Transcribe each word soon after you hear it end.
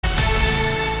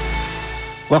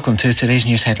Welcome to today's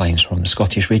news headlines from the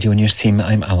Scottish Radio News team.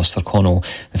 I'm Alistair Connell.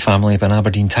 The family of an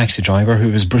Aberdeen taxi driver who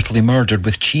was brutally murdered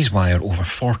with cheese wire over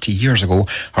 40 years ago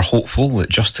are hopeful that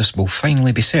justice will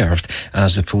finally be served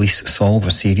as the police solve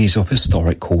a series of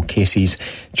historic cold cases.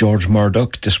 George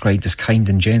Murdoch, described as kind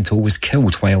and gentle, was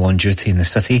killed while on duty in the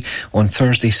city on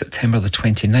Thursday, September the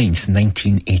 29th,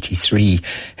 1983.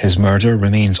 His murder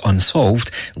remains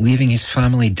unsolved, leaving his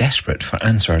family desperate for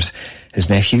answers. His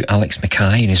nephew, Alex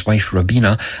Mackay, and his wife,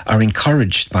 Robina, are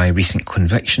encouraged by recent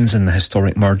convictions in the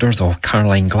historic murders of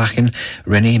Caroline Glacken,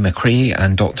 Renee McRae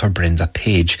and Dr. Brenda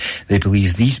Page. They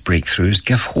believe these breakthroughs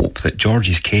give hope that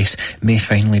George's case may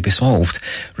finally be solved.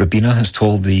 Robina has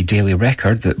told the Daily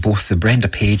Record that both the Brenda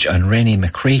Page and Renee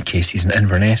McRae cases in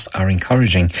Inverness are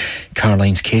encouraging.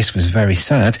 Caroline's case was very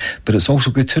sad, but it's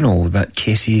also good to know that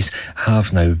cases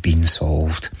have now been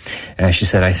solved. She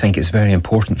said, I think it's very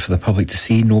important for the public to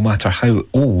see, no matter how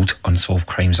old unsolved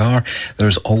crimes are, there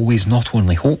is always not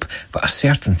only hope, but a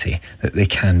certainty that they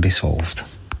can be solved.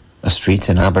 A street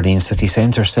in Aberdeen city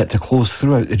centre set to close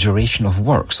throughout the duration of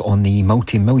works on the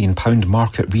multi-million-pound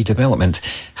market redevelopment.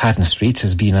 Haddon Street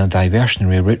has been a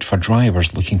diversionary route for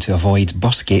drivers looking to avoid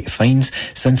busgate fines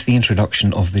since the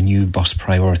introduction of the new bus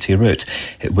priority route.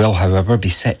 It will, however, be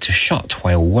set to shut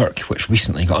while work, which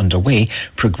recently got underway,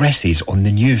 progresses on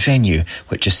the new venue,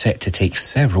 which is set to take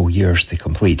several years to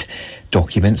complete.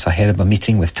 Documents ahead of a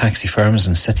meeting with taxi firms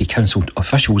and city council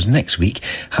officials next week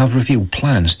have revealed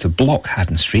plans to block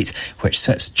Haddon Street, which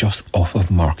sits just off of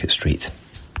Market Street.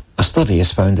 A study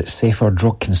has found that safer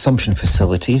drug consumption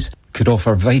facilities could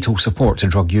offer vital support to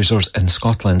drug users in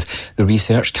Scotland. The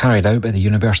research carried out by the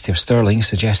University of Stirling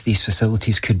suggests these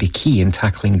facilities could be key in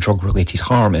tackling drug-related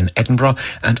harm in Edinburgh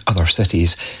and other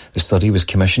cities. The study was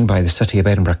commissioned by the City of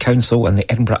Edinburgh Council and the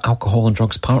Edinburgh Alcohol and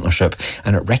Drugs Partnership,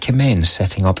 and it recommends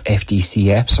setting up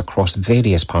FDCFs across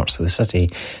various parts of the city.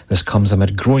 This comes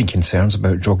amid growing concerns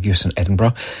about drug use in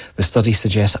Edinburgh. The study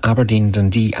suggests Aberdeen,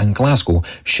 Dundee and Glasgow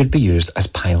should be used as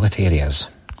pilot areas.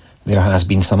 There has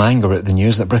been some anger at the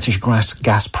news that British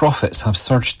gas profits have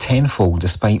surged tenfold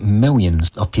despite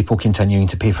millions of people continuing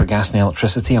to pay for gas and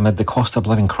electricity amid the cost of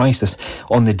living crisis.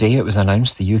 On the day it was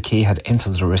announced the UK had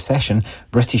entered a recession,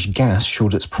 British Gas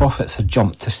showed its profits had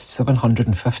jumped to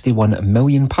 £751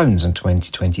 million in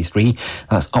 2023.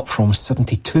 That's up from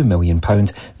 £72 million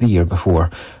the year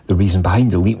before. The reason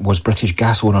behind the leap was British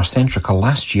gas owner Centrica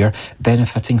last year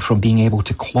benefiting from being able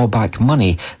to claw back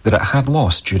money that it had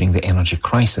lost during the energy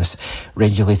crisis.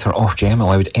 Regulator Ofgem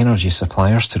allowed energy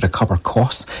suppliers to recover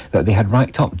costs that they had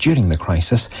racked up during the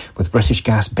crisis, with British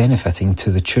Gas benefiting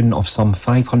to the tune of some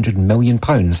 £500 million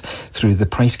through the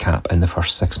price cap in the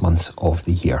first 6 months of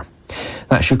the year.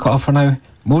 That should cut off for now.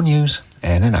 More news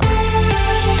in an hour.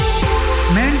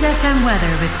 Mearns FM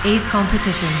weather with Ace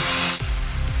Competitions.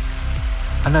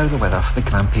 And now the weather for the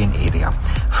Grampian area.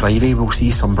 Friday will see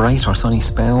some bright or sunny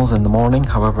spells in the morning,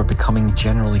 however becoming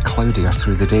generally cloudier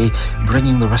through the day,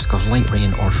 bringing the risk of light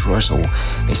rain or drizzle,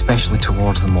 especially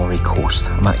towards the Moray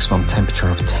coast. A maximum temperature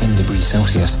of 10 degrees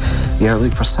Celsius. The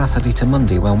outlook for Saturday to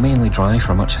Monday will mainly dry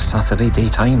for much of Saturday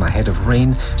daytime ahead of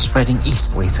rain spreading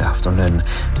east late afternoon.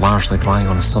 Largely dry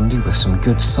on Sunday with some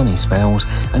good sunny spells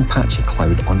and patchy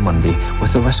cloud on Monday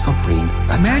with the risk of rain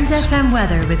at Mearns FM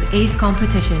weather with Ace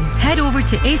Competitions. Head over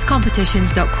to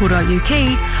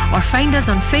acecompetitions.co.uk or find us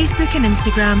on Facebook and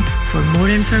Instagram for more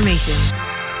information.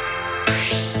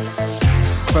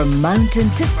 From mountain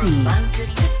to sea,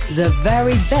 the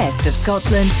very best of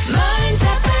Scotland. Mearns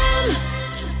FM.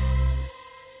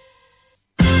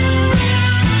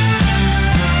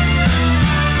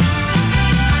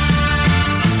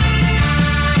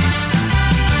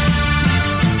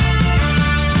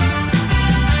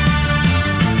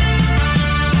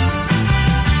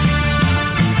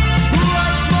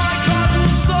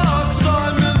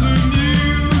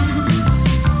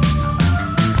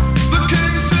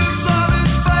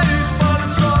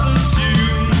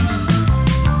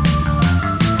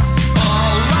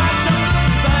 All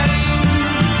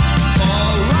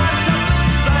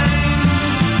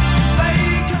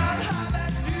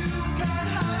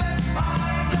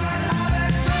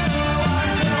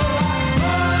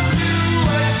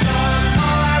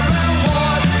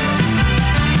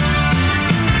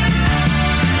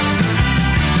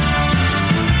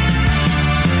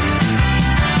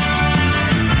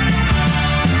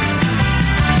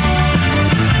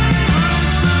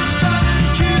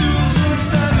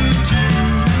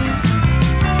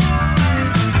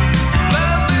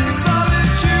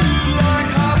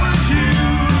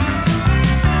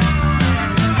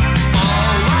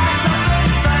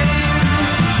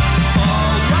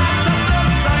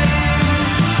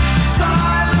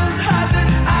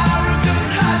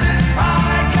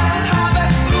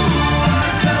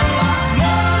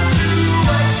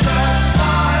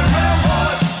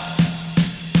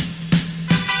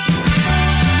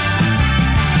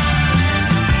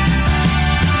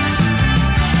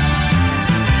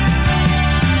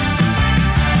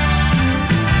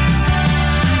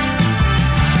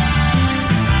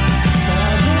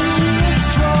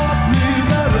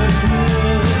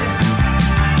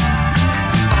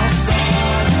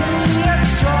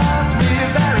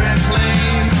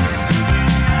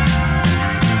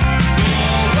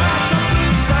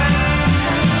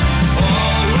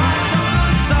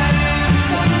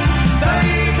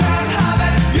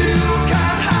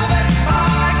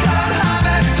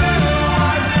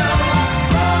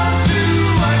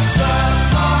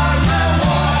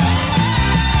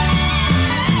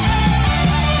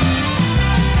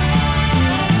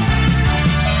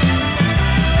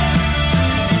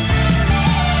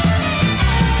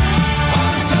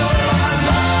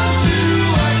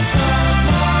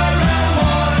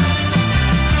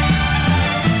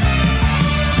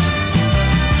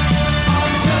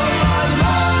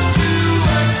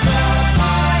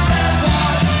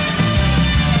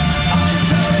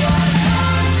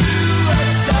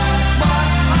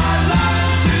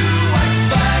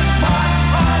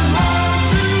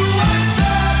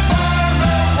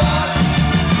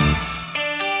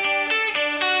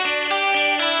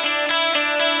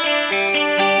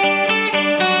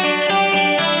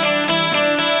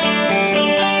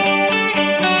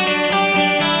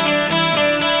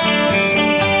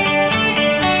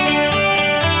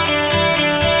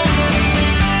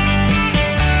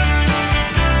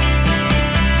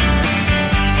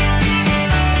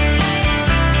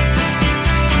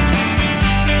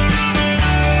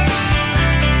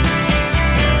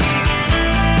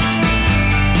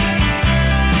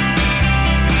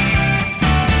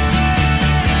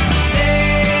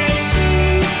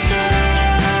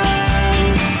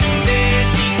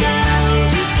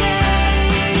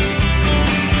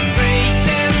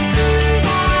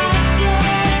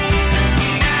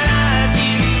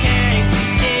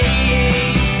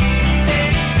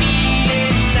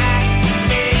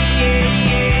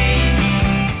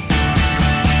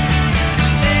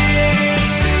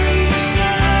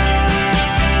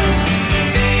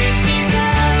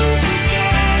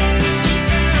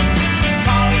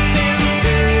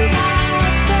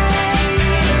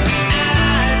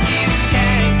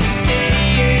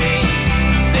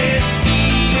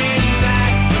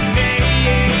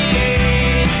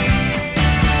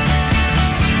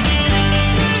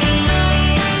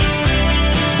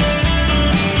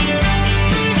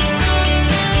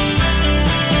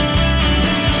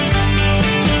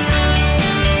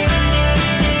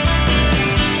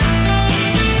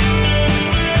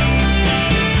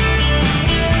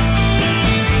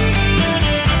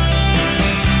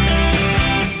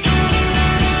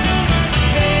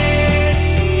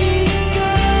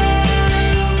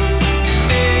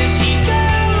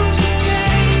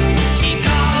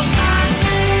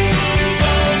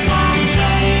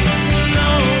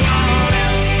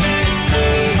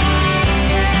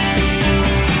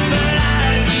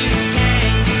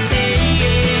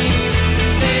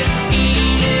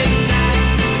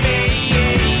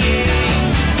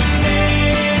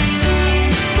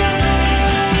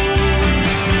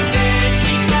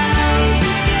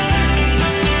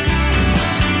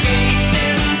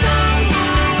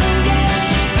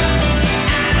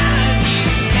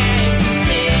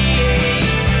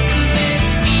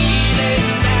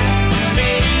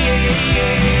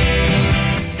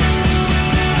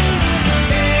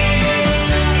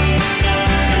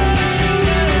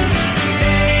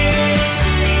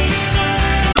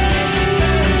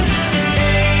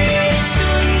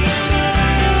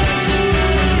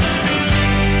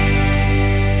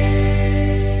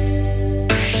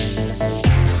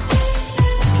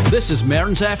This is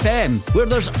Mearns FM, where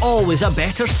there's always a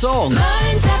better song.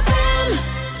 Mearns FM.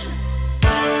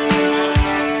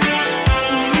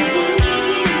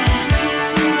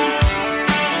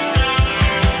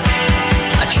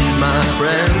 I choose my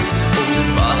friends,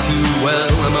 oh, far too well.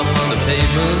 I'm up on the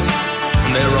pavement,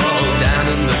 and they're all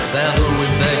down in the cellar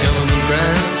with their government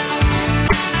grants.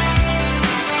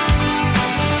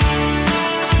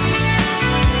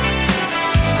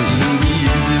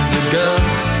 Louise is a girl,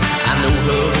 I know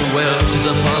her well. She's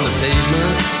up on the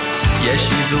pavement, yeah,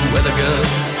 she's a weather girl,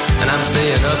 and I'm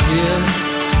staying up here,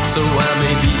 so I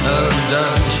may be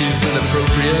undone. She's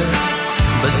inappropriate,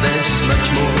 but then she's much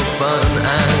more fun.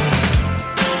 And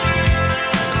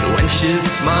when she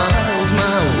smiles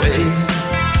my way,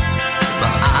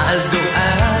 my eyes go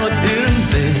out in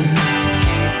vain.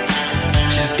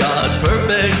 She's got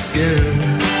perfect skin.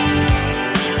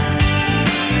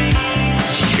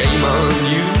 Shame on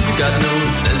you, got no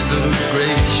sense of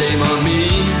grace. Shame on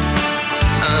me,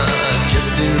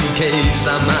 just in case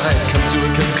I might come to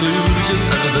a conclusion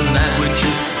other than that which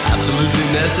is absolutely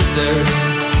necessary,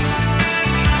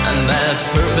 and that's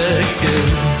perfect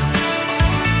skin.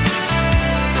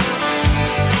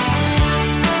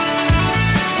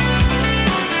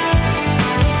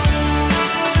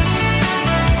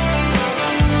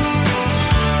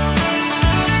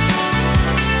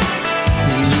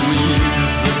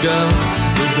 Girl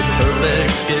with the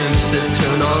perfect skin says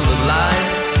turn on the light,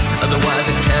 otherwise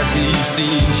it can't be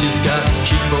seen. She's got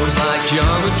cheekbones like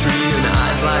geometry and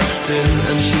eyes like sin,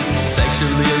 and she's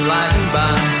sexually enlightened by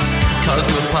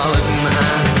cosmopolitan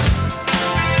eyes.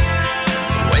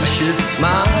 When she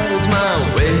smiles my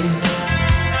way,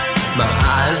 my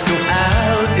eyes go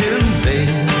out in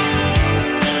vain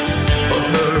for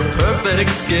her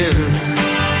perfect skin.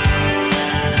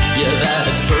 Yeah,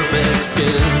 that's perfect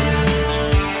skin.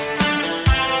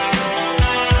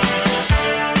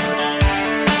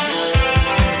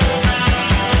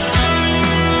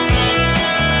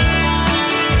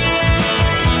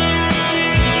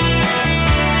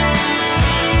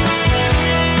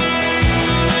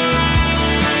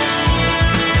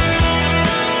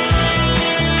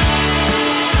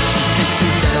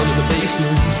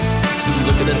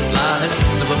 Look at the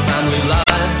slides of a family life,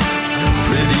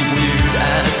 pretty weird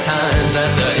at times.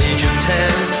 At the age of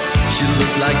 10, she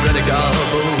looked like Greta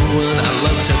Garbo, and I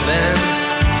loved her then.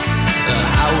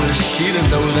 How was she to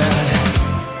know that?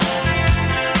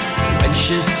 When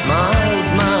she smiles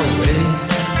my way,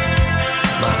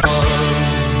 my arm.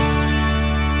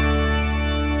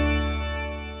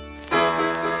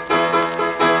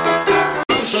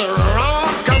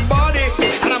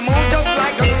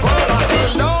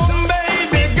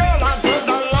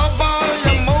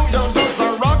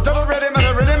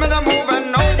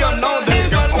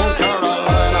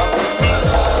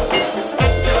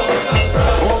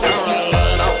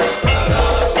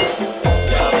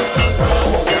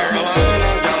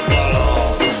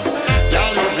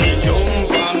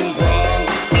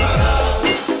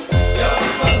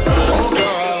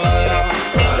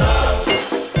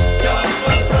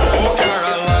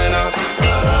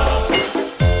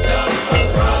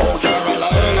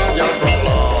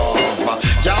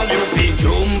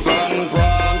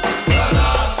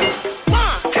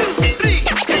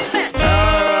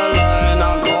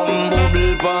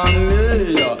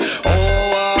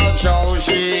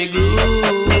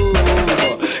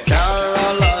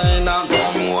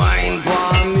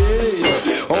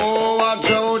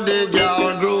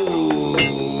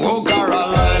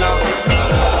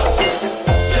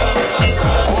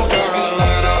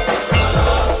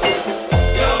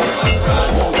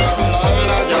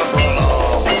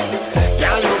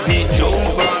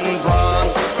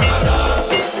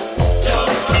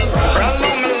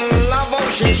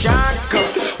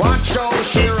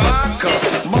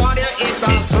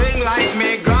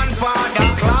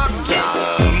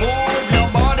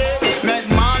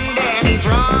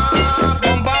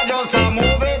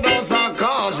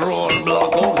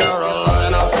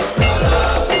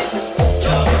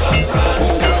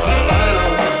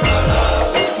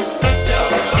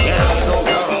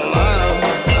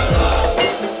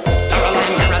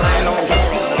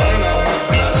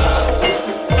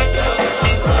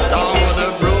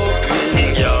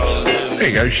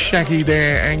 Shaggy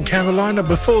there, and Carolina.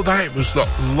 Before that it was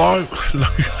Lloyd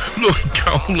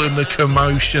Cole and the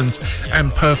Commotions,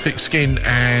 and Perfect Skin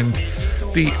and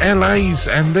the LAs,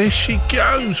 and there she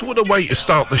goes. What a way to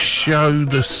start the show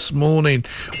this morning.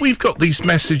 We've got these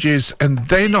messages, and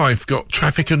then I've got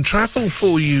traffic and travel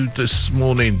for you this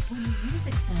morning. When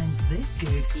music sounds this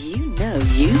good, you know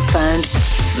you found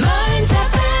Mearns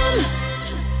FM.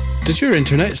 Does your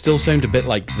internet still sound a bit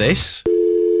like this?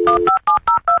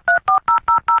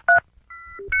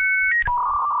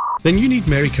 then you need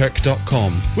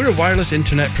Marykirk.com. We're a wireless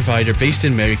internet provider based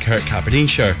in Marykirk,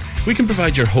 Aberdeenshire. We can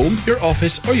provide your home, your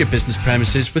office or your business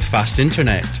premises with fast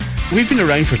internet. We've been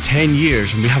around for 10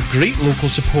 years and we have great local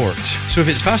support. So if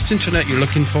it's fast internet you're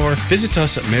looking for, visit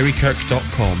us at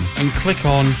marykirk.com and click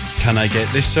on Can I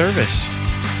Get This Service?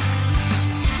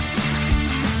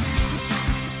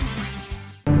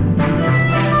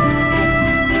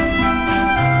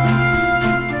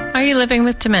 Are you living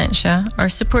with dementia or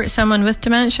support someone with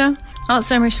dementia?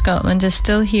 Alzheimer's Scotland is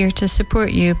still here to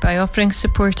support you by offering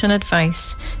support and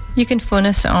advice. You can phone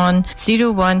us on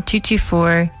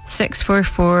 01224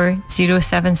 644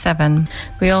 077.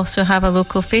 We also have a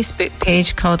local Facebook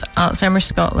page called Alzheimer's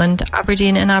Scotland,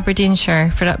 Aberdeen and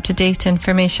Aberdeenshire for up-to-date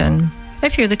information.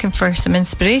 If you're looking for some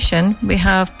inspiration, we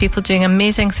have people doing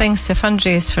amazing things to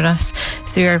fundraise for us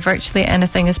through our Virtually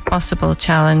Anything is Possible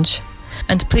challenge.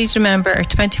 And please remember our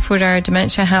 24-hour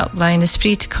dementia helpline is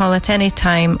free to call at any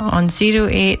time on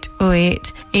 0808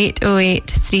 808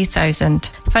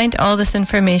 3000. Find all this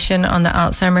information on the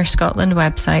Alzheimer's Scotland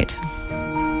website.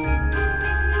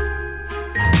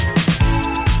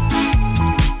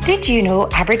 Did you know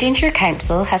Aberdeenshire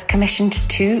Council has commissioned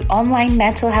 2 online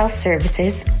mental health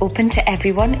services open to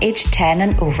everyone aged 10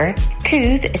 and over?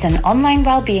 Cooth is an online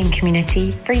wellbeing community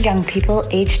for young people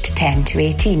aged 10 to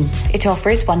 18. It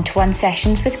offers one-to-one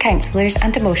sessions with counsellors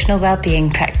and emotional wellbeing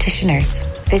practitioners.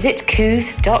 Visit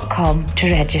cooth.com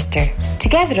to register.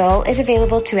 Togetherall is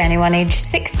available to anyone aged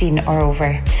 16 or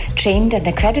over. Trained and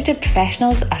accredited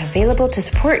professionals are available to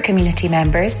support community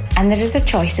members, and there is a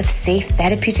choice of safe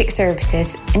therapeutic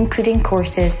services, including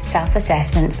courses,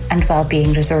 self-assessments and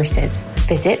wellbeing resources.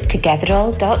 Visit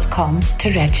togetherall.com to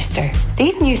register.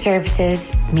 These new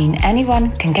services mean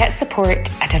anyone can get support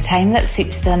at a time that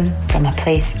suits them from a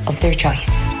place of their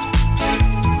choice.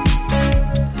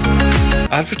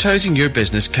 Advertising your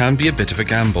business can be a bit of a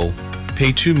gamble.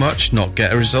 Pay too much, not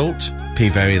get a result. Pay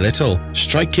very little,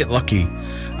 strike it lucky.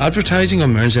 Advertising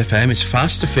on Mearns FM is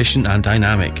fast, efficient and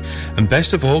dynamic, and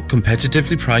best of all,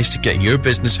 competitively priced to get your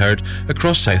business heard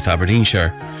across South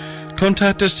Aberdeenshire.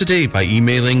 Contact us today by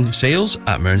emailing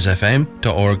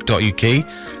sales@mearnsfm.org.uk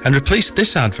and replace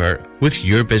this advert with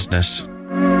your business.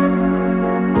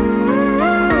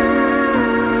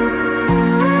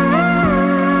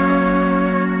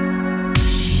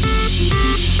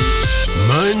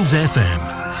 Mearns FM,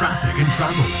 traffic and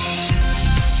travel.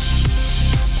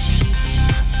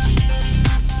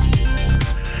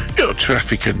 Your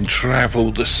traffic and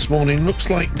travel this morning looks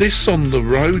like this on the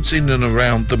roads in and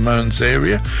around the Mearns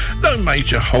area. No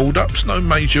major hold-ups, no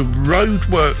major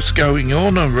roadworks going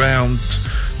on around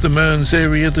the Mearns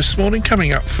area this morning.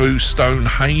 Coming up through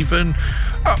Stonehaven,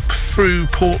 up through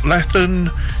Port Lethen.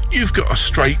 You've got a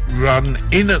straight run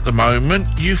in at the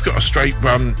moment. You've got a straight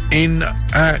run in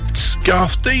at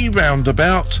Garthdee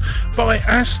roundabout by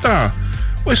Asda.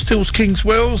 West Hills,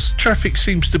 Kingswells, traffic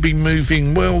seems to be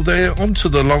moving well there. Onto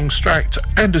the Longstract,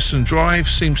 Anderson Drive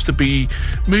seems to be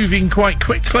moving quite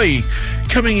quickly.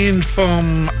 Coming in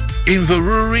from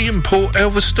Inverurie and Port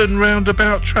Elvaston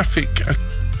roundabout, traffic a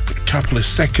couple of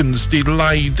seconds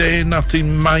delay there,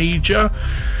 nothing major.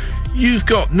 You've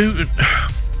got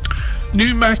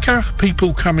Newmacker,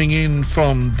 people coming in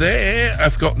from there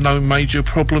have got no major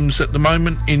problems at the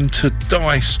moment. Into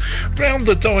Dice, round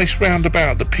the Dice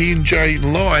roundabout, the P&J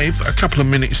Live, a couple of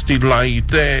minutes delayed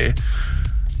there.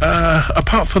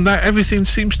 Apart from that, everything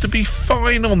seems to be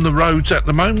fine on the roads at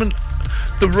the moment.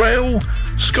 The rail,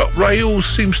 Scott Rail,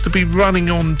 seems to be running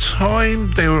on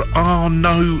time. There are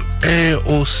no air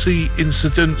or sea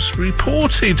incidents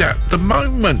reported at the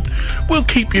moment. We'll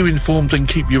keep you informed and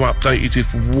keep you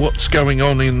updated with what's going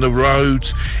on in the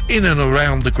roads in and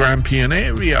around the Grampian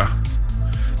area.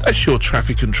 That's your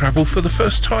traffic and travel for the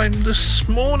first time this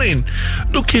morning.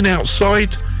 Looking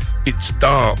outside, it's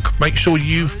dark. Make sure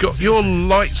you've got your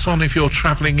lights on if you're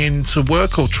travelling into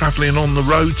work or travelling on the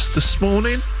roads this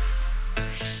morning.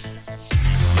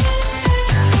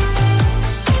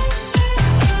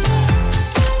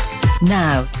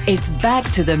 Now, it's back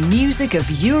to the music of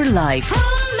your life. From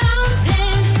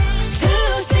mountain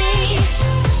to sea,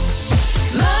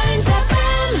 Mearns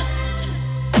FM.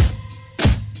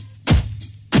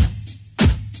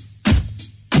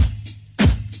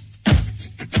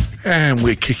 And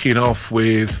we're kicking off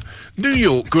with New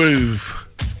York Groove.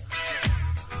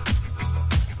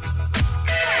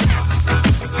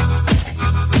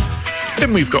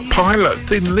 Then we've got Pilot,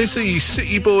 Thin Lizzy,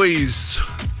 City Boys.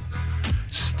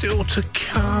 Still to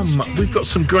come. We've got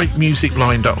some great music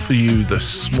lined up for you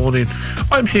this morning.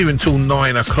 I'm here until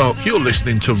 9 o'clock. You're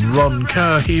listening to Ron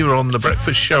Kerr here on The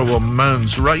Breakfast Show on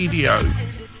Mearns Radio.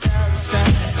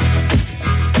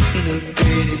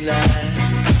 waiting line.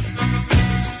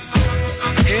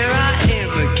 Here I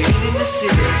am again in the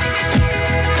city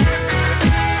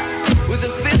with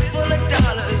a fistful of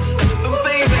dollars, and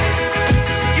baby,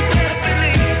 you better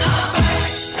believe I'm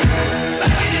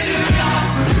back in the New York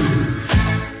groove.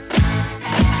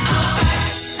 I'm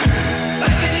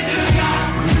back in the New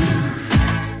York groove.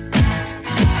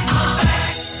 I'm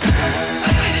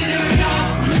back in the New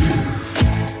York groove.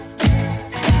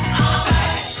 I'm back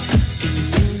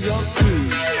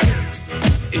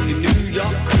in the New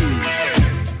York groove.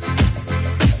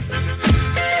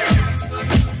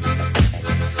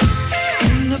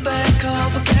 In the back of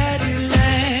a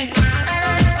Cadillac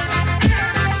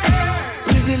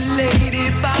with a lady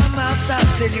by my side,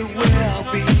 tell you where I'll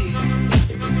be.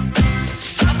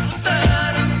 Stop the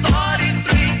third and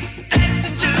 43,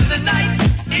 dancing to the night.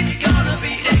 It's gonna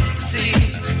be ecstasy.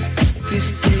 This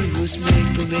day was made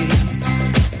for me.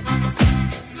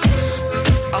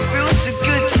 I feel so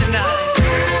good tonight.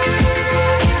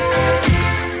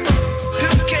 Who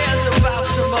cares about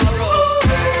tomorrow?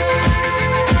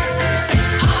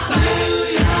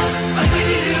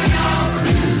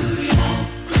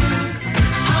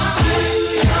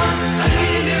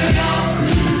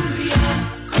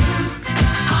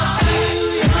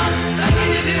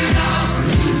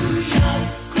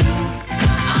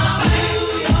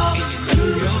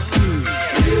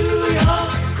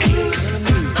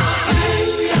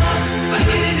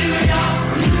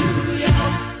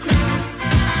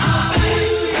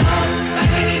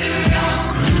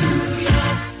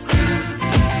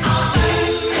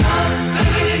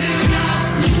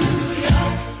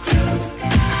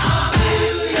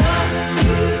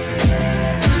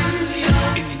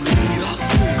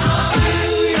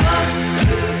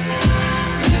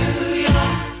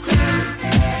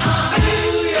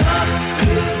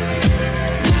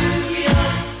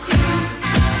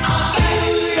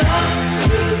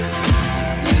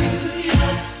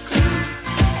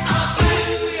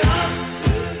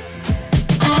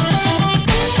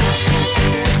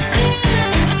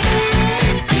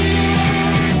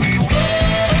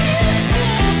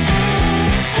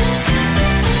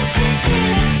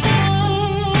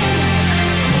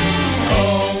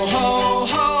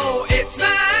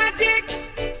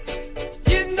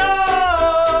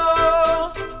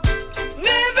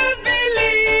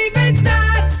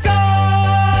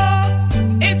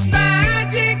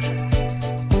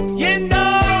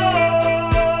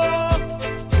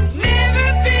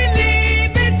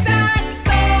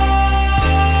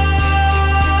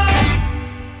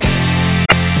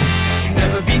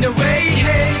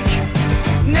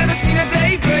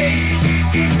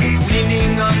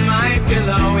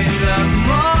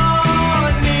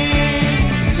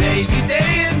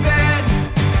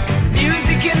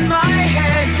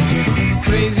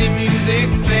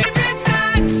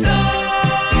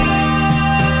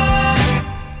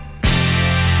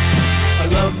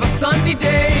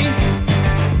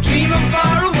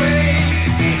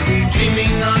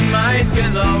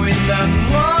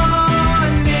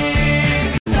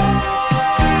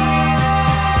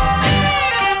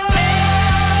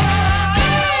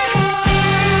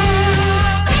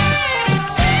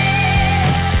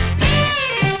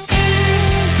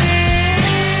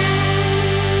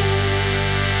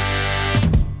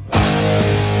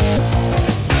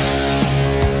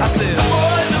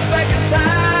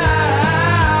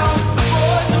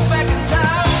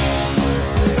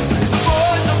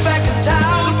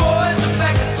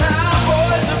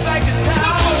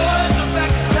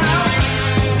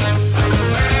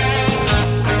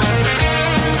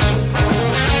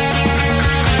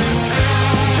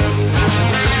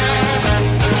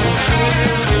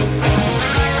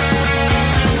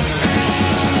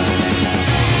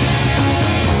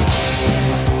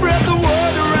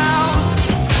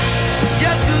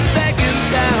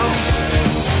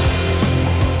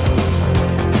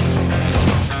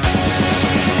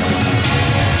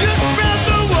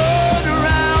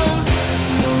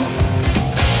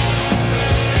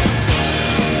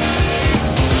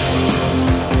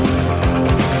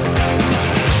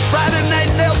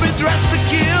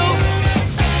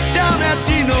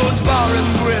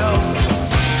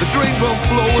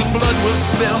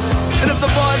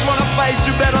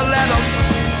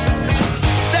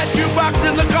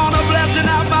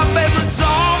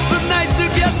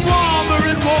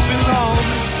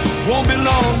 Won't be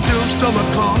long till summer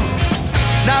comes.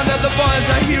 Now that the boys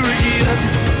are here again,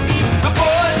 the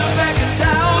boys are back in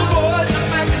town. The boys are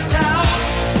back in town.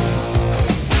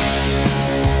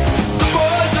 The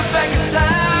boys are back in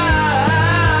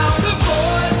town. The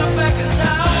boys are back in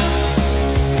town.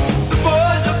 The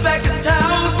boys are back in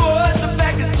town. The boys are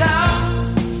back in town.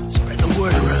 Spread the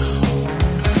word around.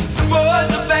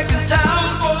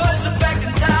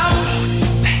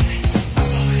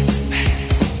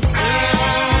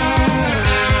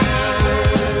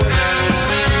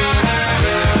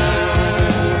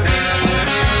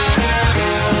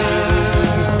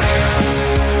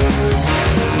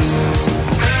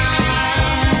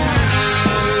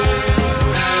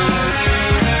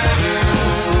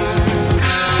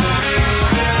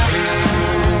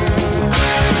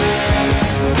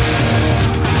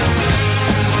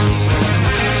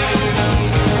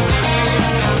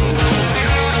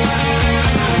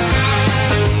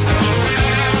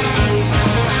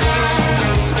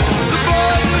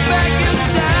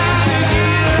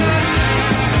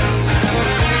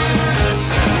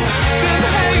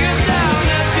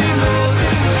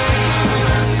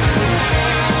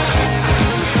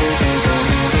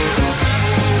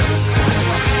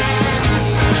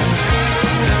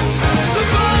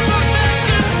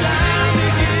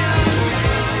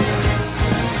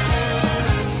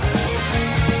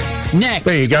 Next.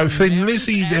 There you go, Thin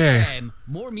Lizzy there. FM.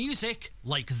 More music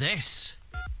like this.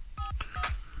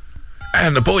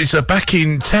 And the boys are back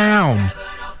in town.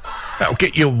 That'll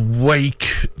get you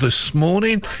awake this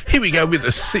morning. Here we go with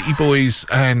the City Boys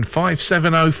and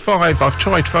 5705. I've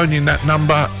tried phoning that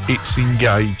number. It's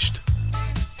engaged.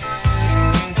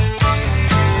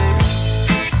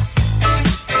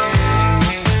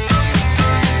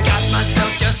 Got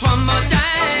myself just one more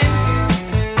dime,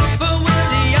 but will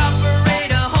the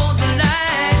operator hold the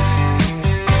line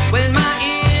when my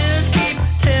ears keep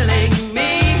telling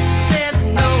me there's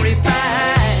no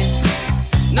reply?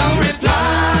 No reply.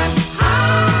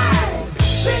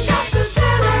 Pick up the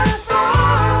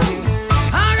telephone.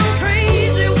 I go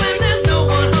crazy when there's no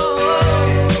one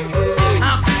home. I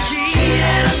feel cheap.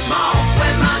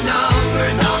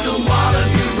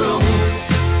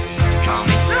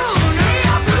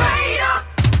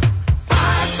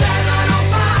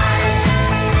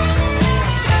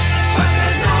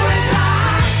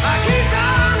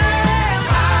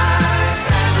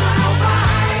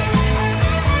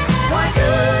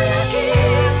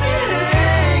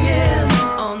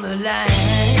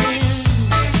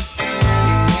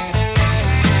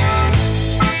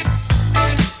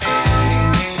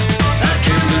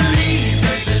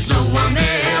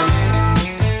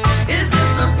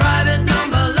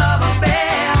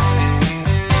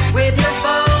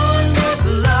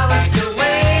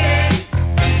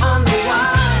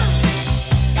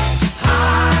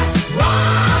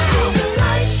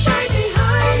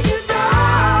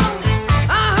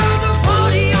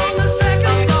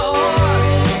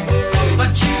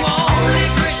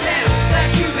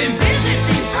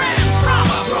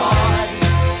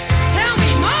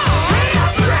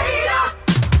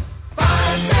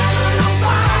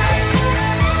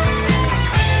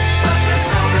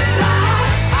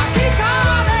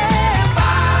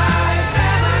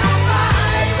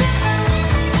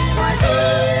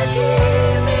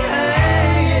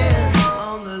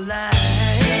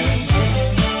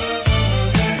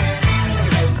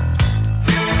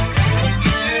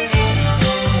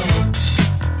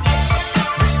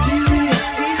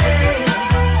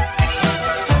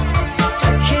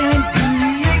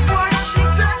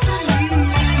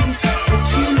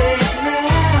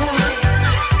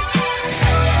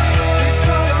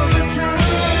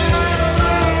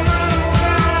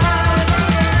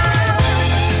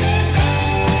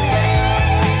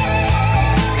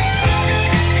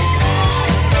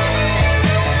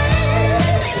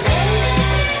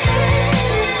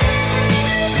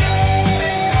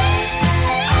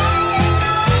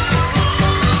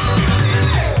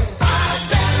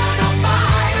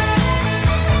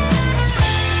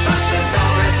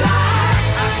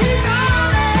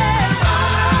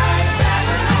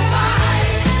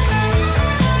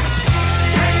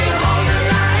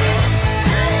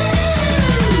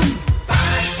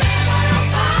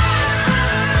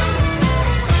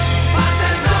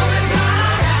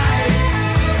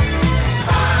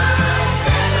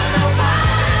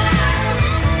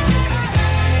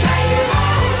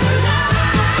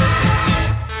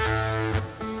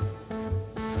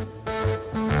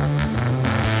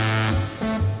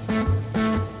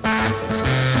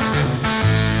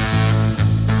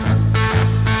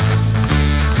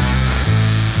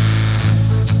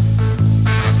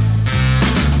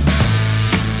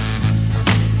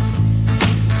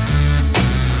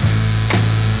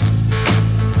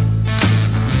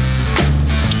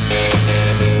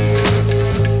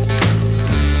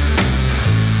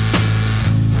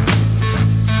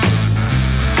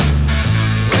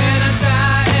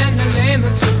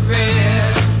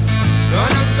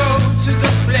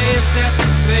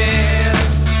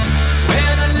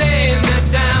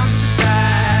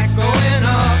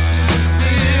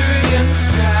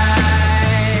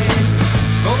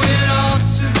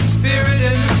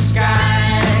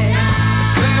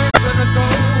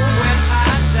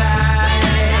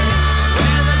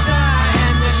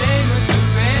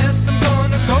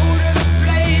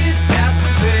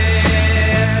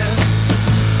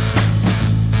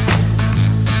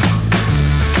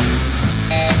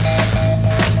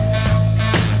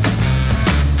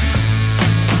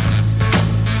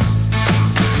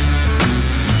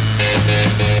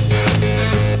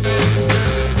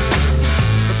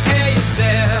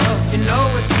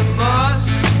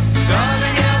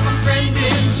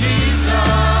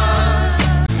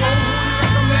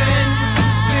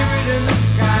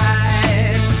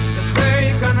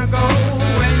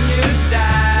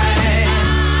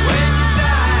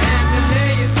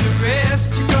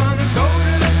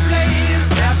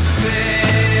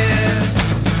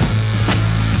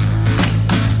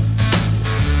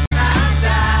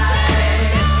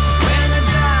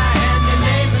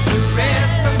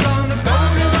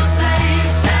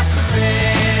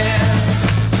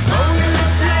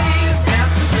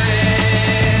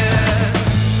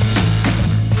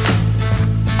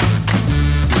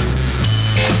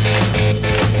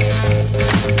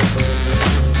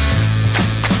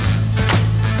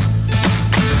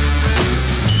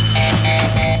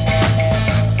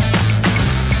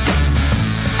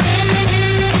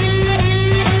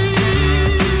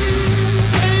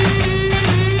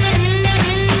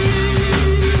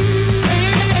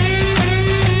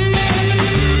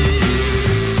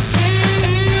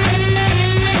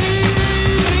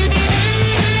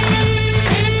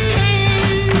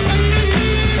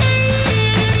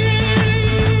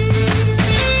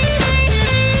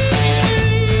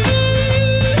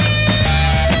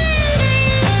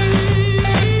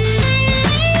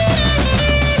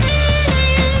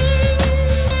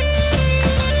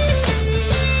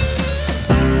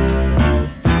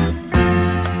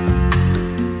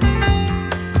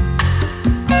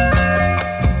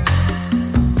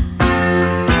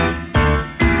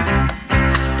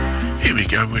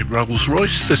 Rolls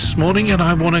Royce this morning, and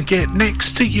I want to get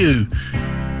next to you.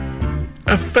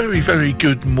 A very, very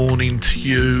good morning to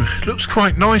you. Looks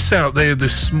quite nice out there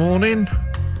this morning.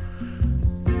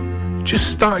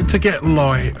 Just starting to get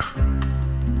light.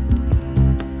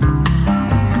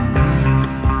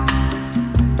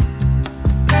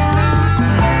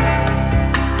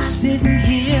 Sitting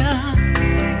here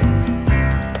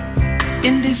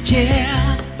in this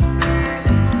chair,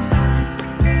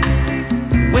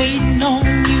 waiting on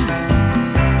you,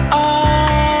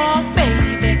 oh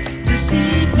baby, to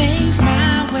see things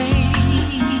my way.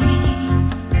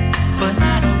 But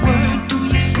not a word do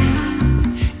you say,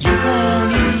 you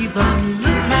won't even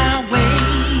look my way.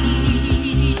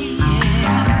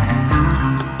 Yeah.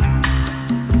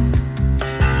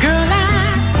 Girl,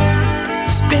 I'm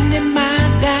spending my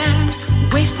dimes,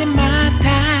 wasting my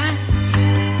time,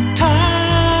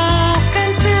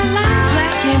 talking till I'm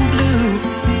black and blue.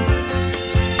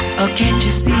 Oh, can't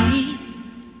you see?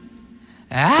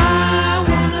 I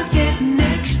wanna get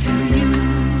next to you.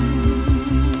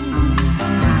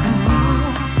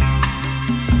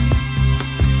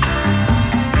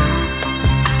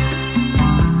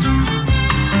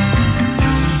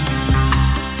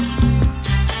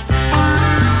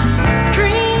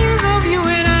 Dreams of you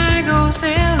and I go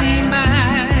sailing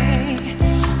by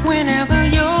whenever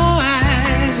your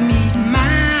eyes meet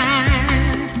mine.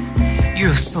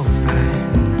 You're so fine.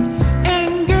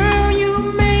 And girl,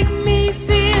 you make me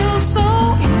feel so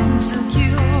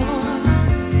insecure.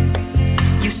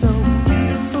 You're so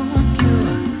beautiful,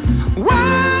 pure.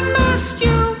 Why must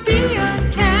you be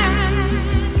unkind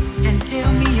and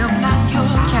tell me I'm not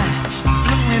your kind? You're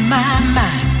blowing my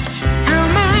mind. Girl,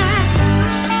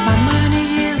 my money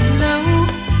is low,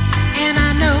 and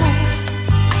I know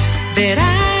that I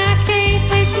can't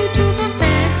take you to the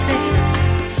fancy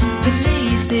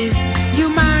places you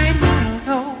might wanna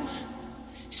go.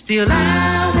 Still,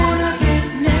 I wanna get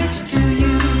next to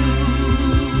you.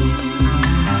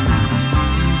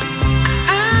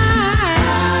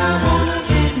 I wanna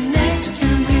get next to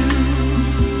you.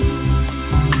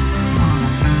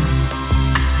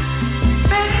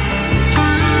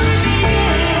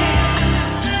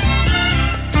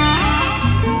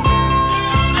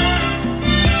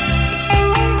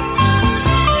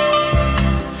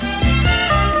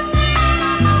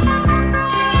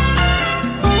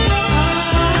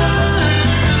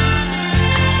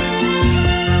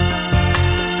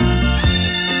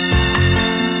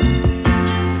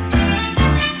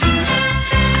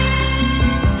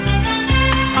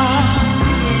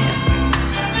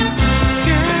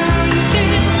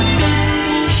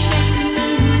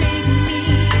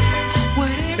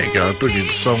 There you go, a brilliant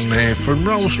song there from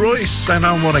Rolls Royce, and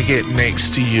I want to get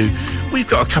next to you. We've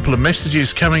got a couple of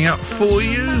messages coming up for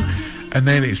you, and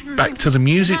then it's back to the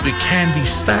music with Candy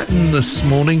Staton this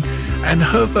morning and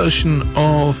her version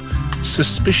of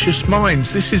Suspicious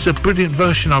Minds. This is a brilliant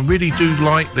version, I really do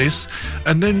like this.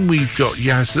 And then we've got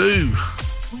Yazoo.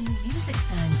 When music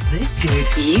sounds this good,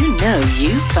 you know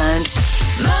you found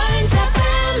Minds FM.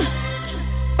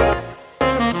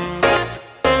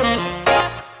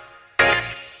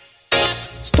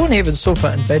 Stonehaven Sofa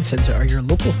and Bed Centre are your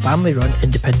local family-run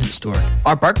independent store.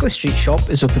 Our Berkeley Street shop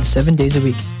is open 7 days a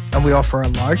week, and we offer a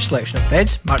large selection of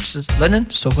beds, mattresses, linen,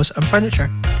 sofas and furniture.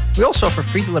 We also offer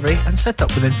free delivery and set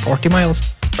up within 40 miles.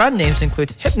 Brand names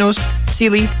include Hypnose,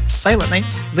 Sealy, Silent Night,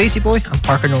 Lazy Boy and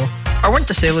Parker Knoll. Our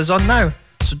winter sale is on now,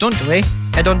 so don't delay.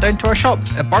 Head on down to our shop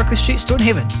at Berkeley Street,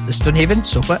 Stonehaven, the Stonehaven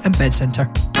Sofa and Bed Centre.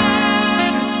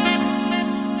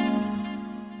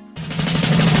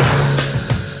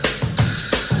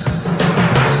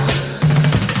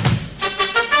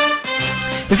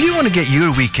 If you want to get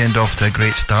your weekend off to a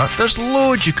great start, there's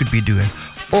loads you could be doing.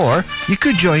 Or you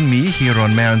could join me here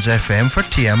on Mearns FM for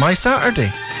TMI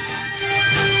Saturday.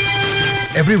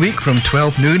 Every week from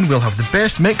 12 noon, we'll have the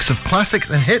best mix of classics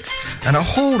and hits and a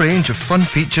whole range of fun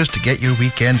features to get your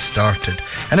weekend started.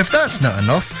 And if that's not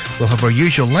enough, we'll have our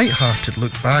usual light-hearted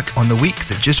look back on the week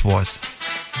that just was.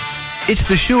 It's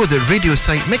the show that radio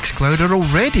site Mixcloud are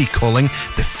already calling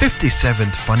the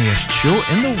 57th funniest show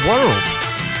in the world.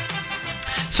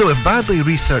 So if badly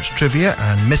researched trivia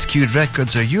and miscued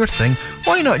records are your thing,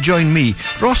 why not join me,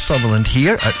 Ross Sutherland,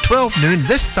 here at 12 noon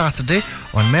this Saturday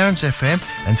on Mearns FM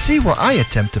and see what I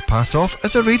attempt to pass off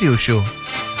as a radio show.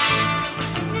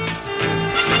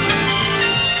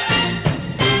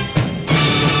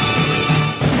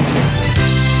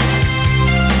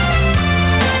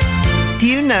 Do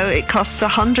you know it costs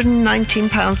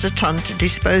 £119 a tonne to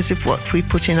dispose of what we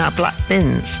put in our black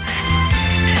bins?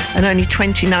 And only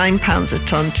 £29 a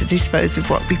tonne to dispose of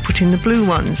what we put in the blue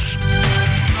ones.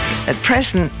 At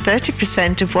present,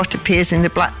 30% of what appears in the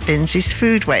black bins is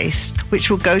food waste, which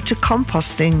will go to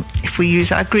composting if we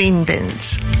use our green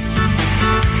bins.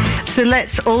 So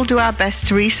let's all do our best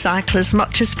to recycle as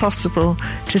much as possible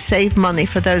to save money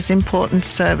for those important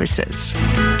services.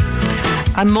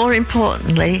 And more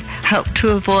importantly, help to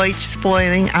avoid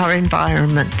spoiling our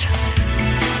environment.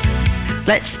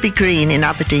 Let's be green in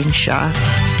Aberdeenshire.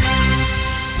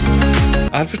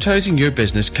 Advertising your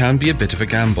business can be a bit of a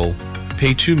gamble.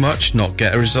 Pay too much, not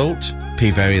get a result. Pay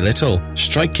very little,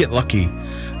 strike it lucky.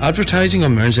 Advertising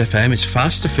on Mearns FM is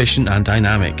fast, efficient and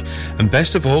dynamic, and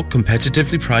best of all,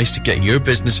 competitively priced to get your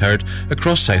business heard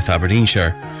across South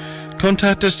Aberdeenshire.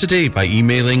 Contact us today by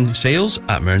emailing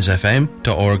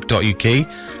sales@mearnsfm.org.uk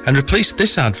and replace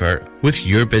this advert with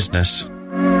your business.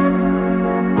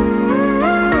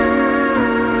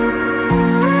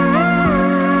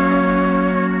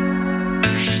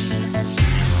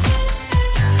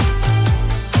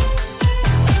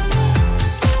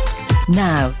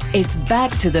 Now, it's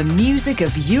back to the music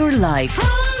of your life.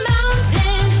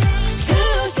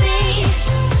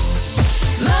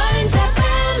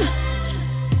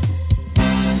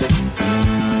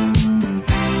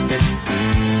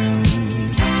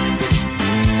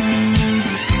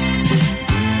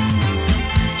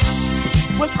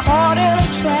 We're caught in a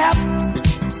trap.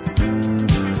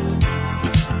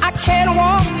 I can't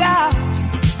walk out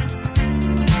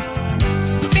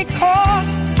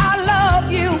because I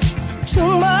love you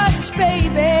too much,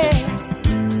 baby.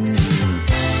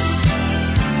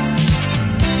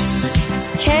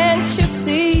 Can't you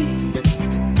see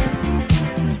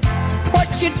what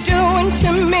you're doing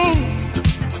to me?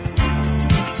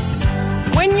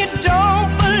 When you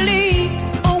don't believe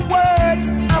a word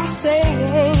I'm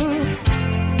saying,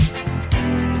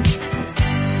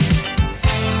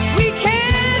 we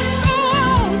can't go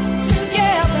on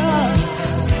together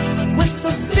with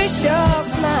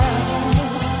suspicious minds.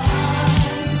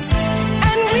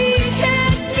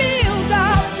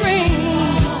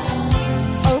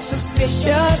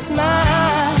 Suspicious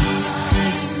mind.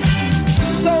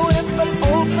 So if an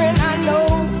old friend I know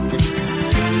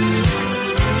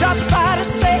drops by to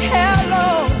say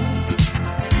hello,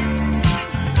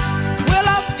 will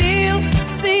I still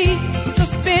see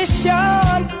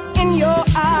suspicion in your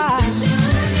eyes?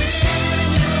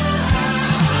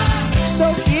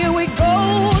 So here we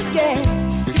go again,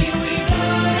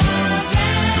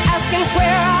 asking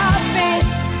where I've been.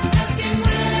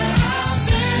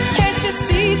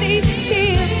 See, these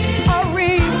tears are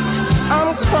real,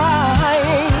 I'm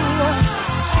crying.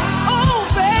 Oh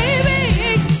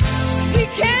baby, we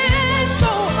can't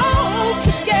go on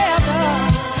together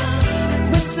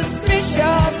with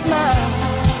suspicious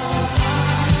minds,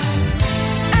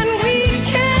 and we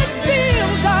can't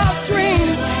build our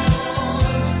dreams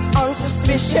on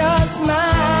suspicious minds.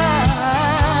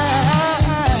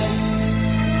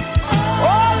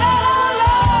 Oh, let our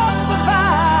love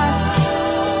survive.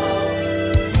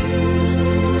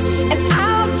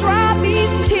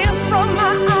 Tears from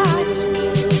my eyes.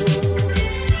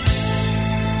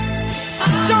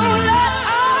 Don't let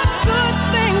our good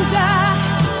thing die.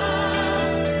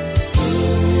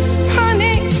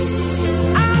 Honey,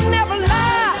 I'll never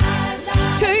lie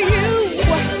to you.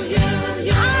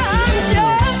 I'm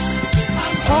just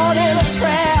caught in a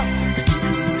trap,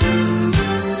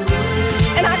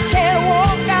 and I can't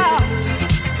walk out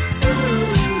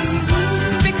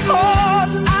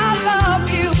because I love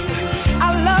you. I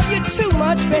love you too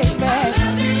much, baby.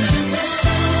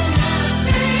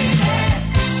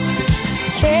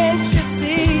 Can't you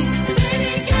see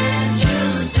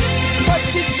what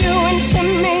you're doing to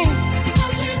me?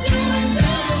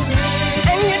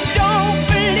 And you don't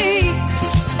believe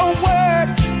a word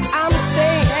I'm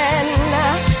saying.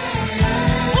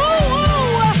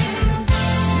 Ooh,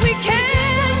 we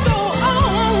can't go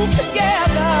on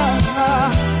together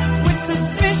with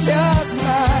suspicious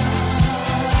minds.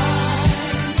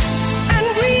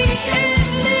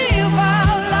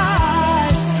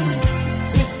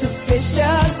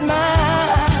 Suspicious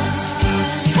minds.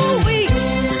 Ooh, we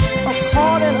are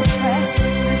caught in a trap.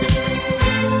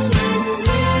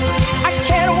 I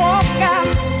can't walk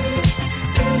out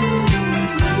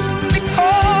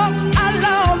because I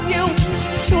love you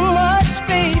too much,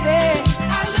 baby. I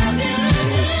love you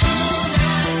too much.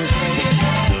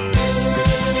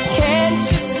 Can't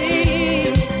you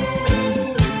see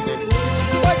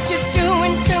what you're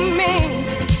doing to me?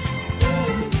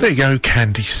 There you go,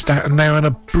 Candy Staton now, and a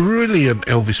brilliant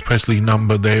Elvis Presley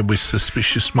number there with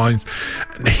Suspicious Minds.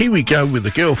 And here we go with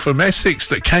the girl from Essex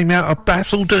that came out of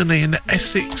Basildon in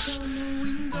Essex,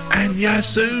 and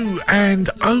Yazoo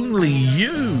and Only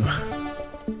You.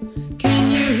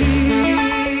 Can you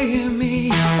hear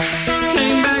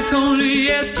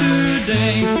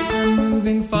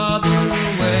moving farther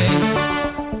away.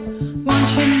 Want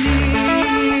you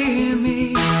near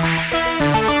me.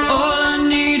 All I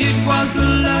needed was the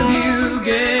love you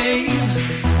gave.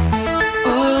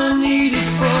 All I needed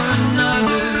for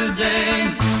another day.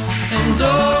 And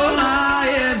all I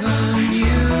ever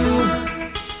knew.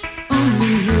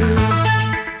 Only you.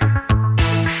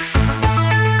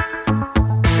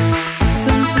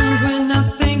 Sometimes when I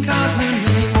think of her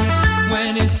name,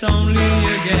 when it's only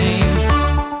a game,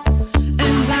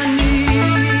 and I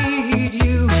need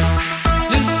you.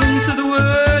 Listen to the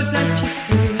words that you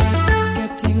say. It's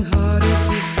getting harder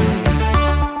to stay.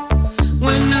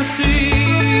 When I see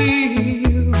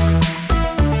you,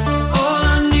 all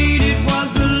I needed was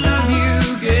the love you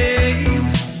gave.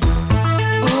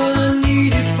 All I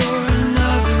needed for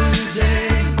another day,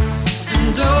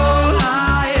 and all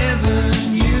I ever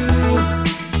knew.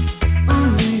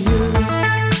 Only you.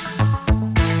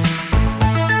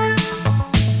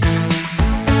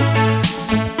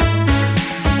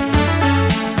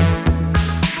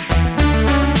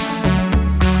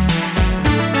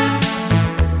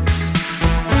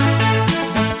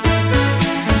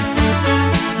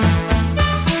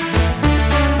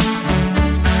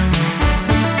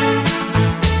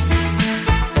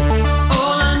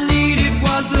 All I needed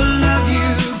was the love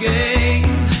you gave.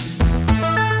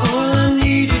 All I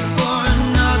needed for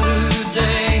another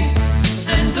day,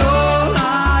 and all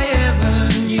I ever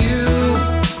knew.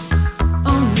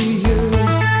 Only you.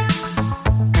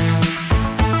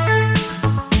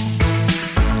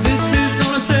 This is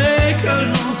gonna take a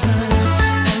long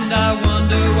time, and I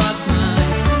wonder what's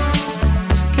mine.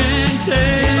 Can't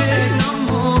take no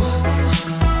more.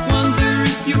 Wonder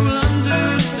if you'll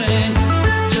understand.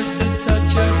 It's just the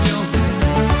touch of your hand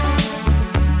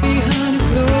behind a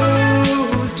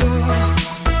closed door.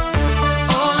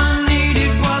 All I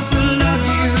needed was the love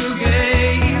you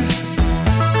gave.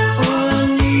 All I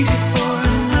needed for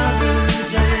another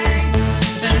day,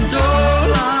 and all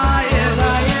I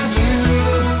ever knew.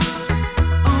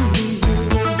 Only you.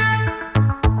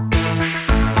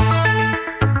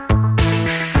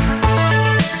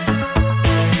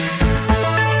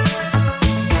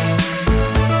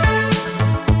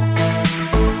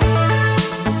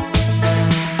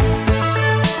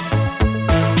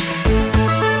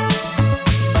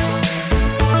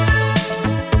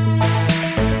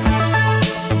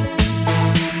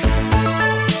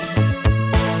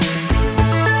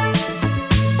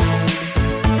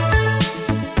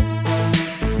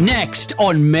 Next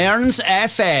on Mearns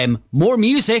FM, more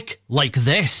music like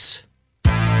this.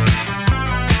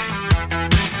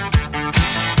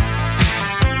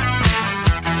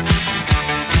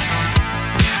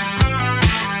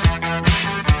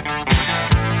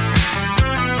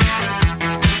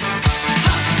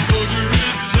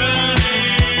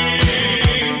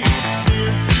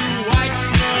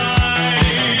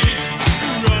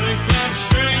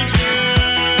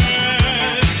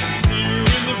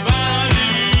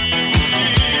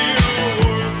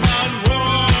 War upon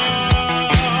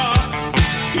war.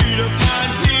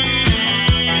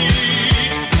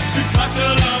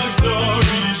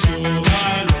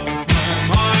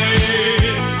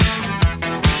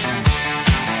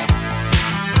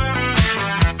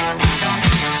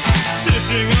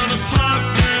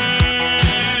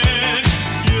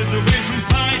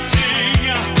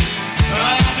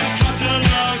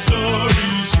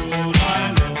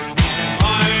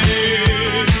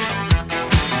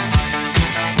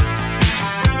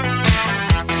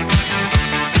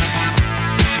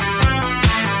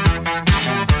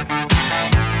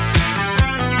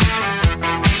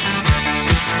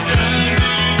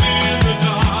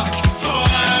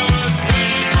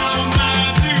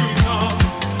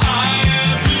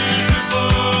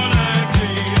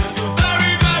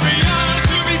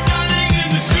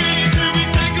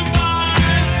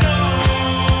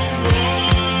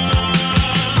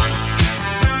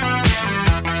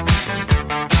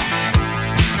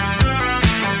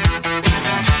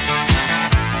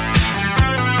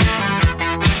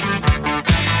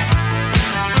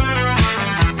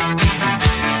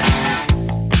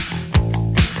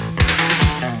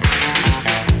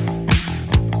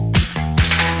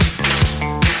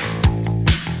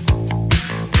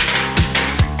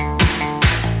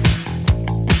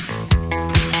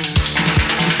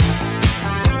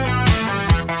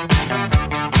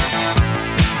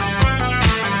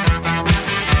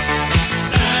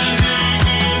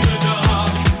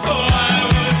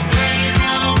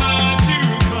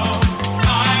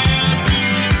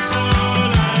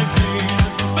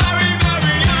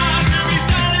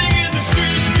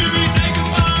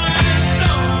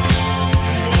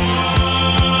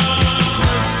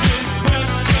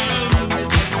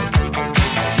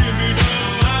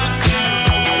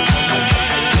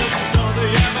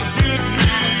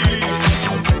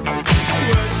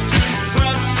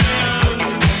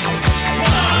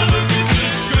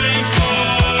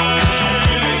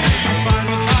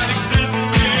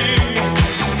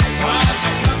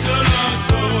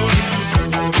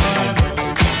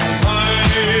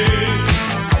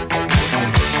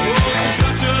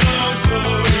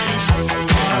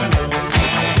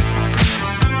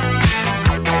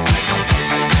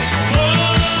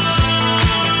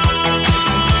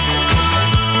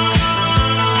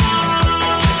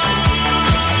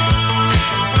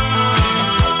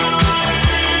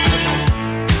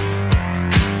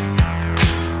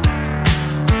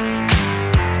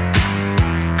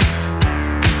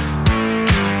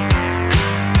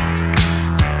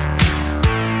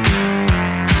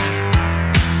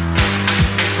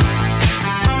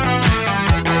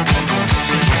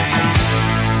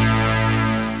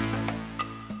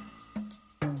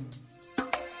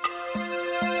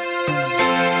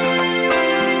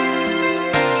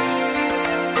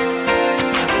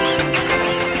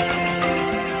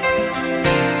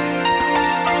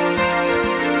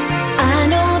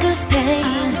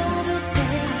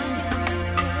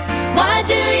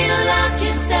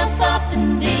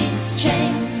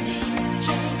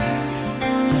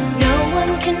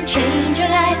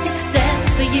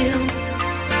 you.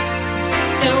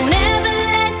 Don't ever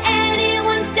let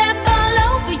anyone step all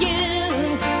over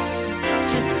you.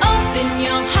 Just open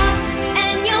your heart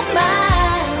and your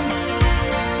mind.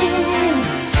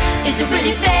 Is it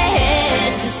really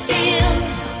fair to feel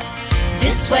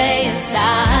this way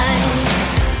inside?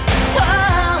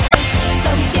 Whoa.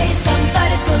 Someday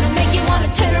somebody's gonna make you wanna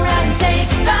turn around and say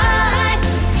goodbye.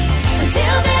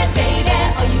 Until then, baby,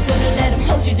 are you gonna let him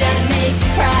hold you down and make you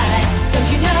cry?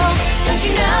 Don't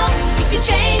you know, things will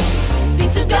change,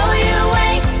 things will go your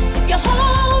way if you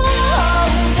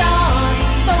hold on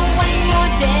for one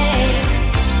more day.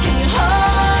 Can you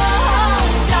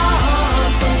hold on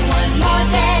for one more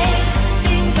day?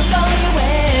 Things will go your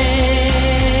way.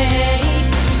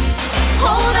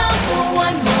 Hold on for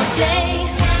one more day.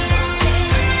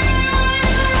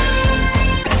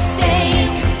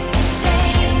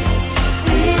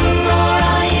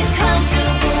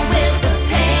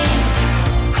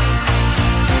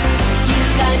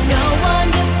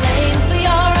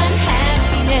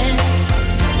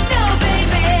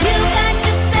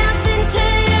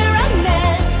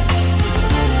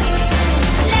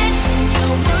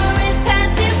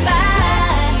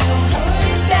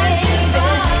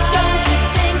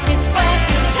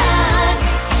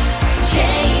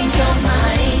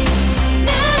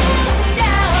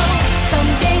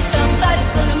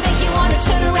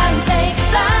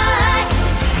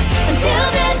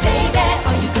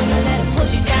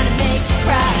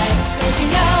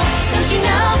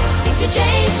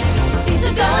 Change, things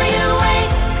will go your way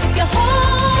if you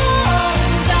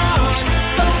hold on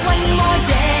for one more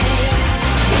day.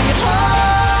 If you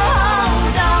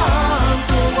hold on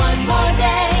for one more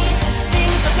day,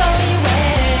 things will go your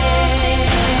way.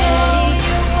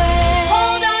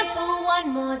 Hold on for one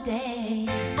more day.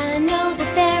 I know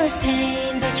that there is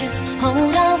pain, but you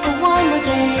hold on for one more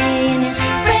day and you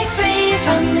break free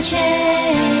from the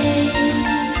chains.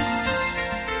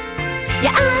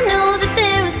 Yeah, I know that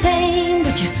there is pain,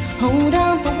 but you hold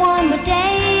on for one more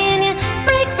day and you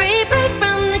break free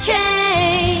from the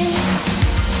chain.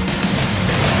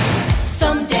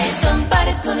 Someday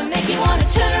somebody's gonna make you wanna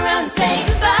turn around and say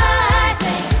goodbye.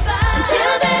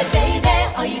 Until then, baby,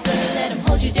 are you gonna let him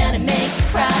hold you down and make you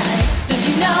cry? Don't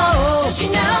you know,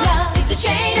 things will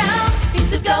change,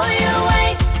 things will go your way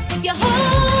if you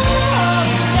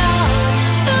hold on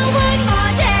for one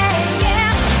more day, yeah.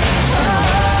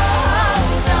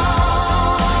 Hold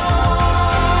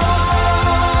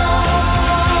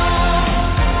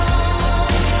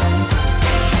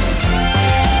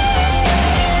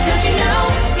Don't you know,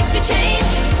 things will change,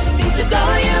 things will go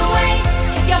your way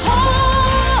if you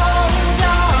hold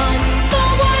on for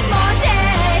one more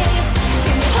day.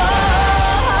 If you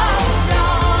hold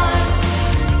on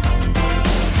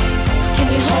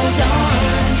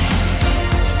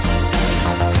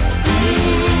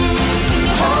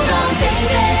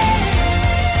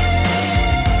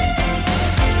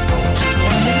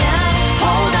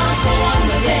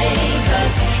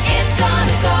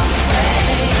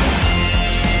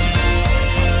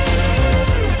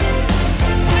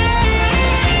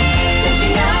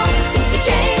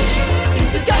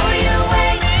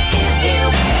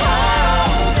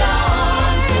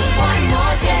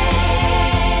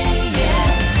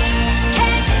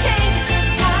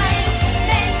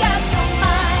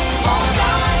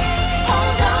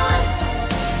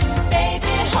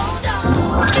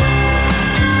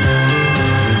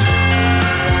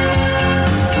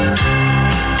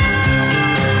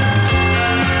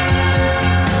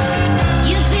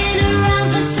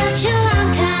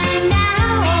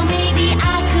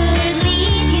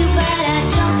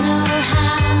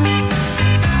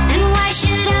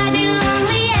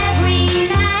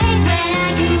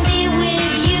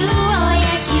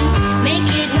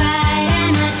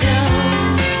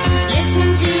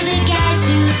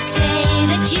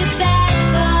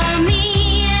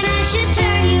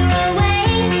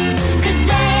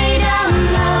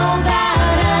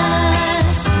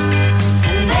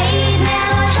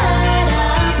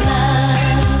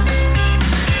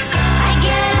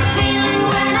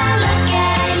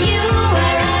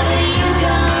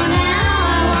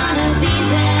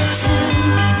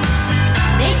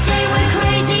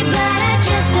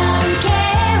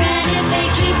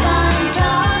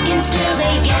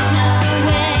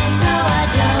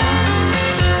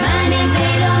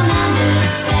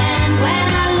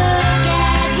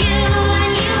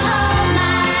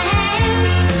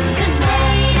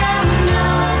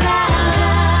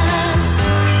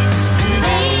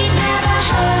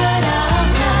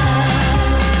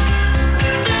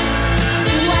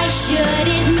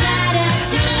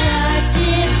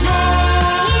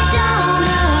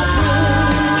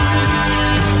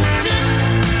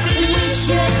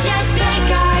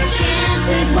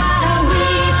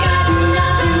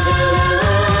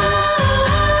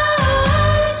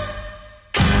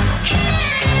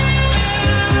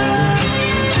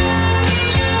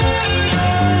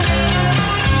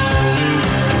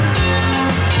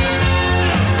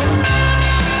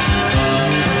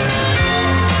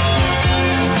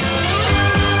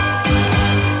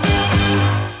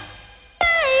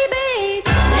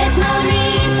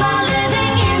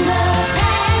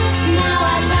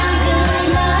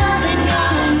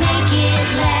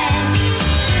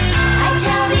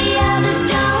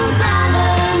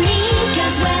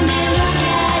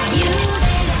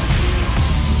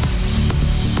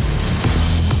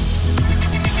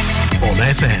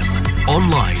FM,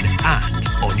 online and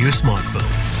on your smartphone.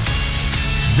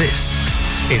 This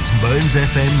is Mearns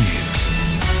FM News.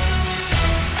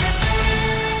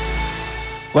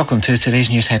 Welcome to today's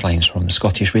news headlines from the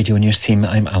Scottish Radio News team.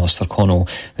 I'm Alistair Connell.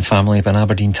 The family of an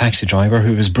Aberdeen taxi driver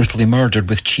who was brutally murdered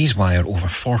with cheese wire over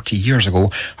 40 years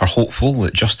ago are hopeful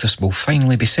that justice will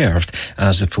finally be served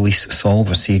as the police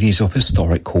solve a series of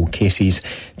historic cold cases.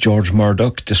 George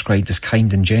Murdoch, described as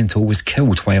kind and gentle, was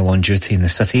killed while on duty in the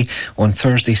city on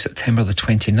Thursday, September the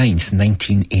 29th,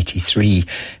 1983.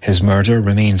 His murder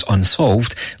remains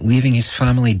unsolved, leaving his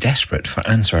family desperate for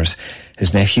answers.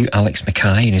 His nephew, Alex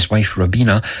Mackay, and his wife,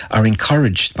 Robina, are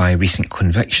encouraged by recent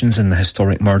convictions in the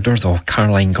historic murders of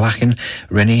Caroline Glachan,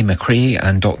 Renee McRae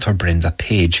and Dr. Brenda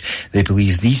Page. They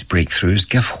believe these breakthroughs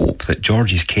give hope that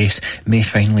George's case may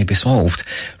finally be solved.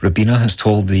 Robina has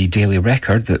told the Daily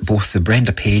Record that both the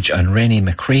Brenda Page and Renee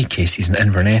McRae cases in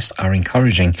Inverness are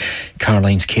encouraging.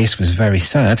 Caroline's case was very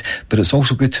sad, but it's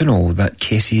also good to know that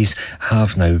cases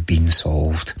have now been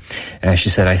solved. She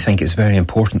said, I think it's very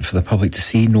important for the public to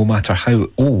see, no matter how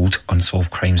old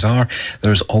unsolved crimes are,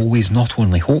 there is always not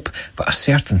only hope, but a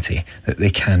certainty that they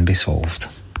can be solved.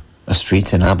 A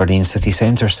street in Aberdeen city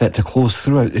centre set to close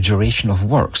throughout the duration of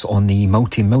works on the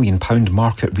multi-million-pound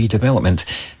market redevelopment.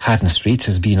 Haddon Street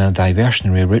has been a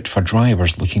diversionary route for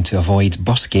drivers looking to avoid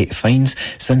busgate fines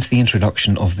since the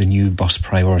introduction of the new bus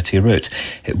priority route.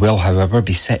 It will, however,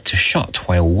 be set to shut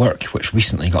while work, which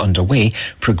recently got underway,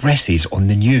 progresses on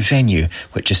the new venue,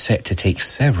 which is set to take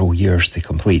several years to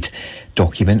complete.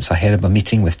 Documents ahead of a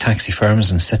meeting with taxi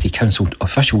firms and city council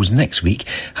officials next week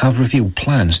have revealed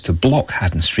plans to block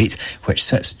Haddon Street, which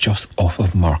sits just off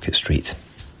of Market Street.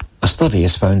 A study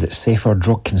has found that safer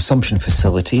drug consumption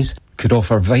facilities could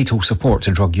offer vital support to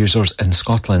drug users in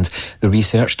Scotland. The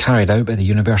research carried out by the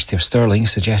University of Stirling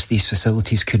suggests these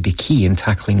facilities could be key in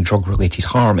tackling drug-related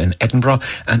harm in Edinburgh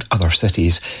and other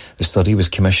cities. The study was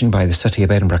commissioned by the City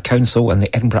of Edinburgh Council and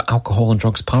the Edinburgh Alcohol and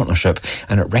Drugs Partnership,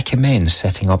 and it recommends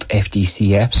setting up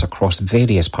FDCFs across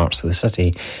various parts of the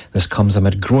city. This comes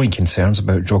amid growing concerns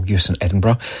about drug use in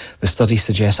Edinburgh. The study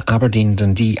suggests Aberdeen,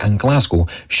 Dundee and Glasgow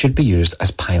should be used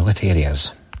as pilot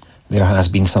areas. There has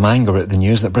been some anger at the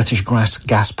news that British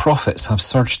gas profits have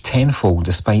surged tenfold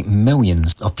despite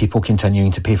millions of people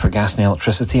continuing to pay for gas and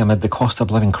electricity amid the cost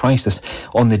of living crisis.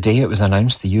 On the day it was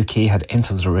announced the UK had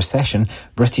entered a recession,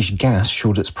 British Gas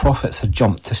showed its profits had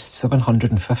jumped to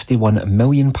 £751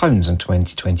 million in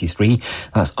 2023.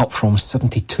 That's up from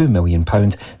 £72 million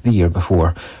the year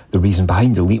before. The reason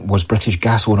behind the leap was British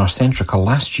gas owner Centrica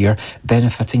last year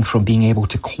benefiting from being able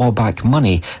to claw back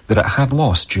money that it had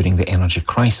lost during the energy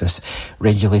crisis.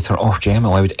 Regulator Ofgem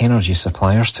allowed energy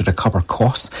suppliers to recover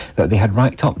costs that they had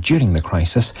racked up during the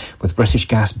crisis, with British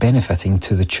Gas benefiting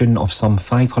to the tune of some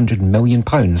 £500 million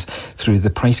through the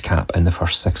price cap in the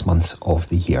first 6 months of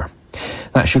the year.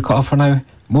 That should cut off for now.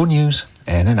 More news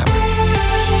in an hour.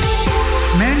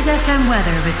 Mearns FM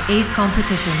weather with Ace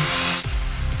Competitions.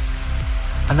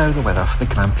 And now the weather for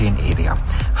the Grampian area.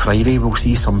 Friday we'll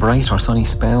see some bright or sunny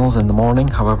spells in the morning,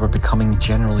 however becoming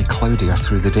generally cloudier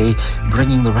through the day,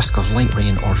 bringing the risk of light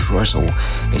rain or drizzle,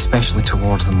 especially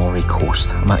towards the Moray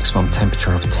coast. A maximum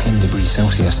temperature of 10 degrees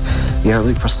Celsius. The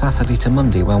outlook for Saturday to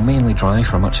Monday, well, mainly dry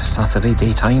for much of Saturday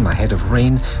daytime ahead of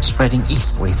rain spreading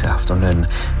east late afternoon.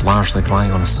 Largely dry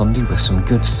on Sunday with some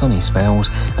good sunny spells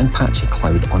and patchy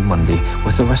cloud on Monday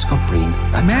with the risk of rain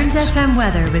at Mearns times. FM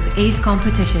weather with Ace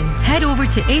Competitions. Head over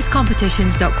to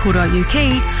acecompetitions.co.uk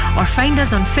or find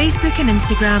us on Facebook and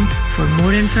Instagram for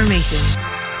more information.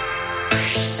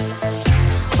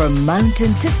 From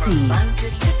mountain to sea,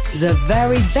 the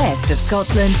very best of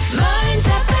Scotland. Mearns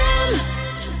FM.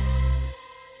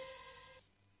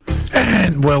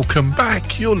 And welcome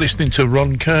back. You're listening to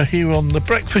Ron Kerr here on The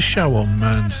Breakfast Show on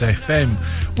Mearns FM.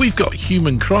 We've got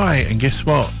Human Cry, and guess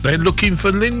what? They're looking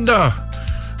for Linda.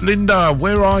 Linda,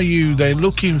 where are you? They're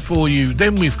looking for you.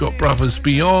 Then we've got Brothers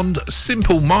Beyond,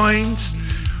 Simple Minds,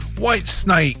 White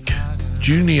Snake,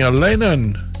 Junior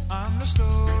Lennon.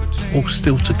 All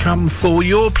still to come for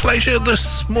your pleasure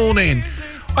this morning.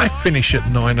 I finish at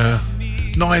 9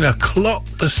 o'clock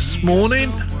this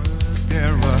morning.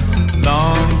 There a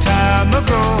long time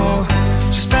ago,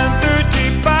 she spent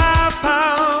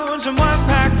 £35 on one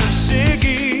pack of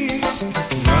ciggies,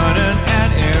 running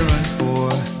an errand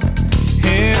for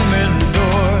him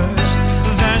indoors.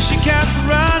 Then she kept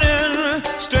running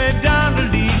straight down to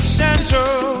Leeds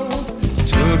Central,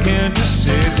 took into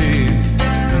city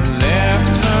and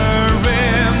left her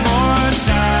remorse.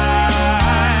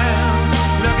 I'm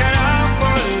looking out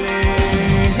for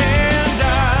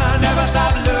Linda. Never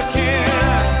stop looking,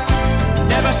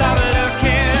 never stop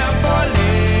looking for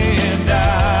Linda.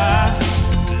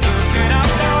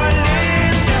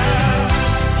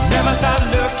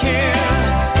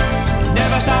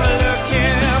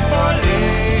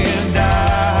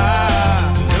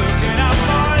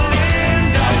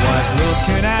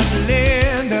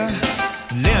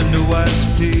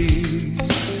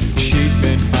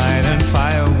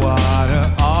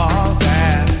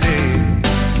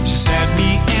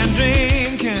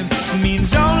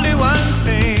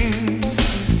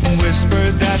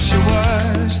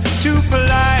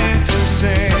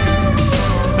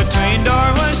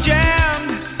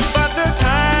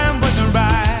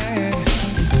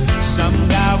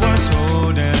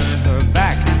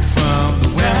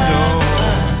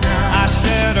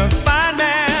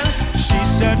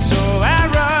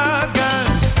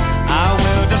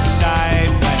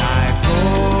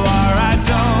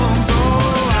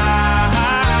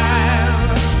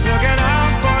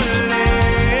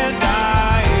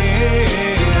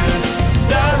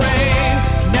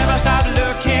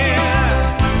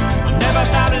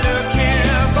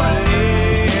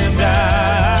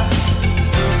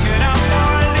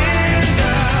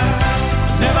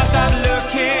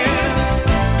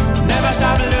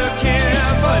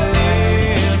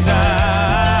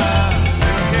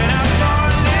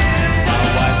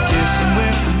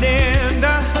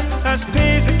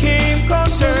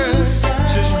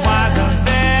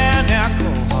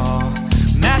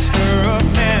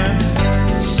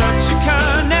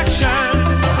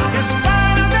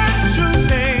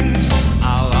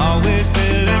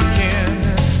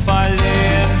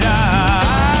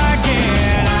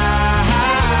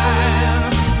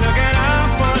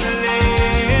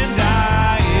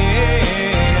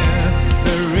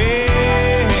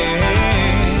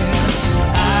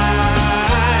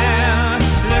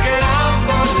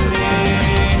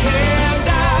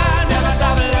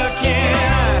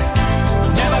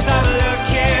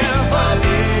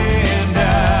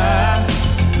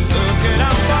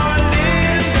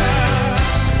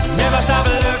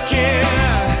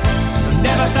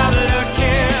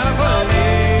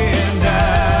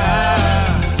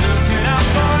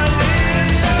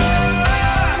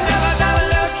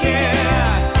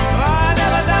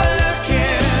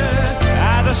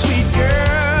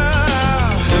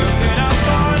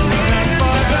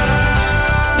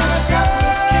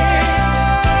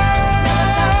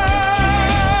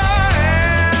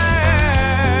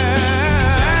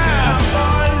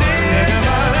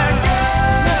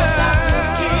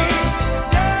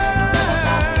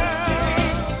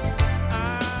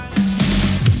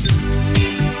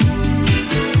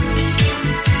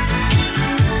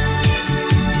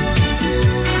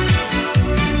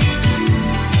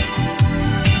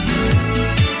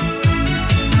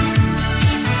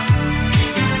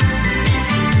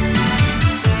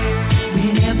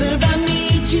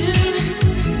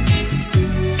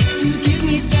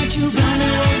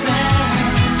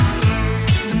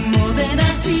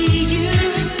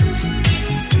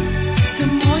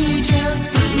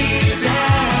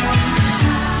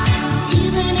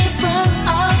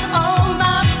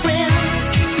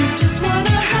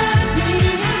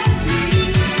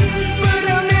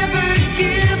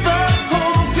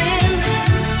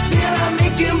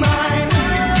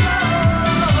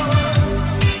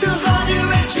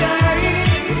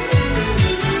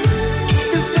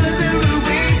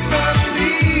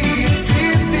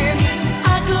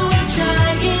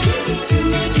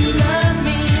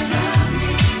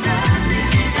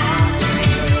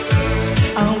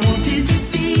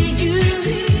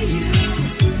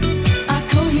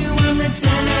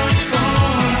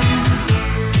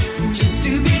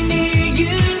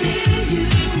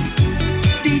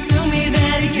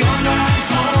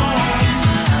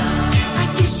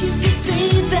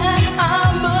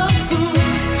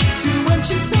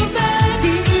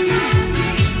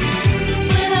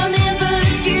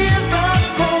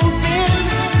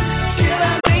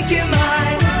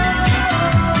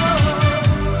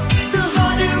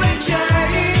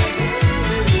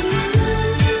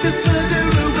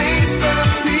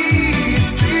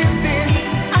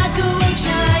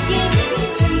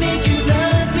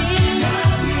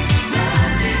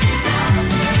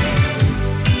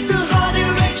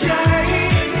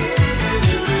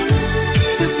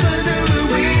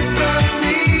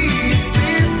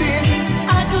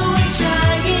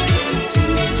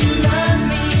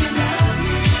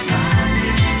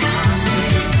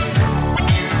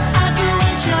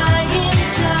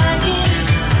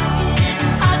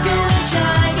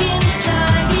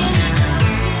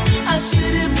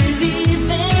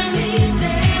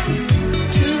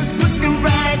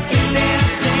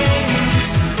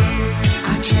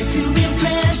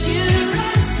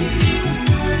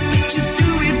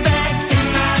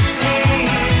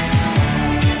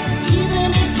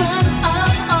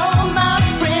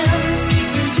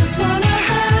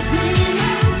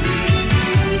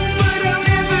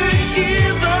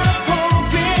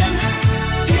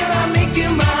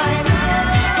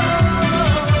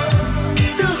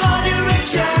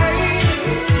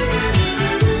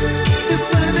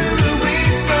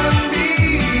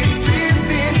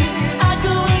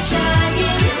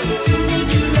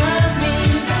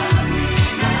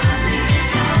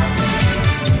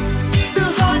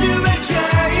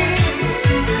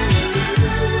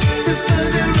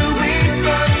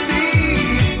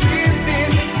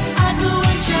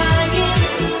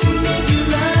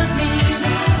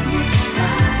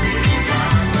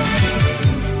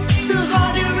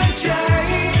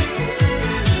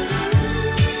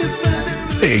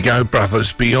 go,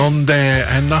 Brothers Beyond there,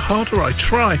 and The Harder I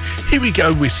Try. Here we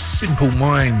go with Simple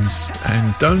Minds,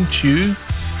 and Don't You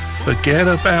Forget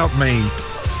About Me.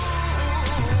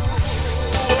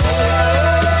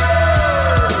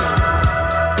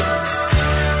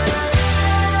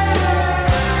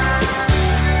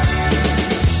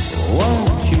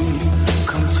 Won't you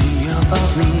come see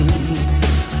about me?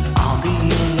 I'll be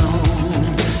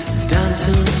alone,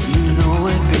 dancing, you know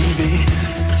it, baby.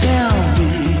 Tell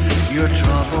me your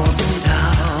troubles and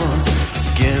doubts,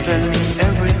 giving me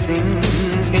everything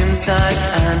inside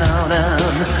and out,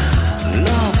 and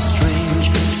love strange,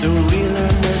 so real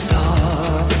in the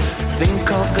dark. Think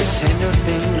of the tender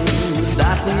things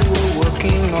that we were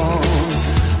working on.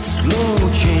 Slow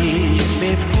change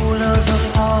may pull us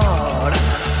apart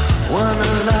when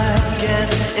the light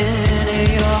gets into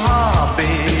your heart,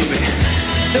 baby.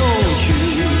 Don't you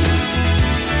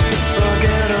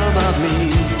forget about me.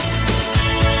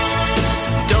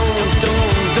 Don't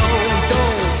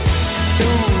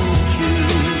you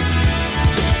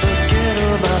forget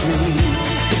about me.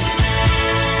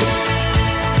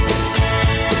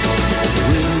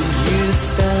 Will you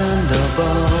stand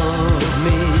above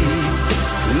me?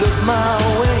 Look my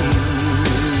way,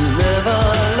 never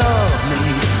love me.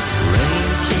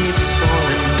 Rain keeps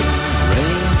falling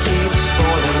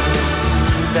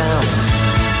down,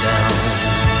 down,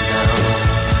 down.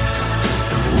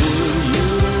 Will you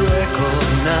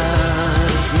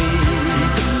recognize me?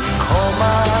 Call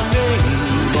my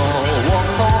name or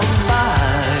walk on by.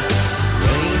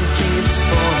 Rain keeps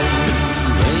falling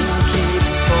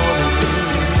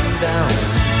down,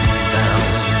 down,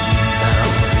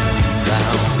 down,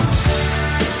 down.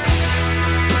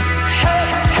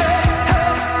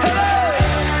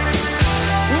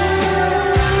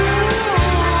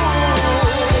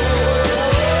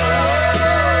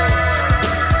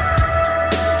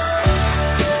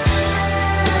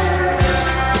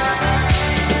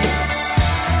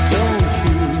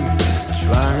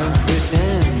 Try and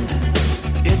pretend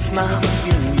it's my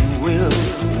feeling will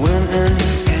win in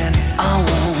the end. I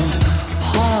won't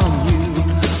harm you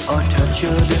or touch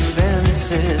your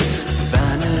defenses,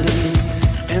 vanity,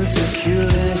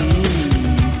 insecurity.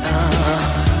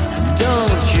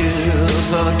 Don't you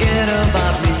forget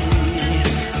about me.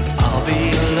 I'll be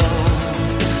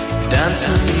alone,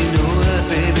 dancing, you know it,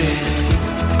 baby.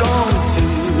 Going to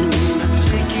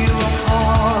take you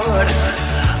apart.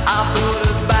 I put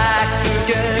us back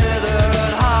together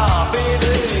at heart,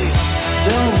 baby.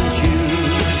 Don't you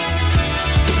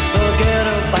forget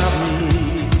about me.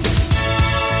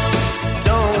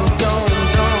 Don't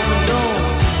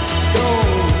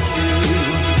you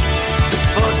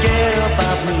forget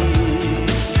about me.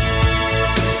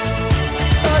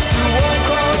 As you walk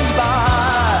on by,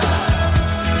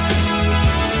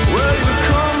 will you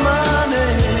call my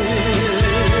name?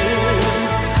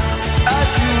 As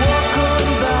you walk on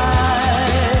by,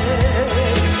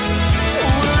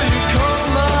 will you call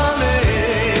my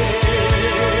name?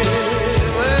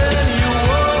 When you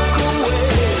walk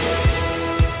away,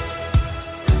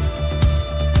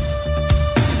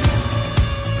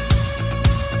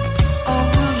 or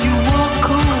will you walk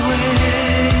away?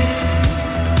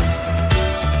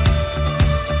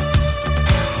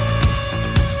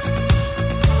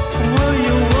 Will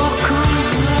you walk on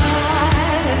by?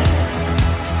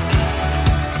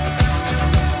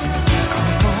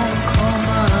 Come on, call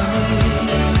my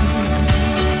name.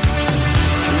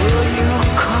 Will you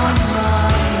call my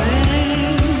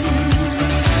name?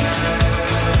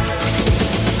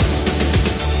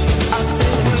 I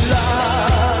say la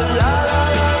la la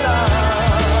la la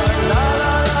la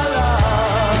la la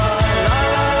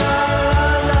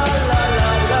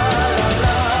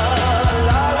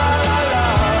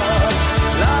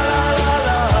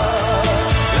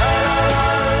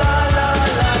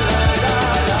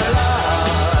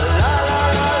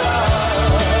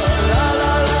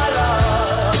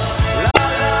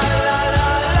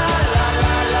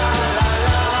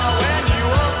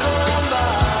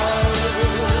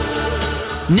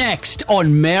Next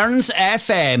on Mearns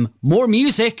FM, more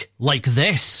music like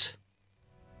this.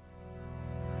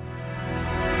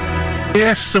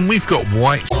 Yes, and we've got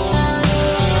White.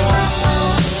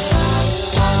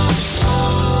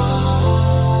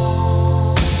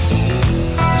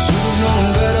 Should've known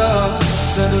better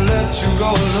than to let you go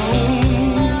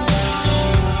alone.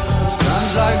 It's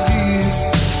times like these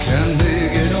can't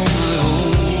make it on my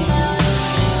own.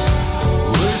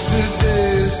 Wasted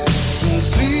days and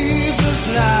sleepless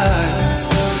nights,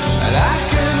 and I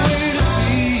can't wait to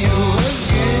see you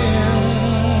again.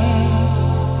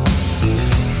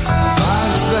 I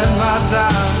finally spent my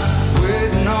time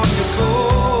waiting on your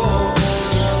call.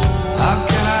 How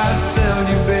can I tell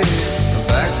you, baby?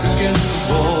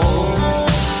 uncomfortable.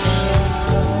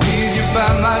 Need you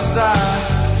by my side.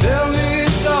 Tell me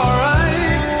it's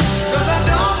alright, 'cause I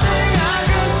don't think I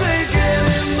can take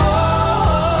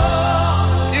anymore.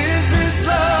 Is this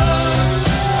love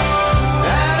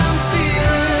that I'm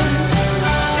feeling?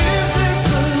 Is this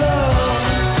the love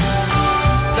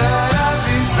that I've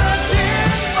been searching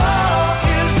for?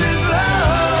 Is this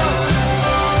love,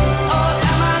 or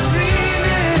am I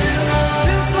dreaming?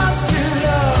 This must be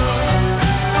love,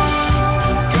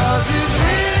 'cause it's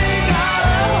really got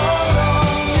a hold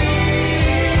on me.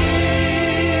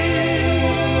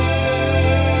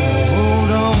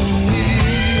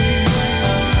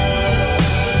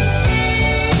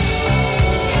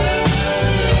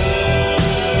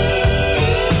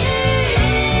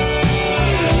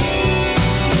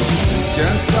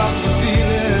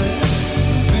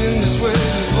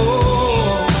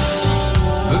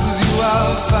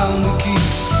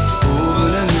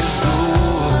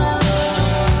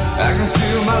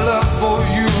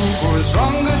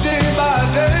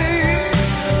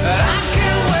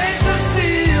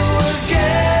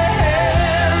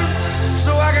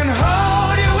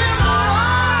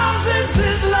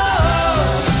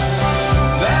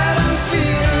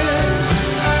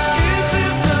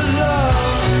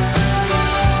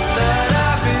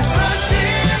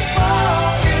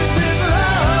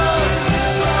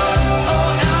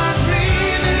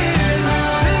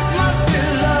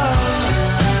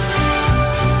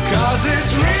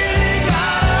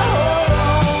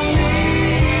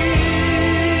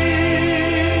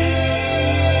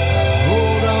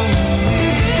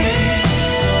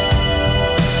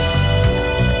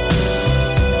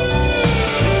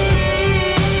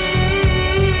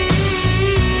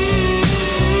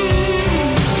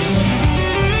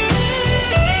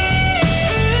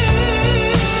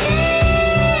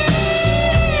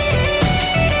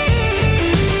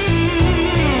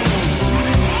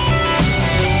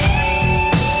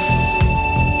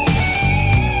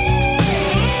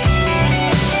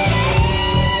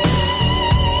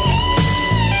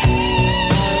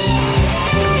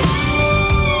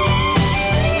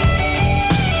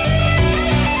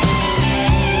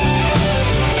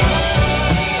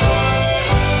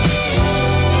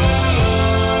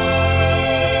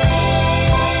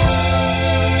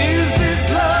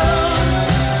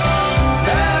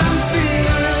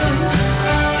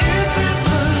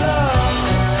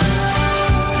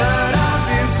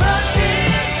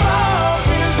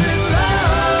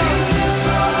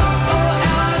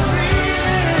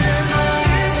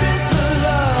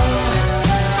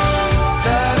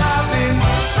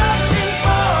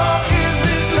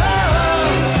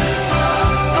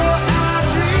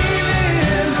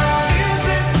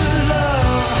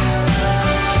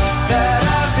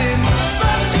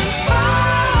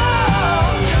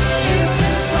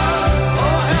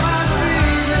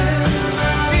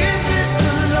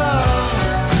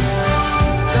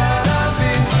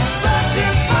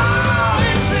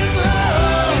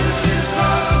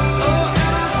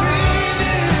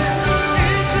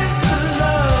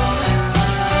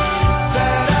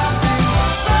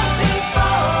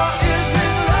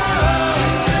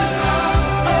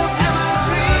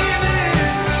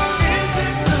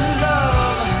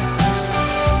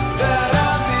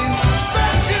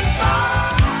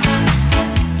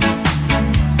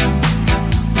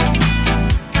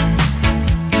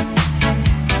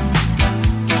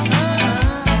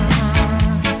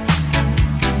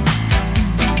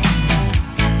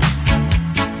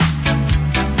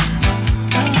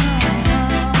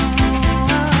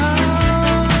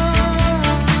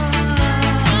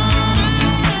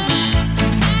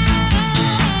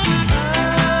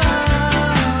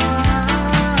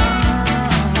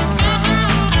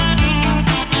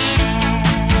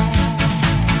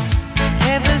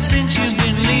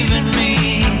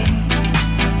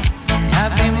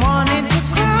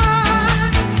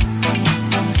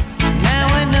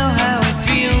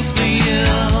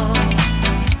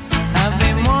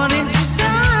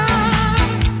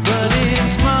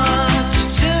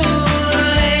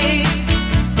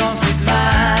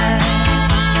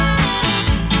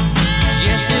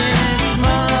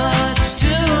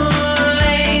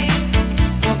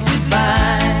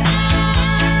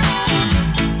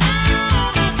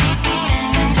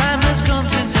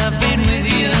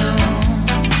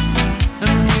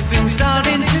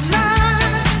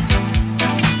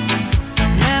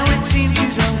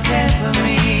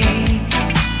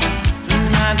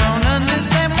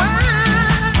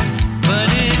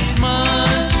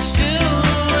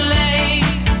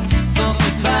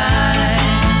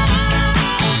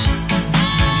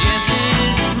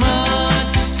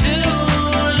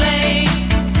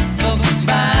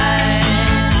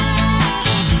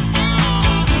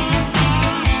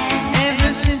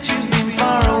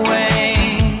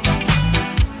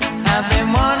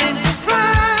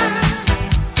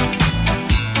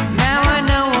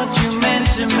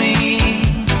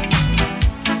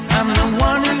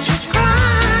 wanted to cry.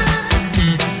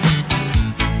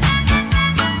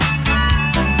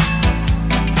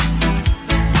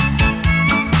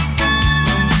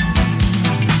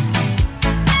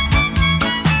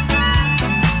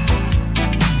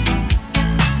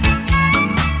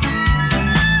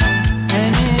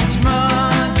 And it's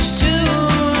much too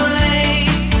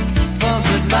late for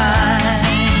goodbye.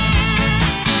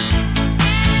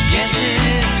 Yes,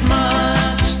 it's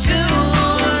much too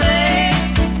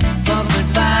late for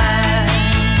goodbye.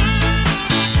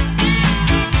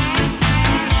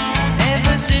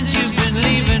 Ever since you've been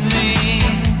leaving me,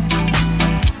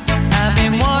 I've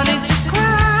been wanting to cry.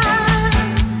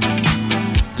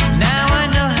 Now I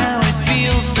know how it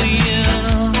feels for you.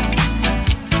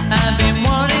 I've been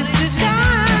wanting to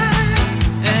die,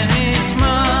 and it's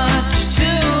much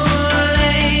too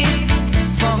late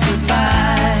for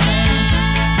goodbye.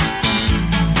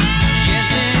 Yes,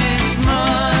 it's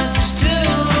much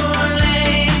too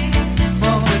late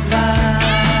for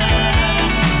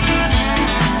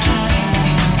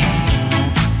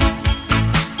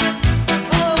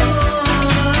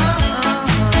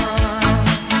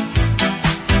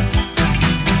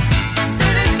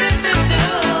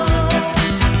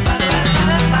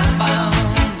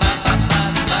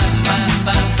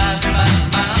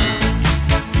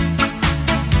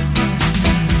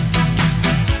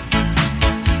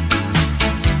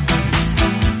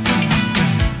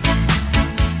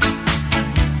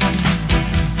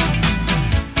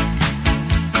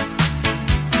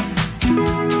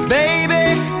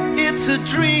Baby, it's a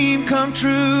dream come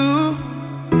true.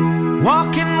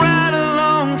 Walking right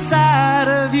alongside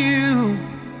of you.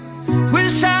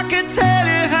 Wish I could tell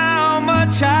you how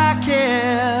much I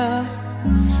care,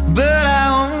 but I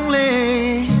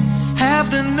only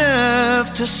have the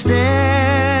nerve to stare.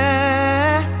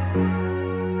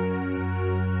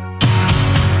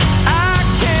 I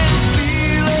can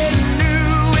feel a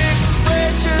new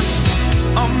expression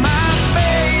on my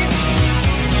face.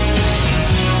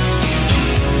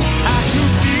 I can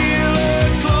feel a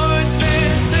glowing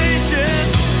sensation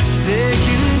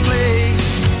taking place.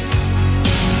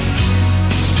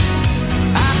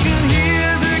 I can hear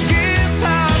the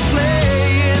guitar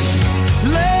playing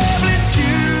lovely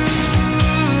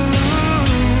tunes.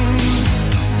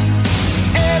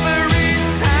 Every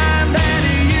time that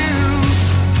you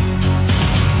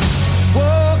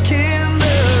walk in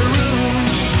the room,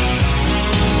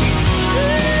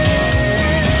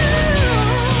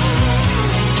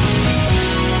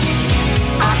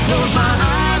 I close my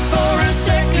eyes for a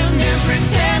second and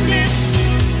pretend it's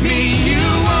me you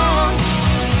want.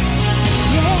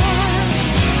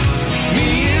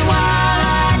 Meanwhile,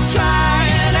 I try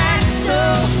and act so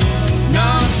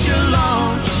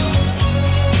nonchalant.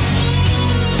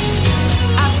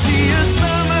 I see a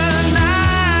summer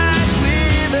night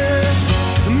with a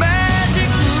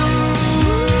magic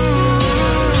moon.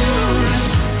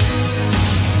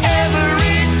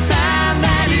 Every time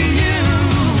that you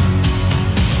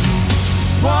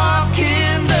walk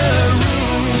in the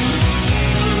room,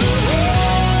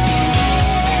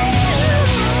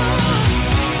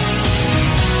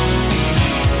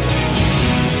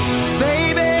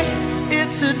 baby,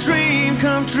 it's a dream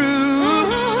come true.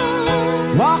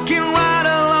 Walking right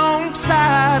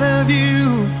alongside of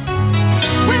you.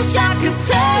 Wish I could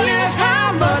tell you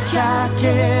how much I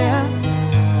care,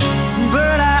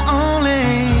 but I only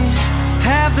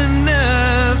have the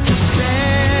nerve to stare.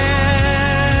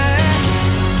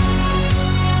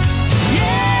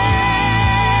 Yeah,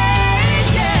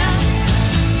 yeah.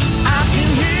 I can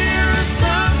hear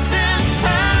something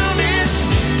pounding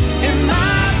in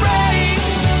my brain.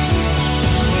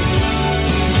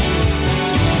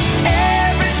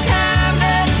 Every time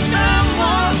that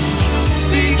someone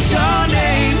speaks your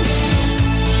name.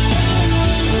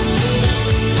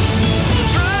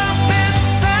 Trumpets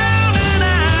sound and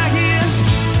I hear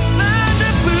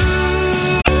thunder boom.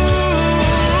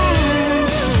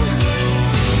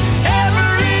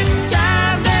 Every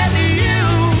time that you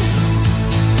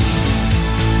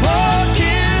walk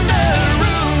in the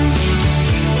room.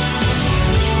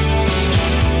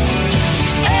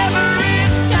 Every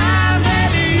time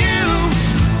that you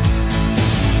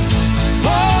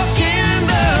walk in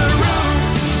the room.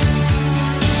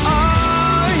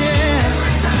 Oh yeah.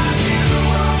 Every time you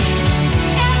walk.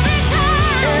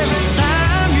 Every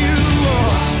time you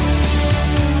walk.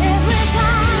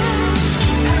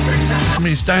 Every time.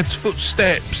 His dad's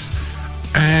footsteps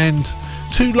and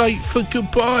Too Late for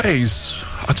Goodbyes.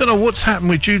 I don't know what's happened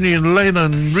with Julian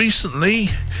Lennon recently.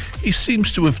 He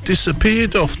seems to have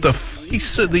disappeared off the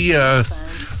face of the earth.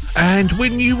 And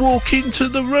When You Walk Into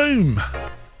the Room.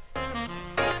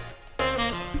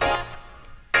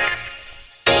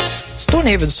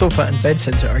 Stonehaven Sofa and Bed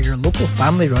Centre are your local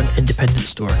family-run independent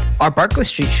store. Our Berkeley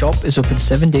Street shop is open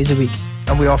 7 days a week,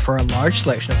 and we offer a large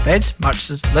selection of beds,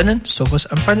 mattresses, linen, sofas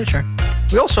and furniture.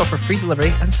 We also offer free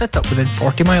delivery and set up within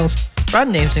 40 miles.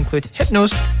 Brand names include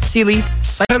Hypnose, Sealy,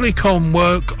 Telecom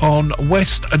work on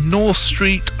West and North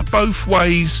Street, both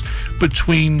ways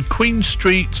between Queen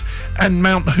Street and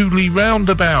Mount Hooley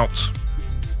roundabout.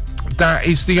 That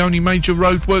is the only major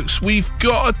roadworks we've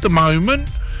got at the moment.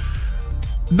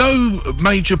 No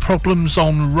major problems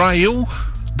on rail.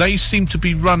 They seem to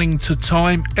be running to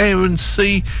time. Air and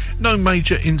sea, no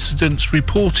major incidents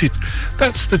reported.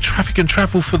 That's the traffic and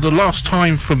travel for the last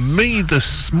time from me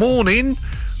this morning,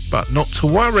 but not to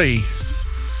worry.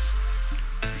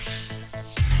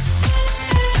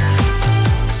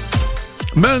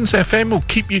 Mearns FM will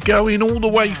keep you going all the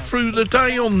way through the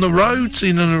day on the roads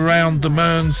in and around the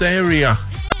Mearns area.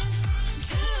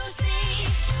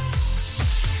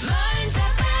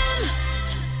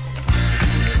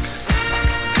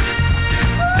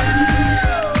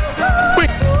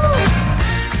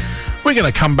 We're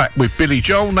going to come back with Billy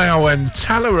Joel now and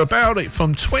tell her about it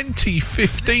from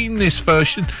 2015, this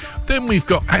version. Then we've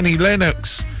got Annie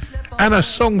Lennox and a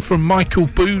song from Michael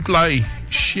Bublé,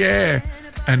 Cher,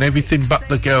 and Everything But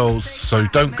the Girls. So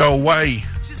don't go away.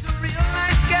 She's a real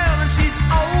nice girl and she's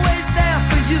always there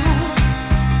for you.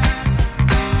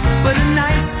 But a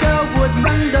nice girl wouldn't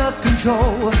under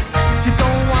control. You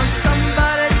don't want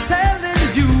somebody telling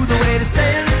you the way to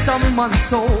stay in someone's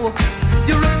soul.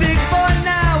 You're a big boy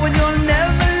now and you'll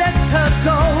never let her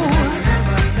go.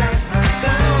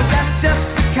 But that's just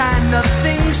the kind of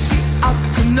thing she ought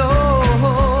to know.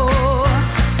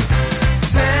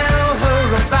 Tell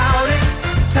her about it.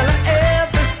 Tell her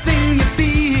everything you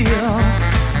feel.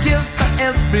 Give her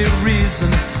every reason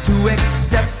to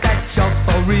accept that you're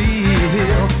for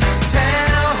real.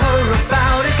 Tell her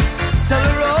about it. Tell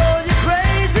her all your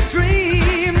crazy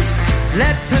dreams.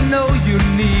 Let her know you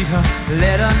need her.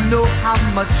 Let her know how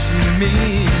much she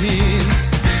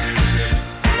means.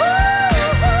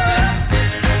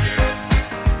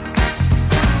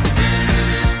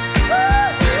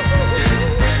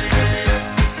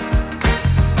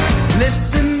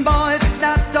 Listen, boy, it's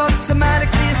not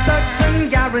automatically a certain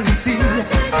guarantee.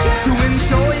 To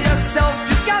ensure yourself,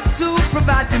 you've got to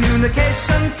provide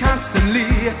communication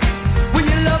constantly. When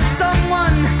you love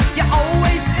someone, you're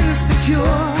always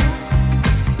insecure.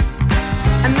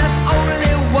 And there's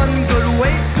only one good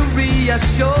way to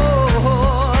reassure.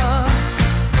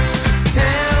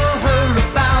 Tell her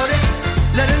about it.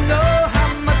 Let her know how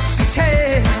much you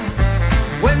care.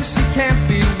 When she can't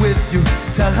be with you,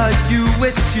 tell her you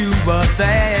wish you were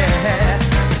there.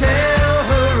 Tell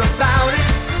her about it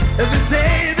every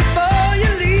day before you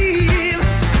leave.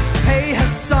 Pay her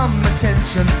some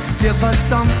attention, give her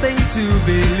something to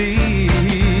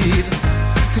believe.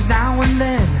 'Cause now and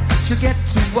then she'll get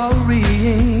to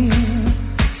worrying,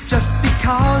 just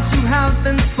because you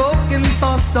haven't spoken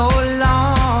for so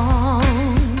long.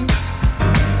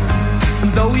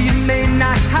 And though you may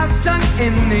not have done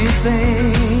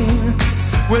anything,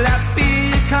 will that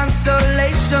be a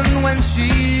consolation when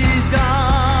she's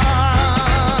gone?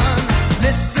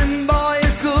 Listen, boy,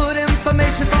 it's good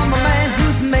information from a man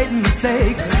who's made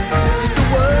mistakes. Just a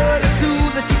word or two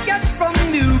that she gets from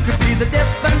you could be the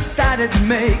difference that it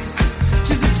makes.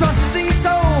 She's a trusting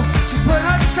soul, she's put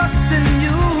her trust in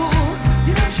you.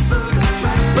 You know she put her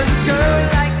trust in you. But a girl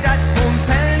like that won't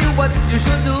tell you what you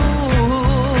should do.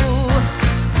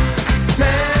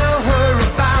 Tell her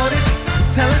about it,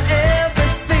 tell her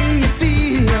everything you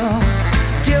feel.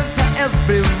 Give her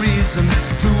every reason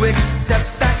to accept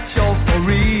that you're for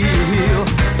real.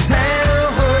 Tell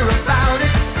her about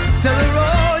it, tell her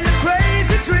all your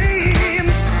crazy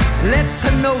dreams. Let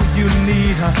her know you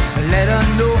need her, let her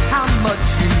know how much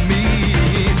you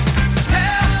mean.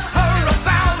 Tell her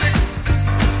about it,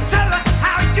 tell her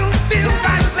how you feel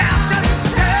right now. Just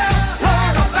tell her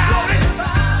about it.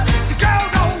 The girl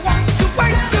don't want to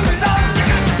wait too long. You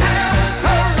gotta tell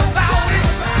her about it.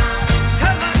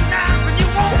 Tell her now and you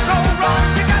won't go wrong.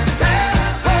 You gotta tell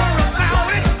her about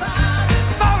it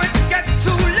before it gets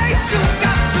too late. You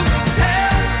got to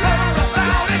tell her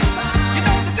about it. You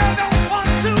know the girl don't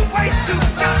want to wait. You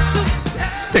got to.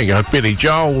 There you go, Billy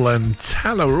Joel, and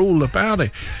tell her all about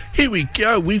it. Here we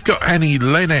go, we've got Annie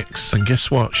Lennox, and guess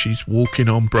what? She's walking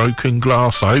on broken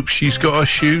glass. I hope she's got her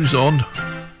shoes on.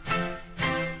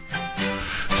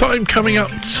 Time coming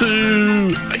up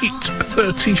to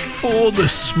 8:34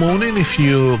 this morning. If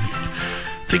you're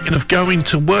thinking of going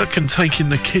to work and taking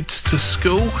the kids to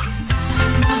school,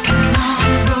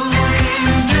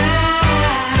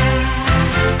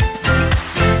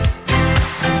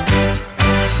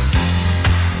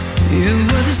 You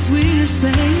were the sweetest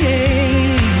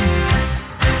thing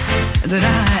that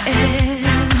I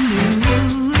ever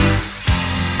knew.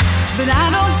 But I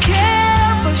don't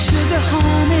care for sugar,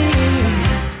 honey,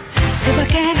 if I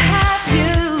can't have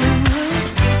you.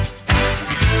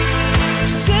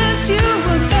 Since you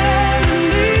were begging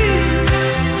me,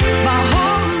 my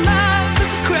whole life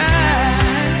has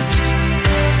crashed.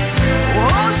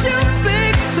 Won't you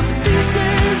pick the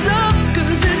pieces up,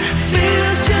 'cause it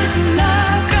feels just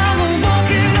like I'm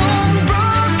walking on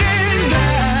broken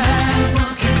glass.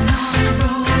 Walking on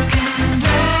broken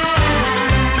glass.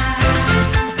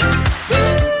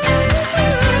 Ooh,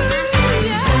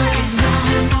 yeah.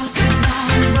 Walking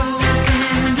on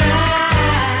broken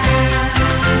glass.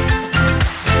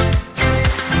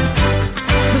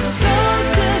 The sun's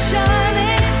still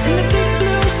shining in the big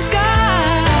blue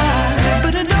sky,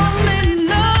 but it don't mean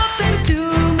nothing to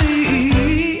me.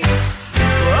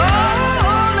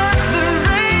 Oh, let the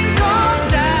rain come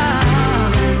down,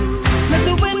 let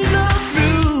the wind blow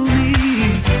through me.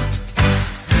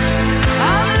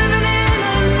 I'm living in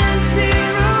an empty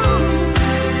room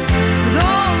with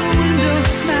all the windows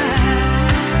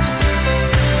smashed,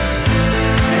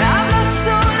 and I've got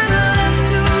so little left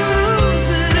to lose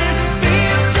that it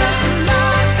feels just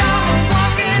like I'm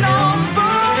walking on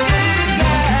broken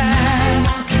glass.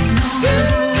 Walking on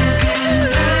broken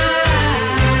glass.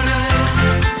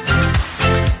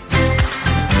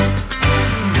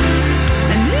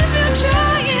 And if you're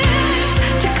trying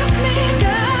to cut me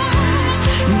down,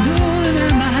 you know that I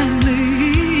might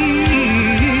bleed.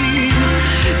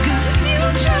 'Cause if you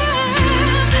try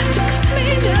to cut me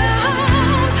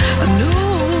down, I know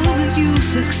that you'll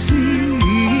succeed.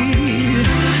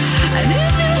 And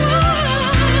if you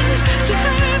want to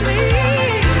hurt me,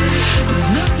 there's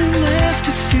nothing left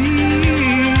to fear.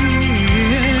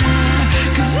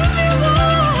 'Cause if you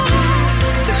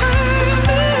want to hurt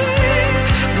me,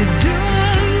 you're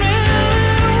doing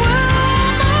really well,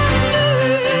 my dear.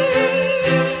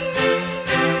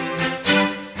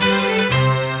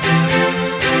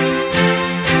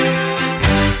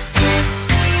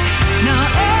 Now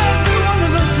every one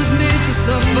of us is made to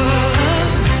suffer.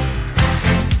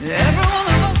 Every one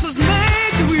of us is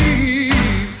made to weep.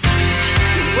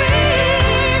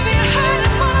 We've been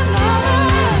hurting one another.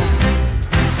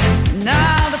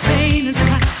 Now the pain has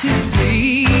got to be.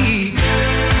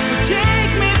 So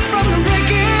take me from the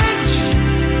wreckage,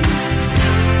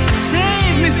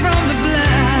 save me from the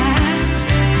blast.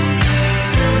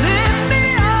 Lift me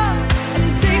up and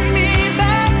take me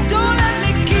back. Don't let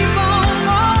me keep on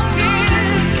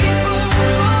walking. Keep on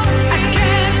walking. I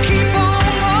can't keep on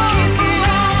walking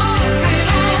on.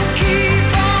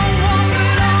 Keep on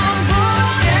walking on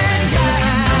broken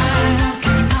glass.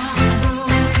 Walking on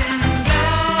broken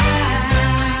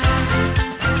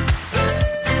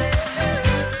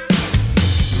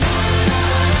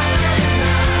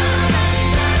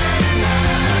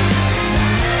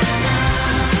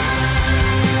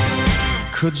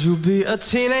Could you be a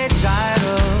teenage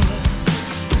idol?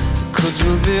 Could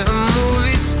you be a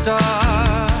movie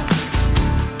star?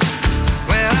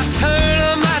 When I turn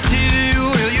on my TV,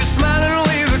 will you smile and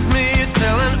wave at me,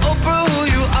 telling Oprah who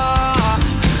you are?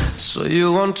 So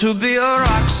you want to be a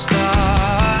rock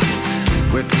star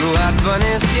with blue-eyed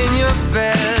bunnies in your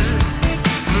bed?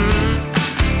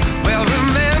 Well,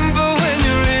 remember when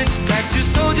you reached that you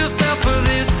sold yourself for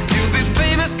this. You'll be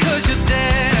famous 'cause you're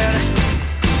dead.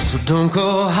 So don't go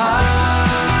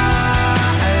higher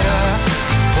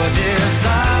for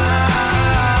desire.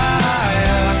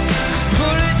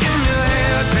 Put it in your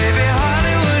head, baby,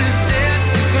 Hollywood is dead.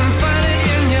 You can find it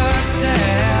in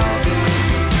yourself.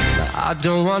 Now, I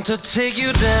don't want to take you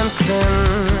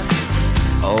dancing,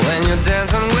 oh, when you're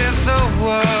dancing with the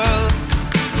world.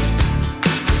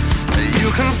 You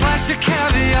can flash your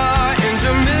caviar in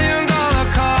your $1 million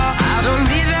car. I don't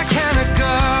need that kind of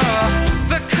girl.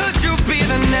 But could you be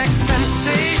the next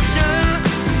sensation?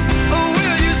 Or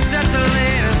will you set the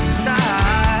latest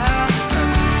style?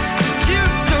 You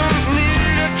don't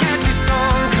need a catchy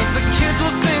song, 'cause the kids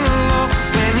will sing along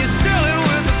when you sell it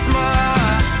with a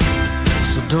smile.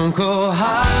 So don't go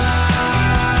higher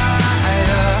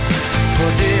for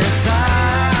desire.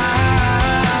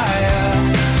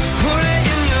 Put it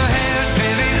in your head,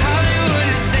 baby, Hollywood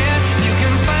is dead. You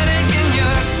can find it in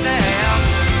yourself.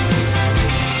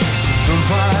 So don't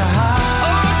fly high,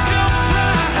 oh, don't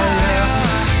fly higher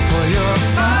for your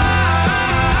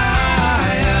fire.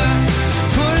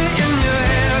 Put it in your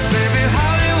head, baby,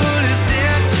 Hollywood is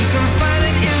dead. You can find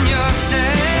it in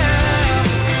yourself.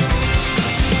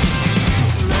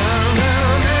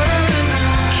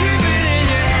 Keep it in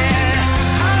your head,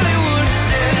 Hollywood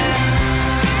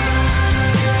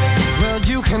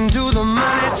can do the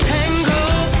money tango.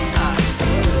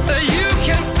 You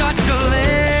can start your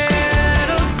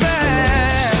little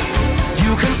band.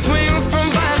 You can swing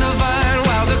from vine to vine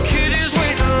while the kiddies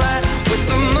wait in line with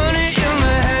the money in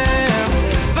their hands.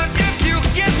 But if you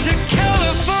get to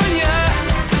California,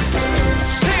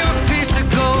 save a piece of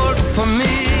gold for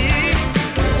me.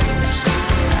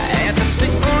 If it's the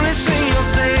only thing you'll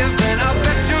save, then I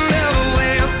bet you never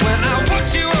wave when I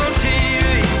watch you on TV.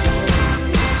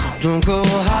 So don't go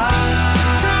high.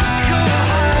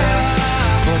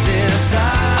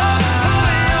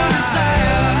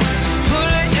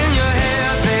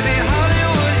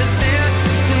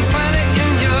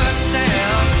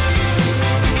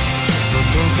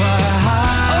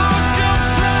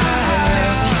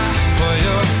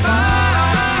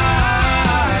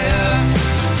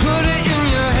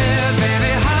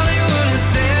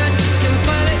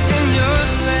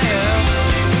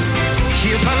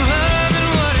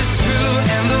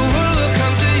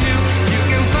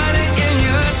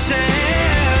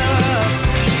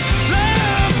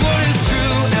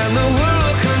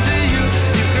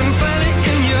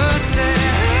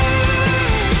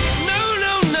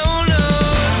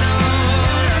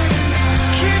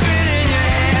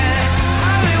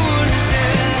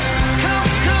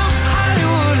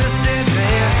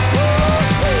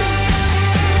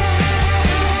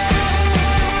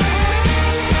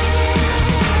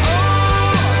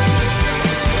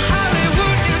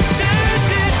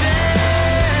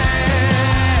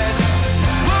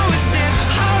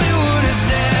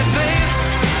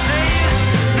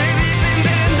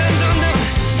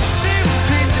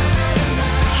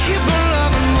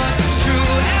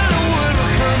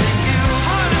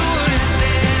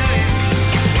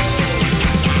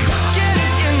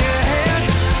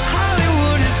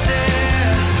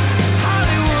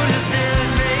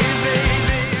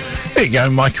 There you go,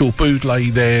 Michael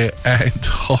Bublé there and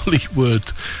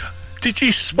Hollywood. Did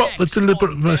you spot the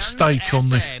deliberate mistake on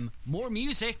this? More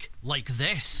music like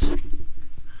this.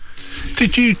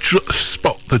 Did you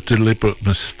spot the deliberate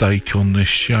mistake on this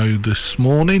show this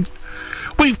morning?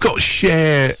 We've got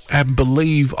Share and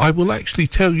Believe. I will actually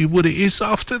tell you what it is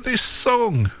after this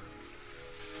song.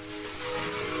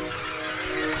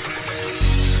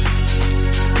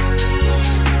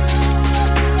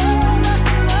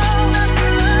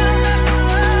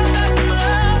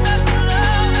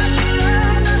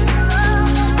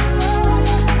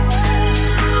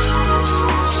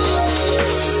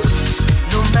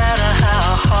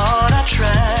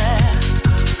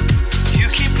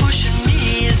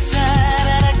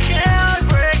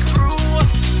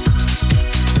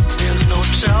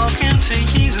 Talking to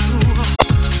you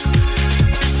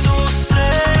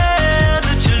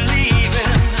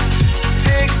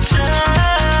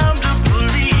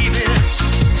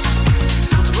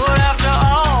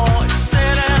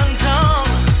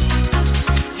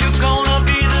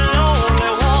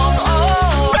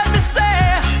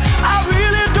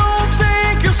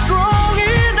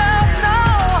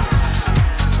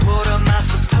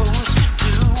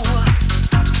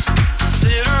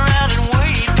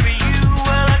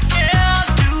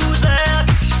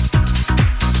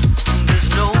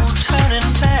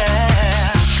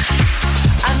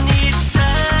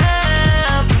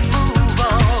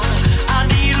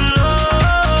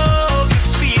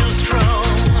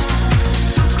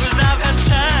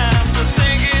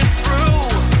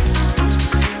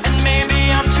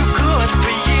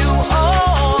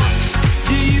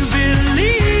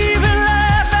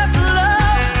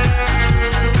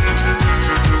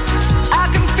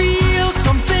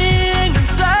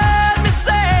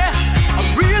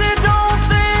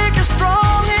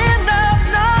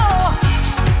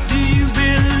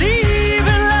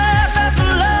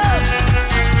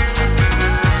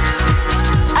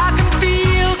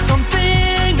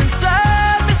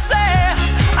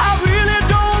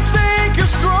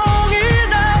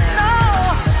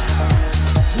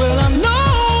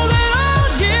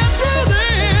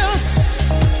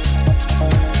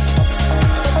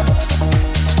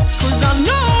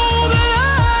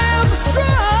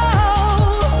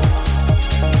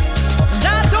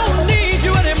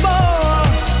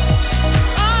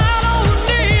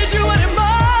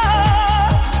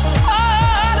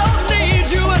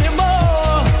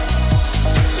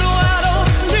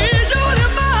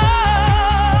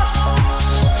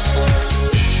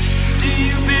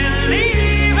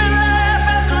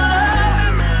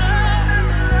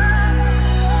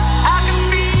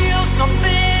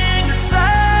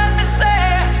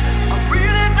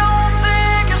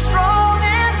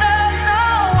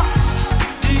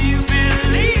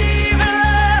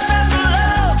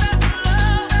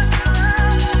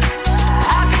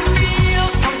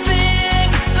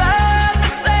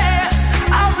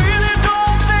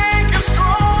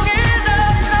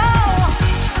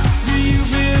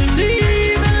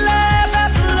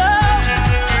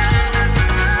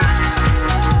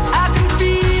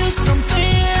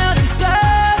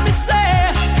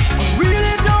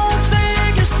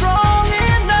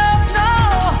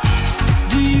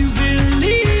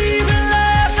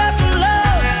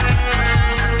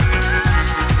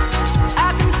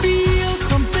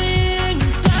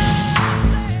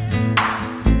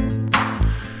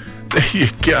you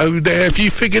go there. Have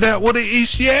you figured out what it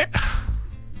is yet?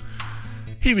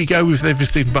 Here we go with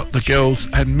Everything But the Girls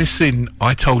and Missing.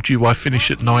 I told you I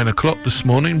finish at 9 o'clock this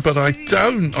morning, but I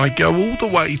don't. I go all the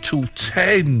way till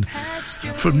 10.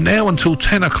 From now until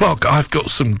 10 o'clock, I've got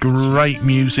some great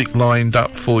music lined up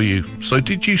for you. So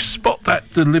did you spot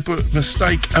that deliberate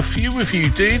mistake? A few of you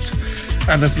did,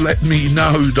 and have let me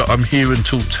know that I'm here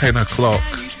until 10 o'clock.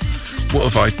 What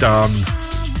have I done?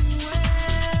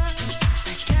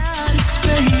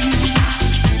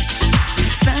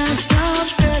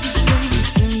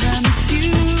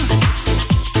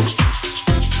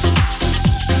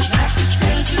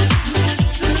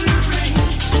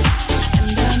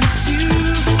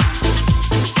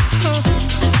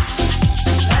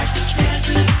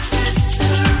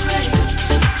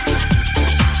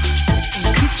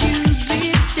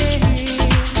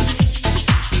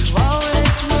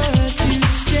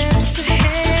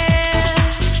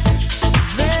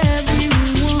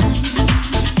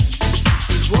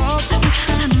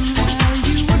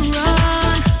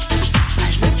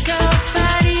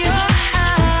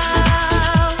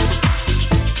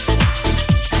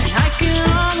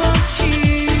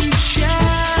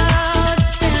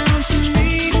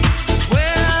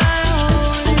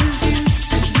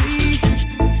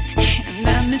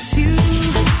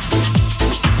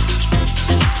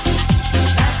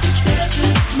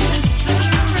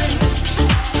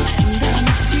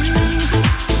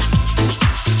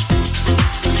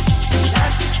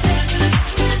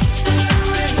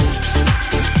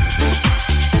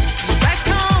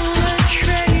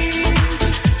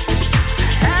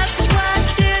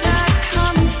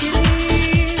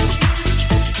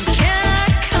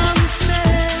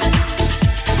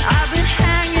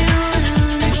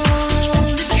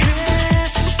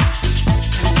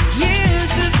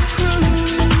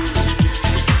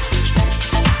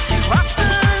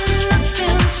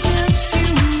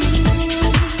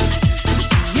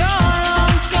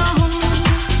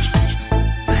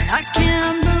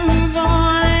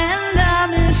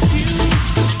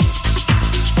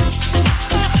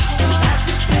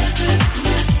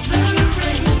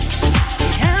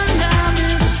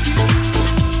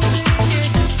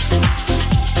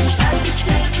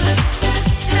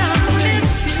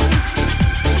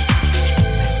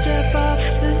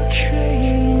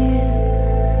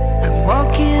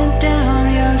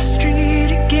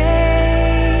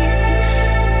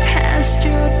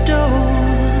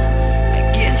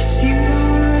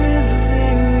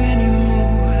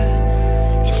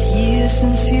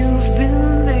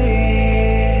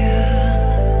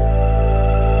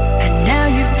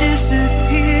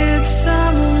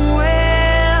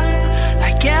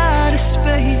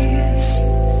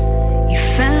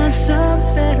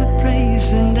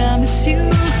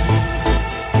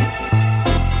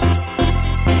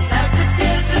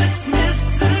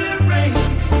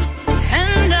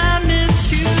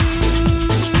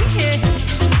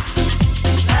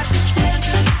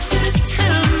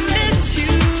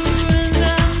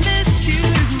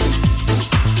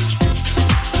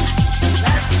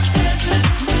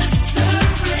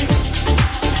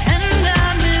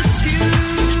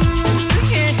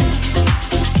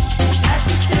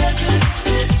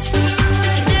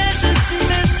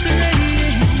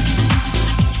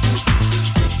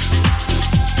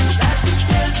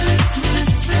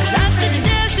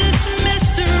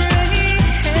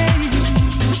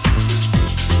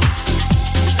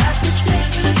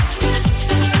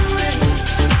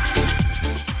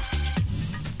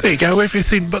 There you go,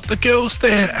 Everything But the Girls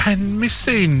there and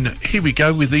Missing. Here we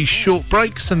go with these short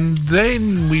breaks, and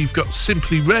then we've got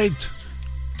Simply Red.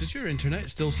 Does your internet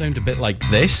still sound a bit like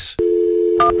this?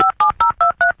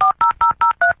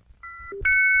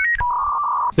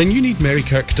 Then you need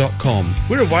Merrykirk.com.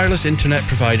 We're a wireless internet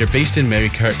provider based in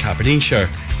Merrykirk, Aberdeenshire.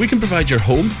 We can provide your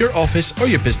home, your office or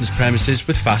your business premises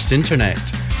with fast internet.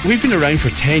 We've been around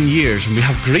for 10 years and we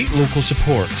have great local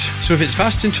support. So if it's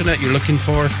fast internet you're looking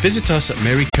for, visit us at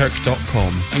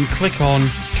Merrykirk.com and click on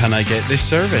Can I Get This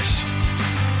Service?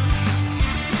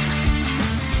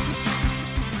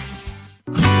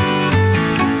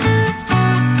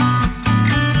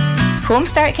 Home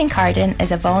Start Kincardine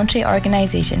is a voluntary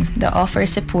organisation that offers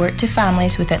support to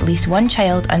families with at least one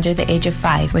child under the age of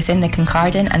 5 within the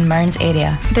Kincardine and Mearns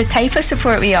area. The type of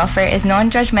support we offer is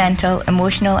non-judgmental,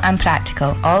 emotional and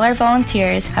practical. All our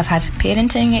volunteers have had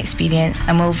parenting experience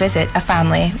and will visit a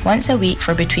family once a week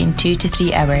for between 2 to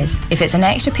 3 hours. If it's an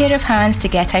extra pair of hands to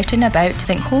get out and about,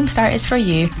 think Home Start is for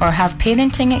you, or have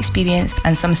parenting experience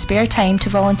and some spare time to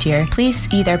volunteer, please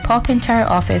either pop into our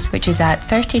office, which is at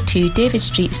 32 David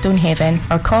Street, Stonehaven,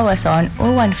 or call us on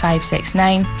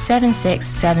 01569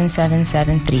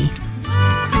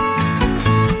 767773.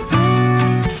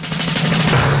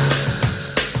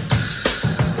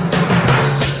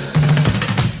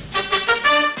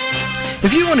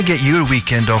 If you want to get your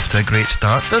weekend off to a great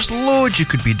start, there's loads you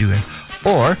could be doing.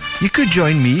 Or you could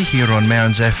join me here on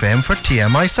Mearns FM for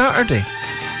TMI Saturday.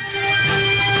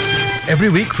 Every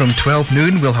week from 12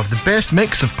 noon, we'll have the best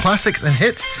mix of classics and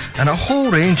hits and a whole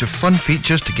range of fun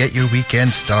features to get your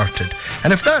weekend started.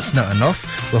 And if that's not enough,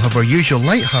 we'll have our usual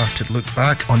light-hearted look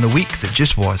back on the week that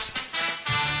just was.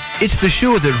 It's the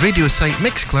show that radio site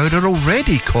Mixcloud are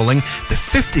already calling the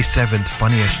 57th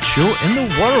funniest show in the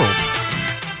world.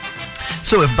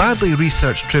 So if badly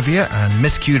researched trivia and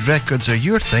miscued records are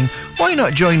your thing, why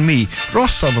not join me,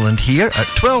 Ross Sutherland, here at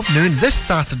 12 noon this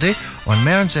Saturday on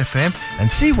Mearns FM and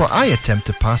see what I attempt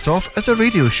to pass off as a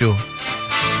radio show.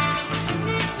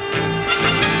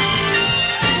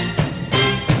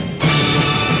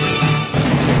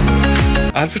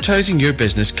 Advertising your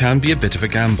business can be a bit of a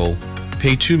gamble.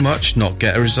 Pay too much, not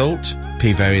get a result.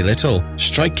 Pay very little,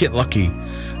 strike it lucky.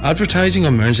 Advertising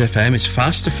on Mearns FM is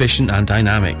fast, efficient and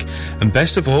dynamic, and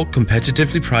best of all,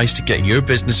 competitively priced to get your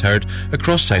business heard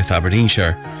across South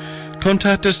Aberdeenshire.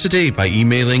 Contact us today by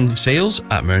emailing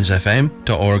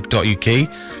sales@mearnsfm.org.uk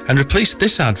and replace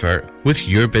this advert with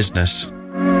your business.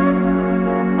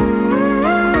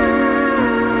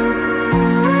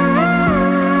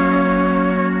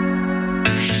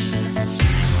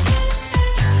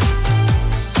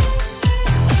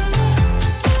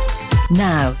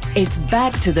 Now, it's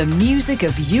back to the music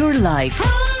of your life.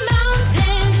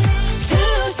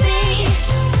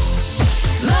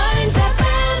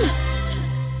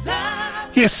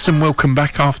 Yes, and welcome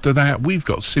back after that. We've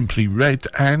got Simply Red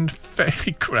and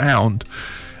Fairground.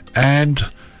 And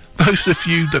those of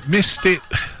you that missed it,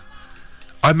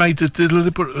 I made a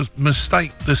deliberate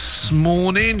mistake this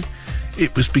morning.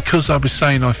 It was because I was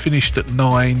saying I finished at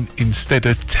 9 instead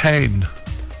of 10.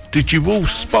 Did you all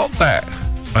spot that?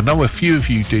 I know a few of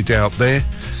you did out there.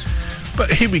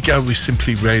 But here we go with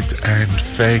Simply Red and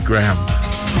Fairground.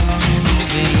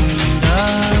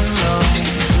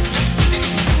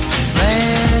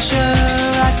 Pleasure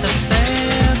at the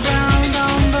fairground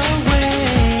on the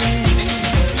way.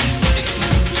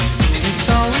 It's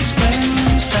always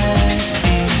friends that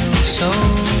feel so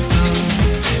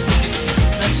good.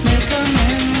 Let's make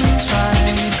amends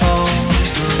like all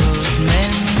good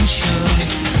men should.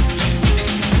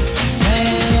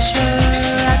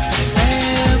 Pleasure at the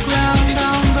fairground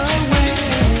on the way.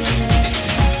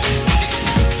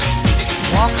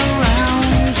 Walk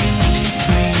around, be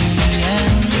free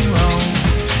and roam.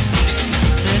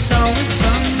 There's always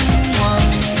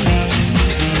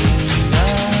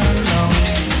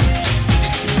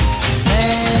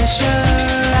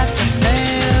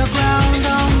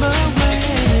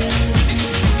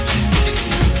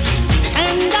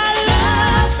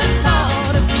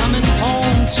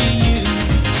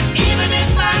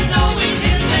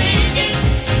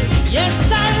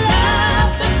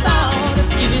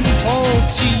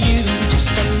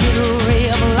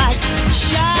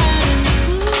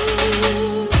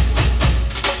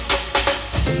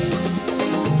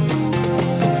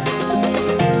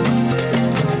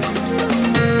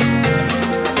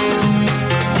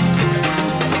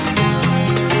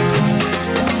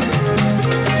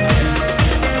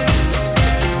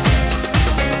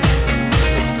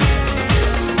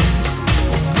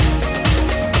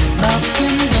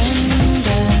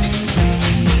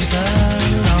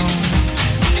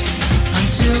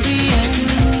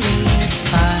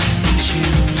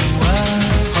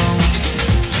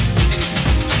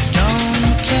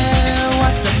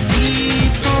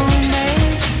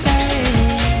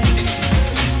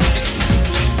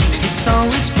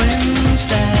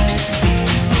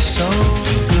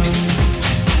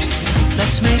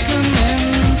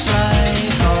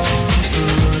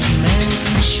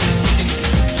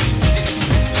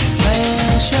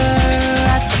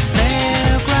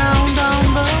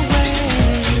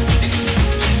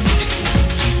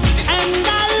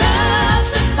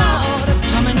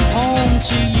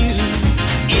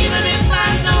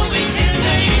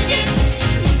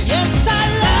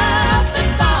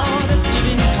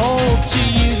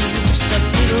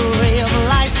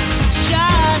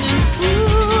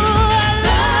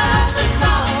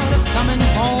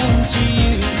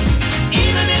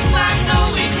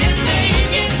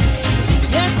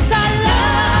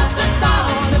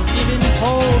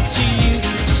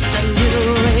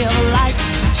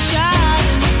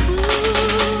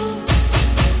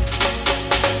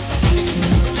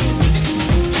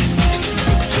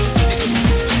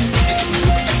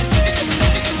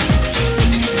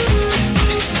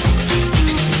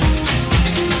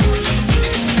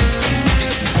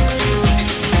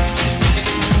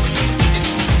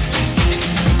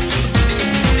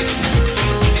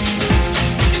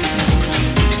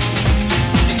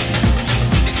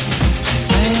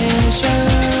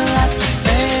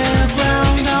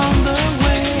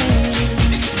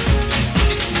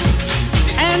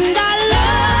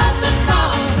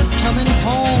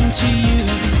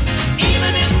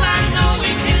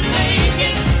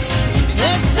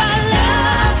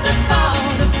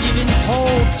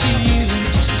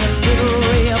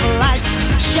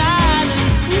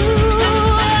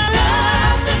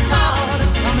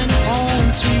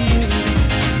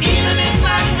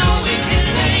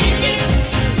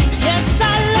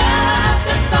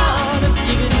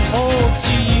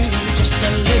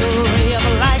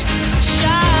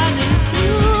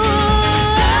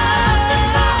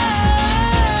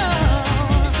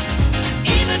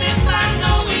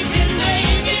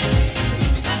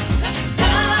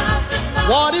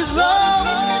What is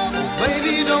love?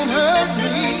 Baby, don't hurt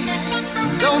me.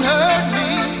 Don't hurt me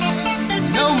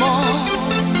no more.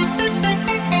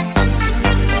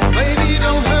 Baby,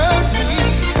 don't hurt me.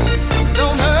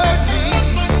 Don't hurt me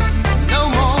no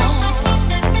more.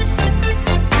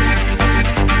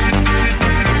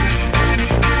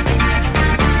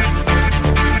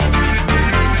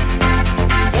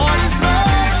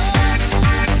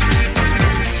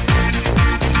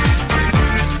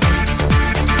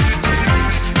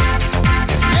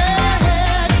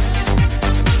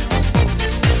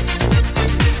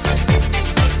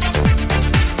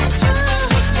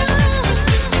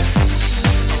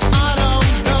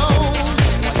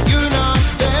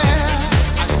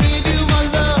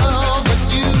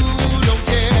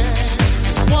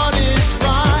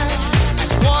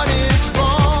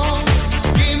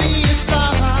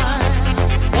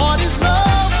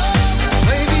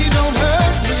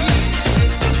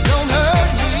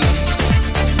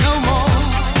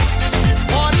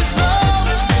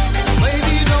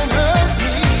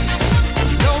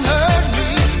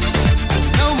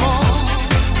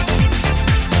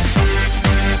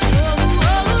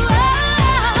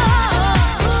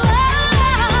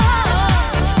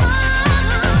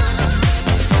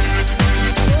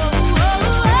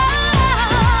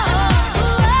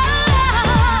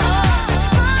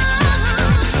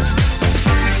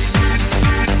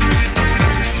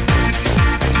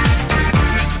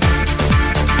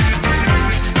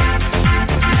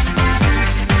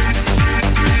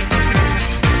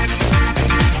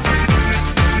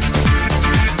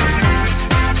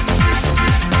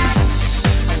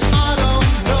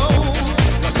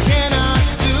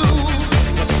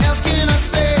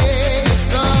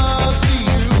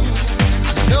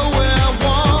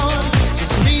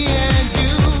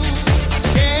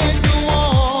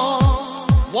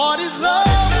 What is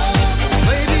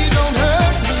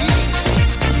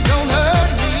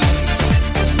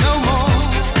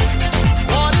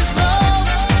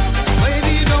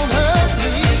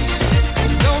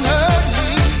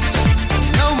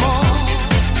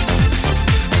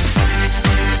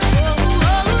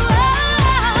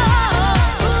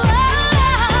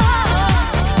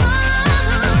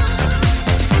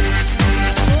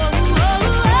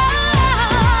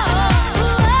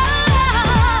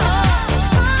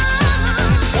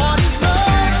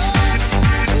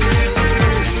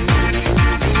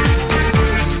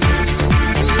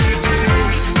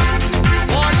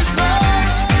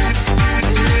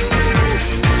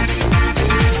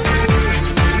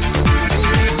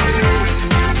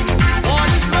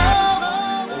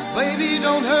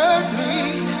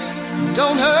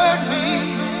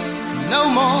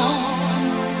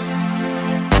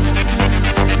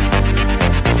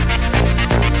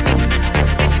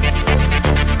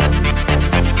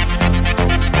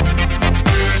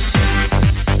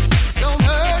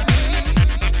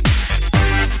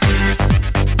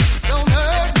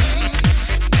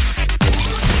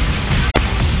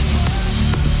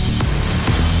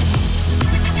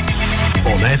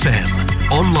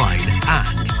FM, online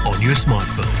and on your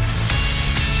smartphone.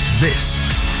 This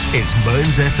is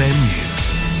Mearns FM News.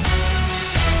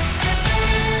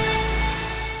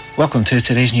 Welcome to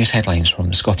today's news headlines from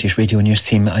the Scottish Radio News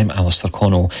team. I'm Alistair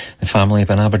Connell. The family of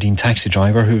an Aberdeen taxi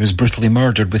driver who was brutally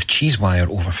murdered with cheese wire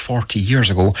over 40 years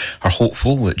ago are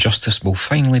hopeful that justice will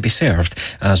finally be served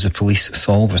as the police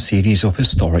solve a series of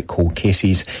historic cold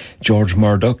cases. George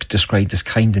Murdoch, described as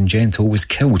kind and gentle, was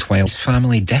killed while his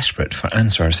family desperate for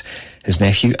answers. His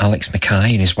nephew, Alex Mackay,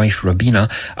 and his wife, Robina,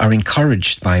 are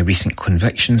encouraged by recent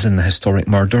convictions in the historic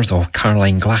murders of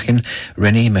Caroline Glachen,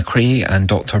 Renee McRae and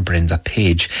Dr. Brenda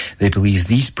Page. They believe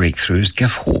these breakthroughs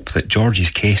give hope that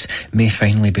George's case may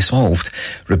finally be solved.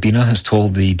 Robina has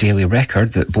told the Daily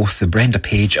Record that both the Brenda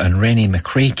Page and Renee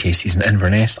McRae cases in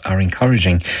Inverness are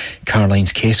encouraging.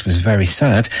 Caroline's case was very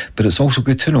sad, but it's also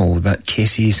good to know that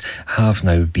cases have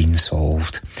now been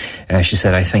solved. She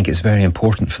said, I think it's very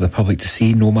important for the public to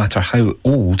see, no matter how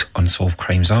old unsolved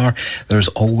crimes are, there is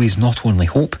always not only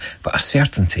hope, but a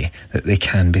certainty that they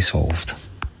can be solved.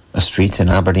 A street in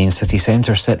Aberdeen city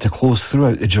centre set to close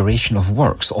throughout the duration of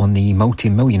works on the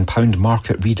multi-million-pound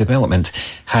market redevelopment.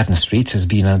 Haddon Street has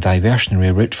been a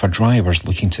diversionary route for drivers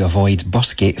looking to avoid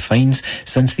busgate fines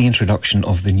since the introduction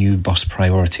of the new bus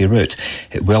priority route.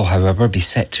 It will, however, be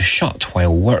set to shut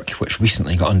while work, which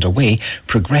recently got underway,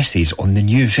 progresses on the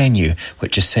new venue,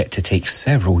 which is set to take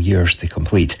several years to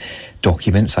complete.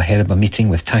 Documents ahead of a meeting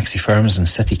with taxi firms and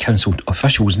city council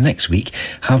officials next week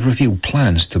have revealed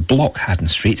plans to block Haddon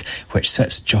Street, which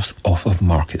sits just off of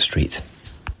Market Street.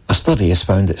 A study has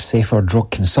found that safer drug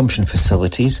consumption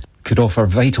facilities could offer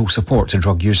vital support to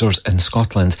drug users in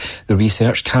Scotland. The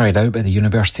research carried out by the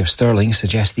University of Stirling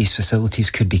suggests these facilities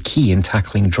could be key in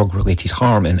tackling drug-related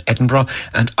harm in Edinburgh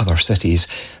and other cities.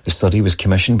 The study was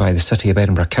commissioned by the City of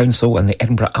Edinburgh Council and the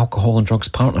Edinburgh Alcohol and Drugs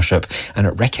Partnership, and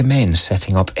it recommends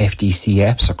setting up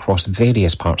FDCFs across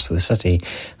various parts of the city.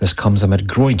 This comes amid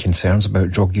growing concerns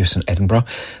about drug use in Edinburgh.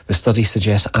 The study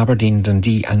suggests Aberdeen,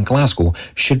 Dundee and Glasgow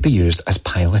should be used as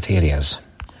pilot areas.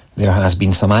 There has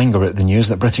been some anger at the news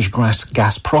that British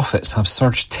gas profits have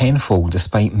surged tenfold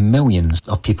despite millions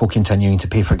of people continuing to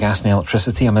pay for gas and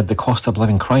electricity amid the cost of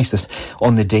living crisis.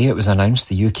 On the day it was announced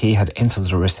the UK had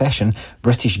entered a recession,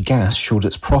 British Gas showed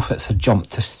its profits had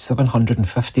jumped to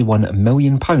 £751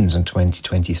 million in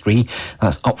 2023.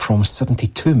 That's up from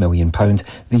 £72 million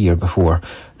the year before.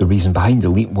 The reason behind the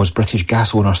leap was British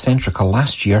gas owner Centrica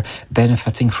last year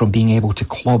benefiting from being able to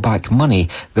claw back money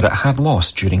that it had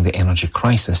lost during the energy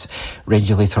crisis.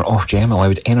 Regulator Ofgem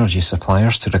allowed energy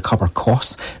suppliers to recover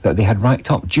costs that they had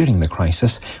racked up during the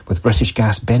crisis, with British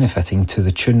Gas benefiting to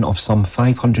the tune of some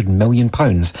 £500 million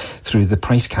through the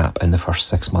price cap in the first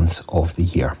 6 months of the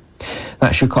year.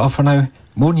 That's your cut off for now.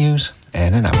 More news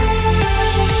in an hour.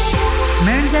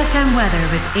 Mearns FM weather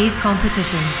with Ace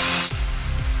Competitions.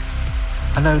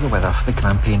 And now the weather for the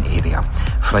Grampian area.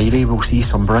 Friday we'll see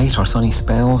some bright or sunny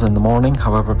spells in the morning,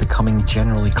 however becoming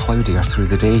generally cloudier through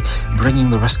the day, bringing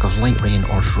the risk of light rain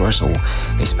or drizzle,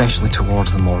 especially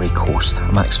towards the Moray coast.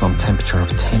 A maximum temperature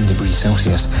of 10 degrees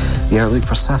Celsius. The outlook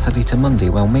for Saturday to Monday,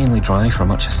 well, mainly dry for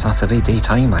much of Saturday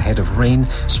daytime, ahead of rain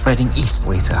spreading east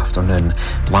late afternoon.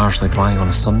 Largely dry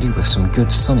on Sunday with some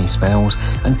good sunny spells,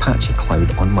 and patchy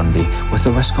cloud on Monday with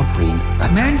the risk of rain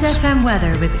at Mearns times. FM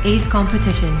weather with Ace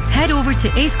Competitions. Head over to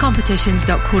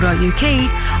acecompetitions.co.uk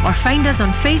or find us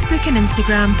on Facebook and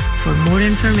Instagram for more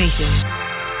information.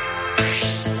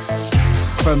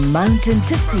 From mountain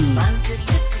to sea,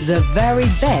 the very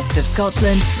best of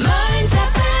Scotland. Mearns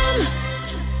FM.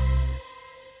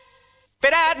 If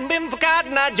it hadn't been for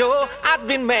Cotton Eye Joe, I'd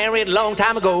been married a long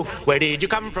time ago. Where did you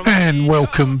come from? And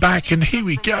welcome back, and here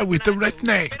we go with the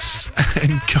Rednecks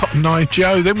and Cotton Eye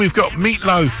Joe. Then we've got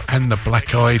Meatloaf and the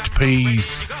Black Eyed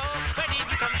Peas.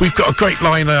 We've got a great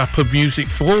lineup of music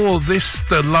for this,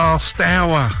 the last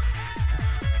hour.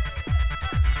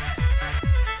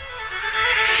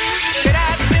 If it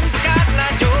hadn't been for Cotton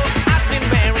Eye Joe, I'd been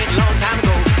married a long time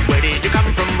ago. Where did you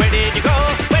come from? Where did you go?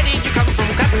 Where did you come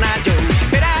from, Cotton Eye Joe?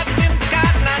 If it hadn't been for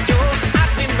Cotton Eye Joe,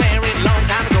 I'd been married a long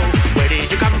time ago. Where did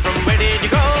you come from? Where did you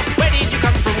go? Where did you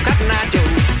come from, Cotton Eye Joe?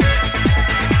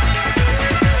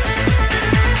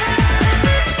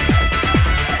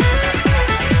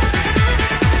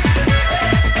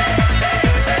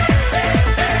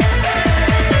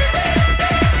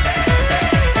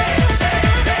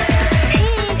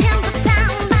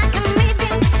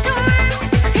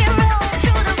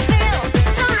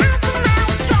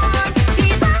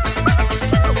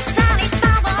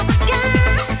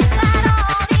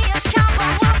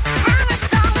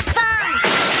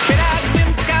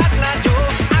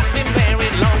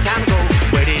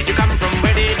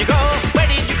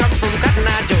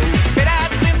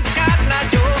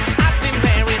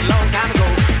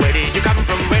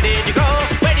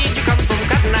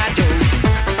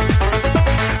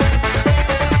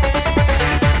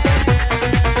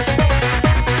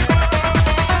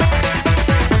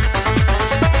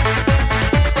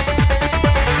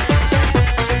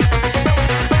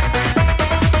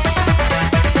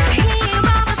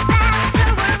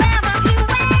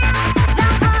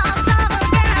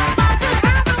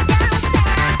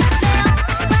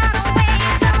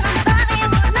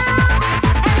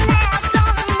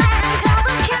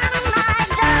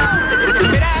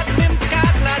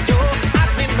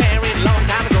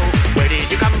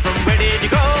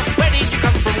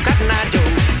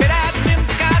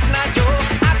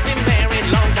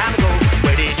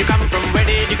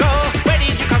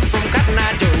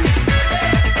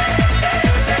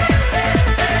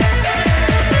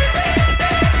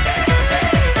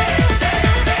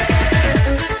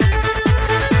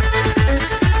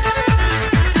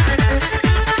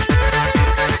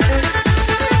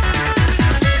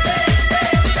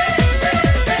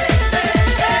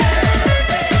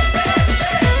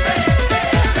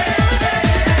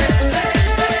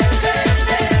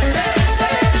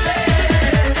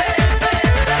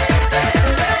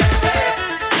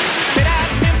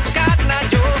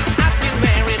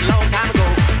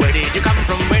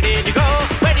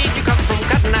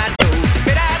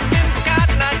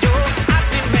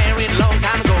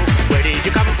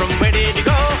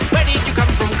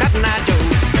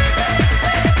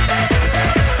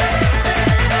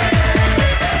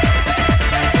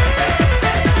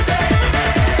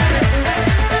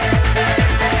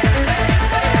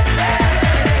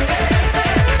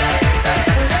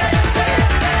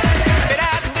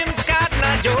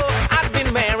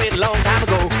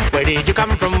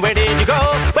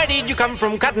 come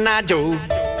from, Cotton Eye Joe?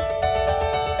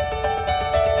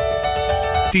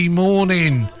 Good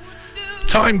morning.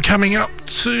 Time coming up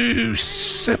to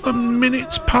 7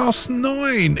 minutes past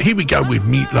 9. Here we go with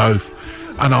Meatloaf.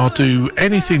 And I'll do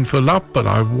anything for love, but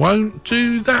I won't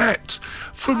do that.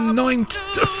 From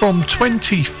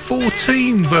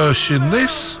 2014 version,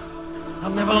 this. I'll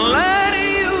never lie to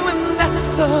you, and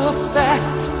that's a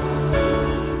fact.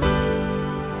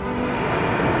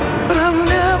 But I'll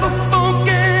never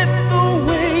forget the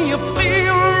way you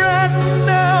feel right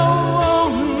now. Oh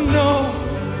no,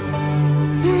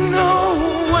 no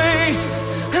way.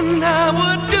 And I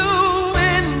would do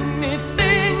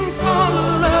anything for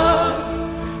love.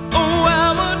 Oh, I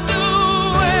would do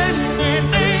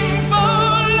anything for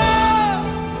love.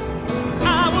 I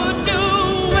would do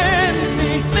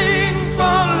anything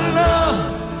for love.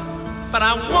 But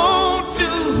I won't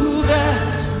do that.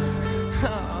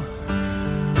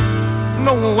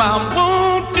 No, I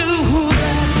won't do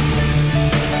that.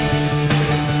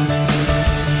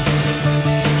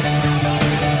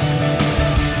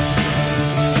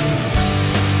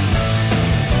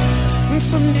 And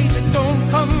some days it don't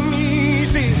come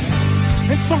easy,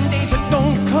 and some days it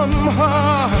don't come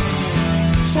hard.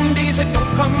 Some days it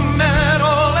don't come at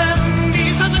all, and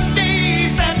these are the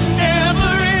days that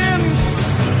never end.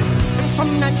 And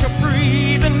some nights you're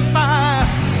breathing fire,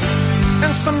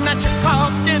 and some nights you're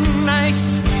caught in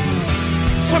ice.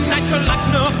 Some nights you're like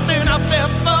nothing I've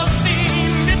ever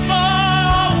seen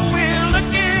before. Will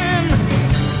again.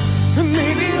 And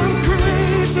maybe I'm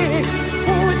crazy.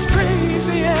 Oh, it's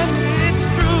crazy and it's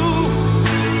true.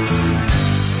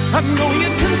 I know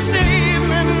you can save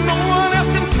me. No one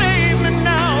else can save me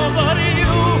now but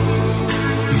you.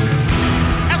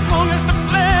 As long as the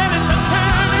planets are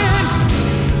turning,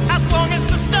 as long as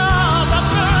the stars are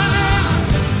burning,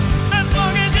 as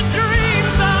long as your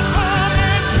dreams are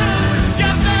coming true, you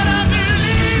better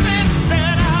believe it,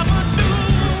 that I would do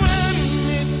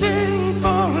anything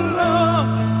for love.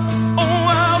 Oh,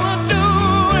 I would do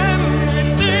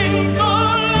anything for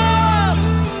love.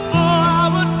 Oh, I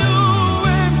would do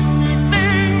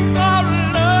anything for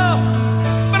love.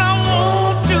 But I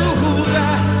won't do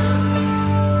that.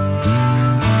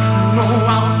 No,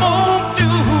 I won't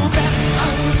do that. I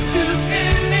would do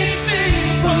anything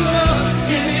for love,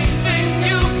 anything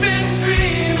you've been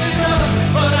dreaming of.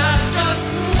 But I just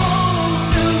won't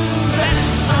do that.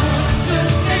 I would do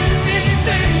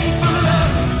anything for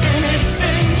love,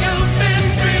 anything you've been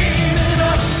dreaming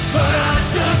of. But I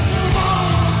just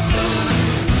won't do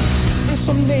it. And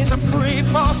some days I pray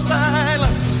for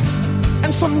silence,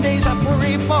 and some days I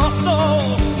pray for soul.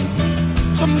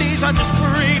 Some days I just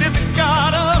pray to the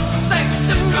God of sex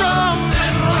and drums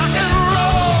and rock and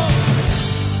roll.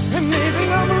 And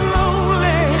maybe I'm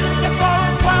lonely, that's all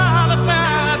I'm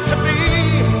qualified to be.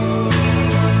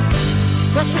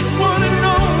 That's just one and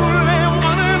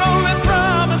only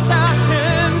promise I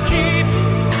can keep.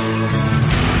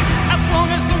 As long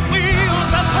as the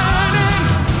wheels are turning,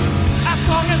 as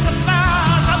long as the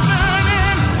fires are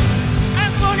burning,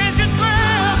 as long as your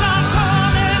prayers are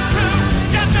coming true,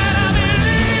 you better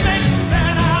believe it,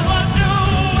 that I would do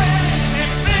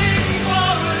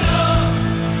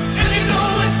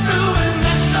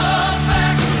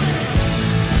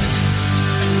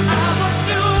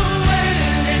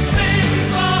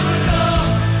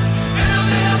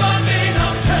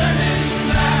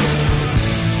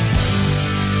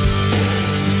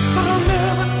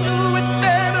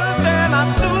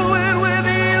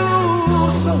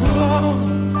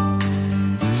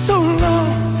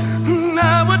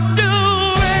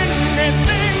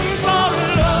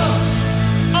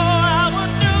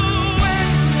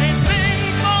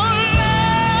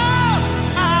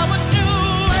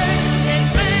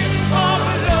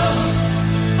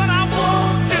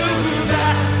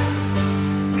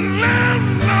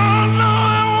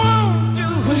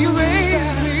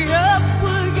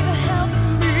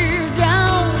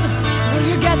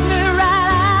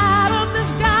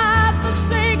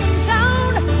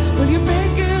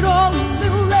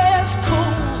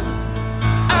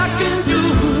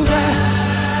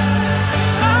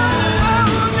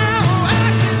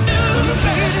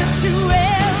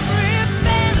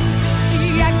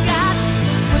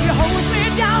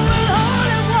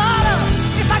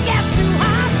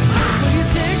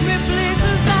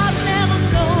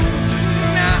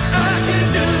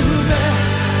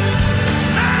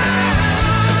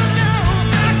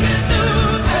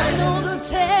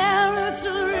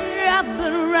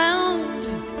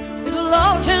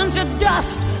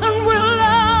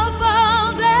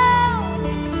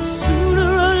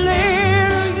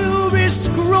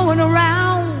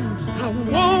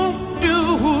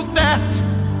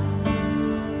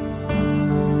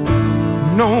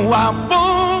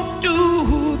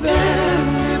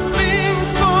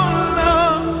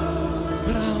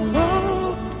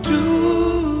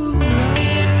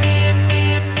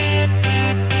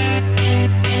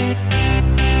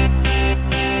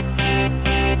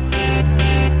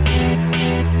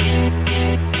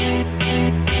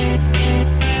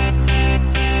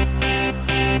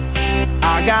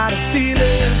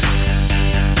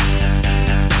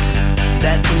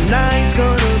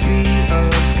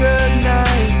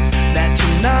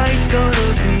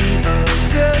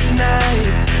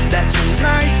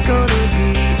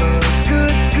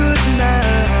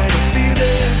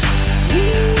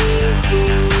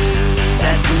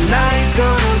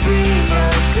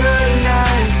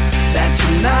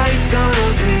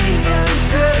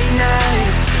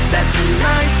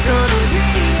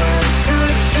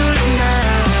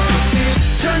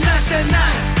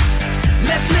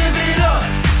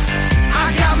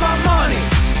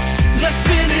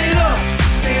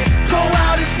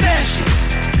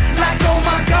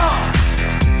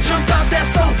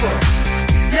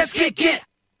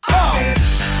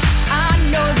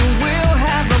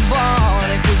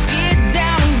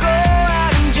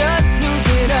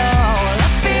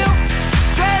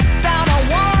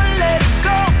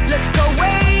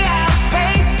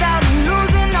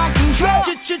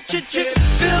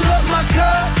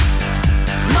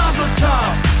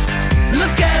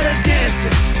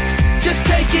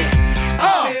take it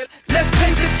off. Let's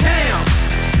paint the town.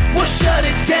 We'll shut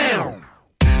it down.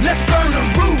 Let's burn the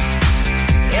roof.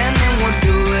 And then we'll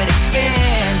do it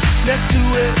again. Let's do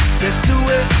it. Let's do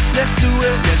it. Let's do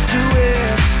it. Let's do it.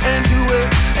 And do it.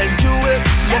 And do it.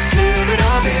 Let's live it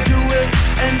up and do it.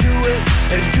 And do it.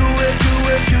 And do it. Do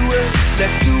it. Do it.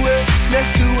 Let's do it. Let's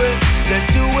do it. Let's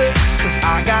do it. 'Cause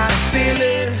I got a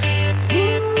feeling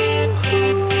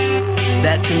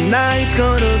that tonight's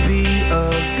gonna be a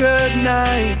good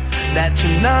night. That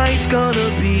tonight's gonna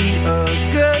be a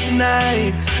good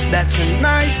night. That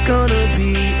tonight's gonna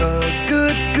be a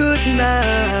good, good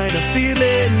night. A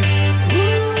feeling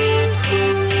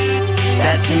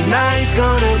that tonight's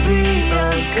gonna be a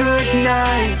good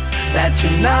night. That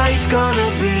tonight's gonna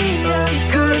be a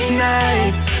good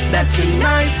night. That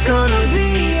tonight's gonna be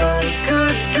a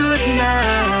good, good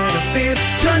night. I feel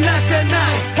tonight's the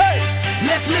night. Hey,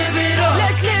 let's live it up.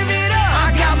 Let's live it up. I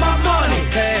got my money.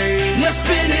 Hey, let's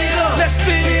spin it up. Let's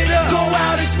spin it up. Go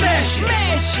out and smash it.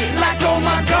 Smash it. Like oh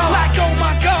my god. Like oh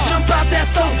my god. Jump out that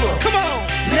sofa. Come on.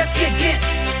 Let's get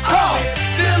off.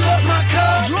 Fill up my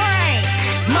cup. Drink.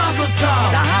 Mazel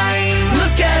tov.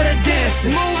 Look at her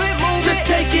dancing. Move it, move Just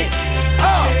it. Take it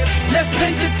off. Let's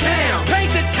paint the town.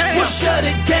 Paint the town. We'll shut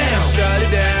it down. Shut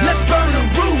it down. Let's burn the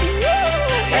roof.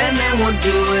 And then we'll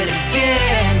do it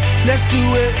again. Let's do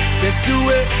it. Let's do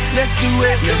it. Let's do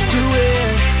it. Let's do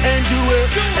it. And do it.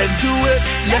 And do it.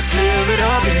 Let's live it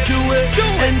up and do it.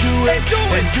 And do it. And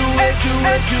do it. Do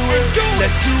it. Do it.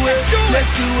 Let's do it.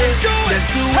 Let's do it. Let's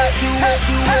do it. Do it.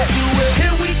 Do it. Do it.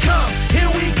 Here we come.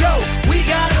 Here we go. We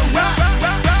gotta rock.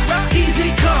 Easy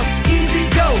come. Easy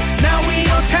go. Now we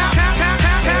on top.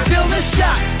 Feel the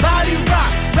shot. Body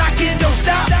rock. Rock it. Don't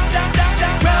stop.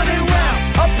 Round and round.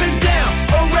 Up and down.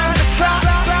 Around the clock.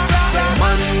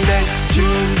 Monday,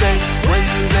 Tuesday,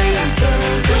 Wednesday, and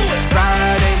Thursday.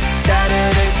 Friday,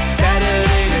 Saturday,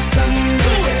 Saturday to Sunday.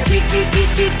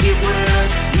 Get with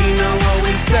us. You know what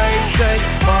we say.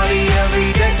 Party every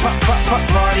day.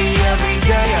 Party every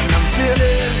day. And I'm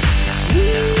feeling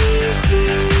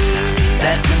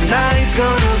that tonight's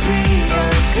gonna be a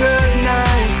good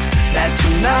night. That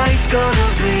tonight's gonna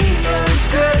be a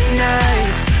good night.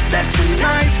 That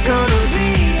tonight's gonna be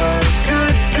a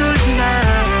good, good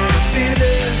night. I feel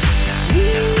it.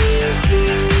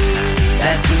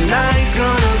 That tonight's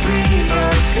gonna be a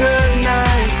good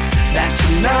night. That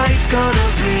tonight's gonna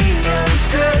be a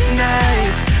good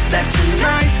night. That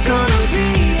tonight's gonna be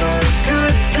a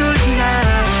good, good night.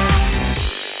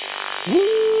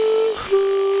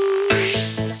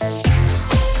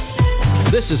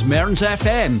 This is Mearns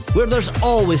FM, where there's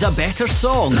always a better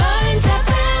song. Mearns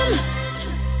FM.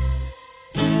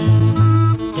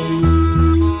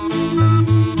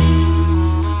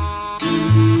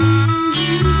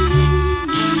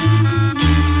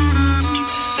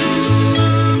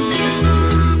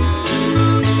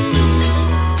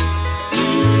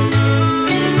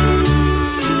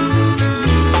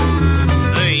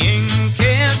 The ink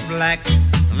is black,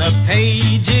 the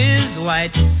page is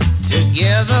white.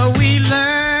 Together we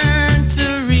learn to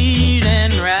read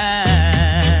and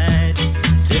write.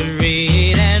 To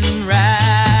read and write.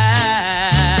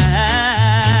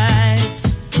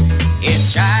 A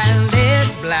child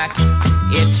is black,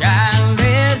 a child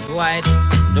is white.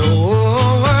 The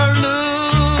whole world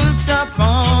looks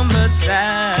upon the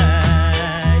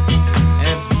side.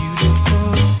 A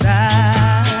beautiful sight.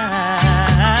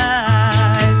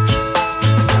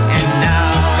 And now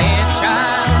a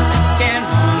child can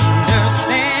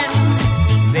understand.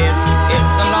 This is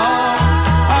the law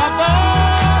of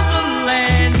all the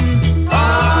land.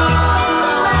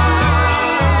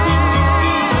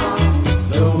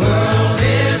 The world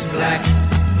is black,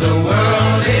 the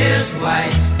world is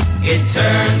white. It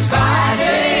turns by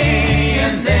day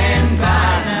and then by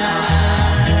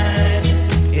night.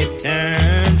 It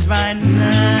turns by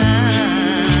night.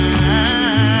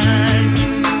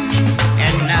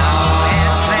 And now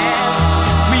at last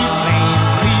we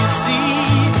plainly see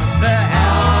the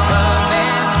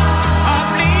alphabet of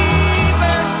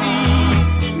liberty.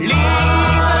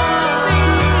 Liberty.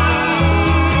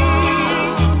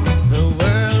 The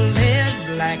world is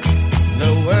black,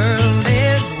 the world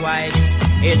is white.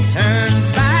 It turns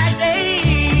by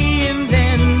day and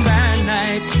then by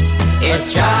night. A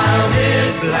child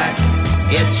is black,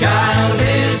 a child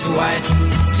is white.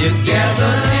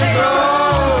 Together they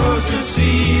grow to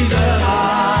see the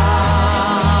light.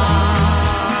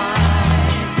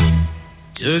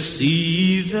 To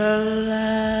see the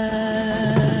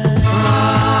light.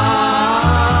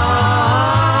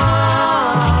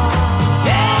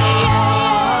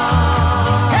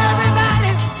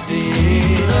 Everybody,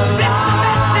 see the light. This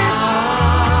message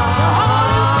to all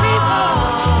you people.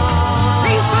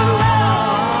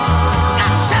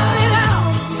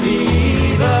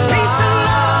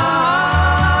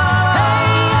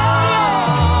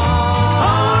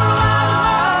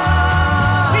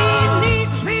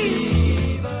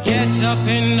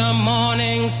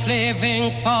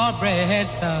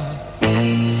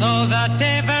 so that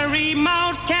every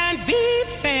mouth can be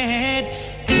fed.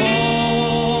 Oh,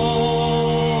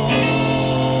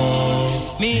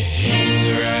 me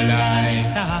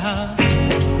Israelites.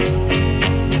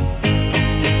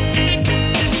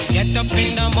 Get up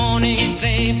in the morning,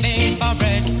 slaving for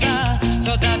bread, sir,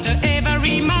 so that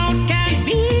every mouth can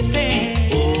be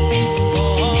fed.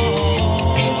 Oh,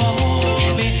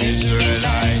 me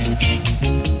Israelite.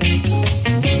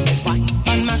 Wipe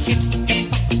on my kids, pack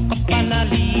up and I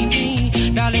leave me.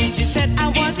 Darling, she said I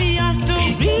was yours to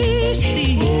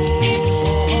receive.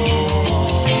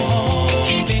 Oh,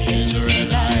 me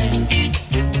Israelite.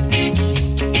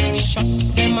 Shut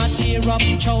them a tear up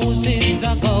choices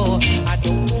ago. I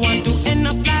don't want to end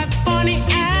up like Bonnie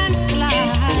and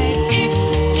Clyde.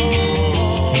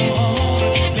 Oh,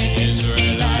 me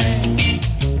Israelite.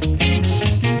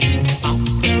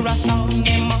 After a storm,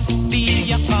 there must be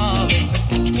a calm.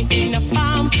 Catch me in the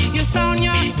palm, you sound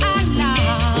your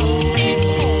alarm.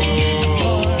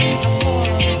 Oh,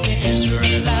 me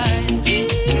Israelite.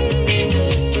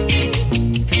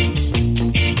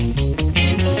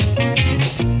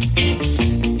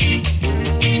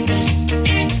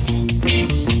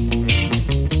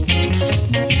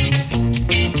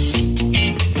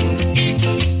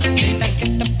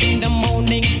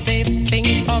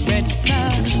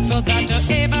 So that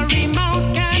every mouth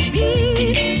can be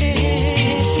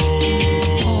fed.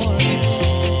 Oh,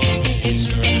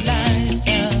 Israelites,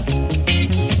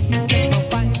 take my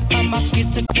wife and my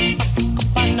kids and pack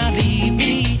up and I leave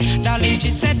me. Darling, she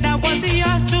said that was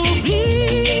yours to receive.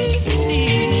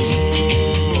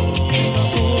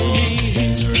 Oh,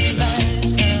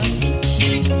 Israelites,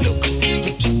 look,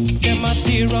 them a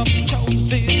tear up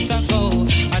choices ago.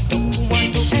 I don't want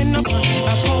to end up like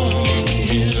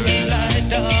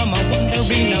Israelite. I'm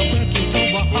wondering, I'm working so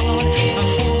hard.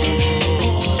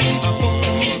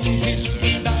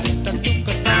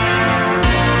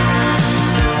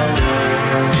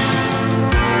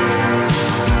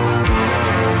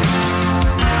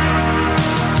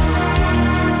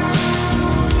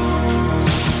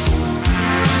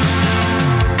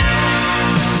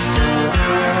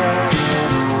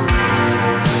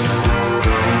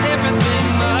 Everything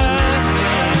must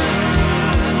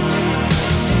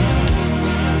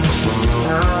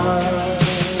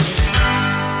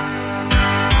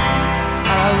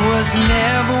I was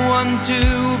never one to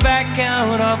back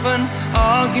out of an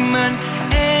argument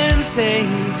and say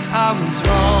I was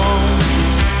wrong.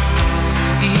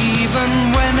 Even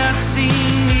when I'd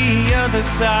seen the other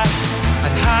side,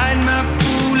 I'd hide my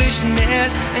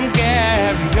foolishness and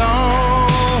carry on.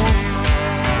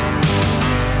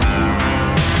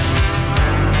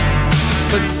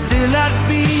 But still I'd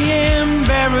be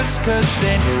embarrassed, 'cause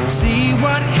they'd see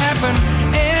what happened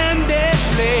and they'd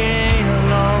play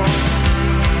along.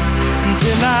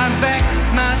 Until I backed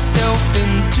myself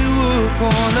into a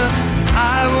corner,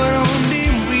 I would only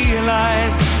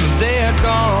realize that they had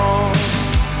gone.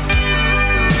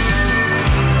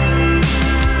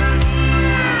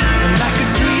 And like a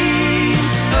dream,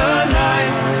 a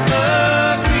life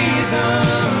of reason,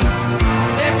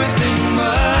 everything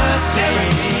must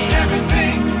change.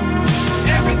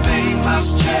 Everything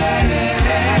must change.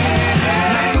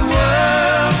 Like the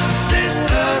world, this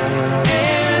earth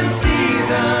and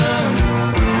season,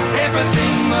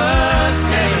 everything must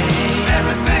change.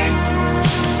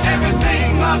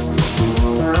 Everything must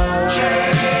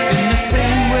change. In the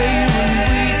same way when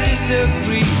we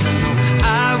disagree,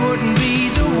 I wouldn't be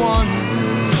the one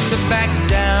to back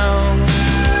down.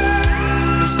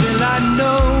 But still I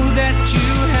know that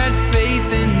you had faith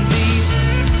in these.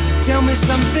 Tell me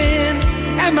something,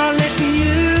 am I letting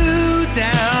you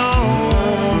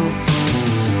down?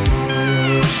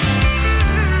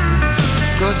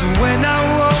 'Cause when I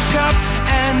woke up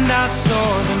and I saw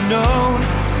the note,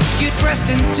 you'd pressed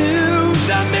into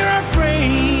the mirror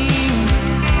frame.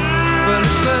 Well,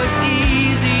 it was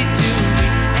easy to be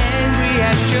angry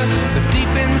at you, but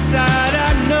deep inside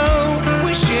I know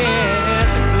we shared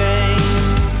the blame.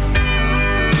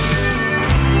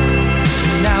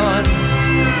 Now I know,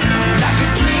 like a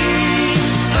dream,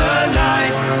 a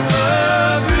life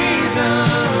of reason,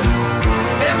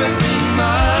 everything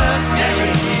must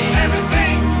change.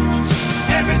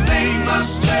 Everything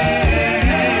must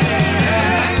change.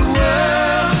 Like the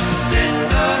world, this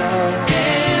earth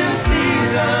and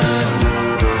season,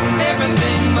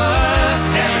 everything must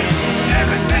change.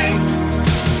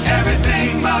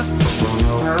 Everything must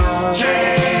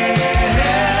change.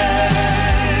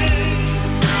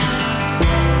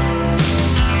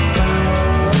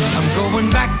 I'm going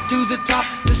back to the top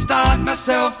to start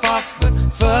myself off, but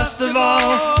first of all,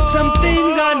 some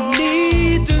things I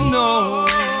need to know.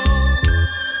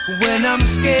 When and I'm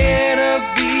scared of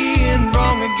being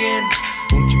wrong again.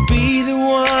 Won't you be the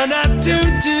one I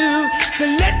turn to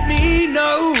let me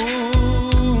know?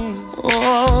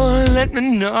 Oh, let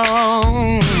me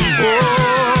know.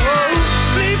 Oh,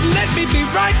 please let me be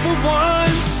right for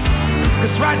once.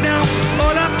 'Cause right now,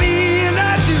 all I feel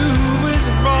I do is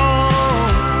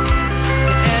wrong.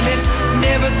 And it's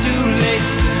never too late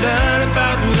to learn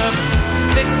about love. This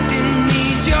victim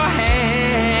needs your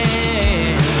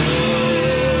hand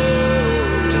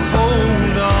to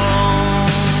hold on.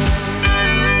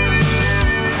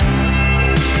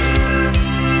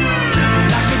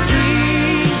 Like a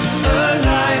dream, a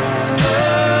life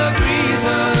of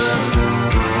reason.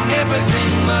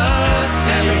 Everything must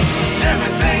change.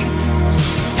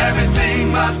 Everything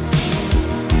must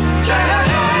change.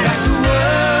 Like the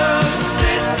world,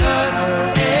 this earth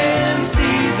and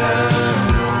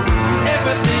seasons.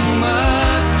 Everything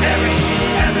must change.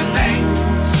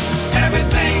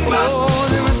 Everything must. Oh,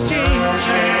 they must change.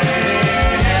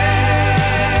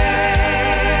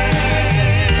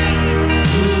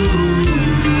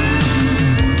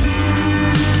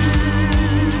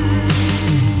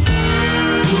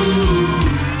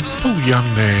 Paul Young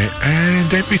there,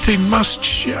 and everything must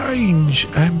change.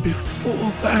 And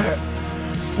before that,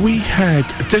 we had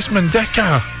Desmond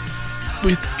Dekker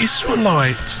with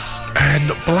Israelites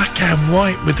and Black and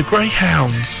White with the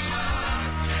Greyhounds.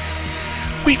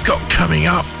 We've got coming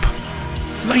up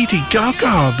Lady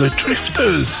Gaga, the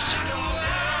Drifters,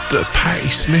 the Patti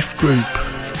Smith Group.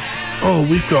 Oh,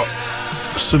 we've got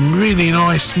some really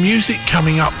nice music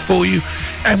coming up for you,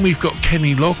 and we've got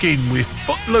Kenny Loggin with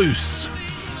Footloose.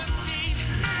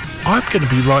 I'm going to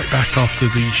be right back after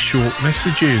these short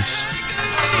messages.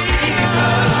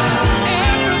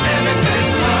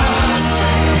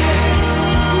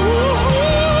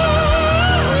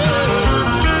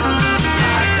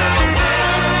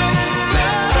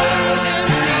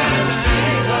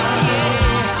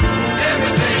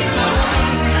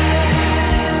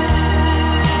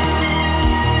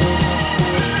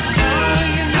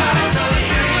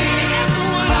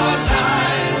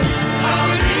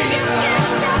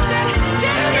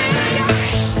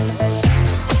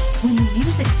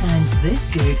 This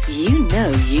good, you know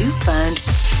you found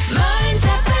Mearns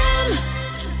FM.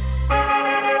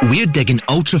 We're digging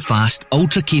ultra-fast,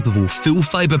 ultra-capable,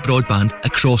 full-fibre broadband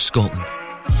across Scotland.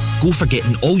 Go for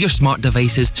getting all your smart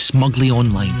devices smugly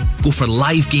online. Go for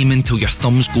live gaming till your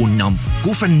thumbs go numb.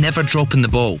 Go for never dropping the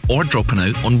ball or dropping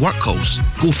out on work calls.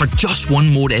 Go for just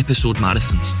one more episode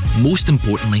marathons. Most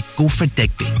importantly, go for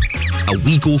Digby. A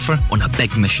wee gopher on a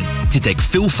big mission to dig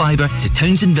full fibre to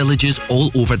towns and villages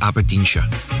all over Aberdeenshire.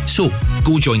 So,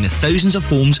 go join the thousands of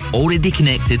homes already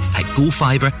connected at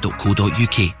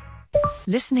gofibre.co.uk.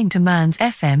 Listening to Mearns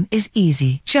FM is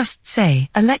easy. Just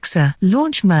say, Alexa,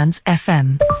 launch Mearns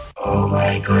FM. Oh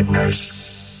my goodness,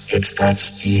 it's that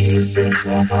Steve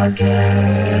Bishop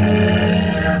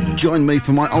again. Join me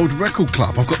for my old record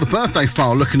club. I've got the birthday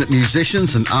file looking at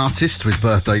musicians and artists with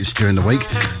birthdays during the week.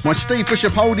 My Steve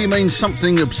Bishop oldie means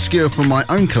something obscure from my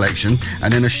own collection,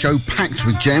 and in a show packed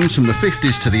with gems from the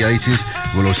 50s to the 80s,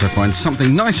 we'll also find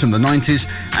something nice from the 90s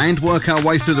and work our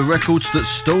way through the records that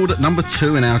stalled at number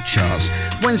 2 in our charts.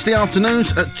 Wednesday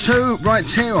afternoons at 2, right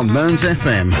here on Mearns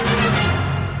FM.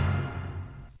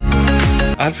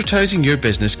 Advertising your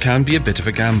business can be a bit of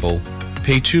a gamble.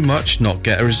 Pay too much, not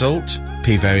get a result.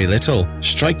 Pay very little,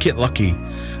 strike it lucky.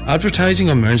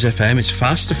 Advertising on Mearns FM is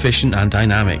fast, efficient and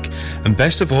dynamic, and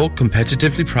best of all,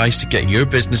 competitively priced to get your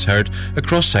business heard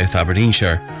across South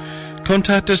Aberdeenshire.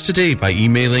 Contact us today by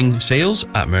emailing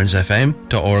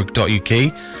sales@mearnsfm.org.uk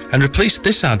and replace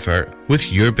this advert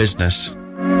with your business.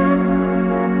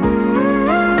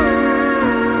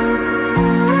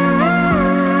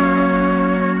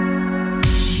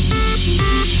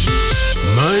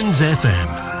 Mearns FM,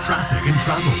 traffic and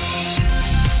travel.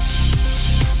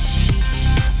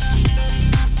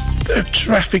 The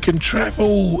traffic and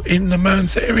travel in the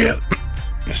Mearns area.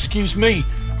 Excuse me.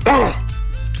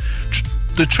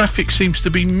 The traffic seems to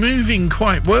be moving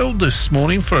quite well this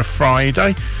morning for a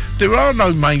Friday. There are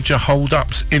no major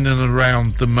hold-ups in and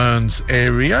around the Mearns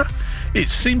area. It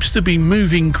seems to be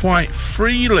moving quite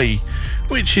freely,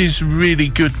 which is really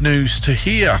good news to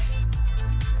hear.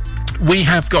 We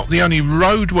have got the only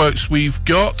roadworks we've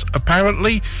got,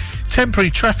 apparently,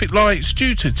 temporary traffic lights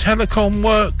due to telecom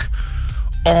work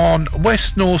on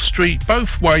West North Street,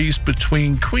 both ways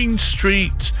between Queen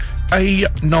Street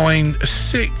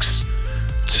A96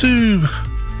 to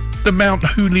the Mount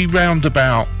Hooley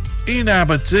roundabout in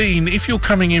Aberdeen. If you're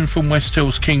coming in from West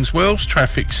Hills Kings Wells,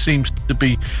 traffic seems to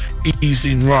be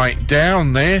easing right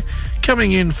down there.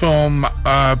 Coming in from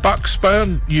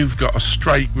Bucksburn, you've got a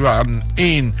straight run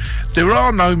in. There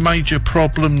are no major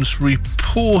problems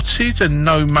reported and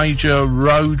no major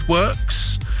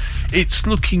roadworks. It's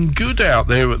looking good out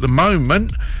there at the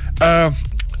moment.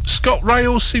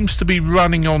 ScotRail seems to be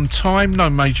running on time, no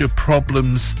major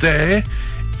problems there.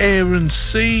 Air and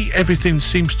sea, everything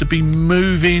seems to be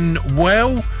moving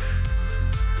well.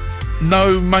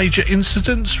 No major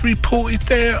incidents reported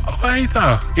there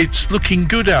either. It's looking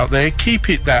good out there. Keep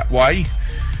it that way.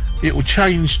 It will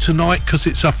change tonight because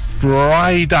it's a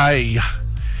Friday.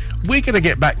 We're going to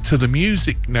get back to the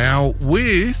music now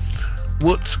with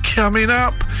what's coming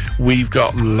up. We've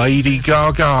got Lady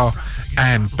Gaga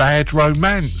and Bad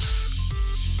Romance.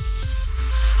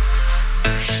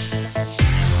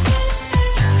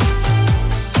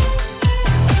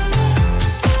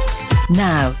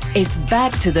 Now, it's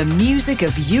back to the music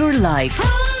of your life.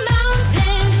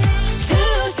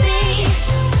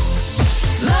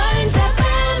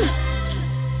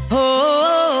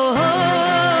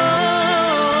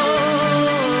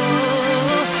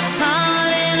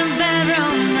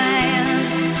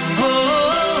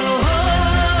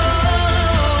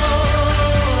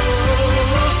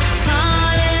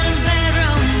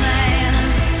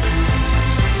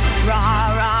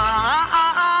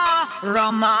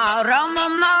 Roma, Roma,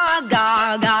 ma,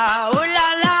 Gaga, ooh la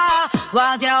la,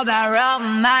 what's your bad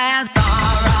romance?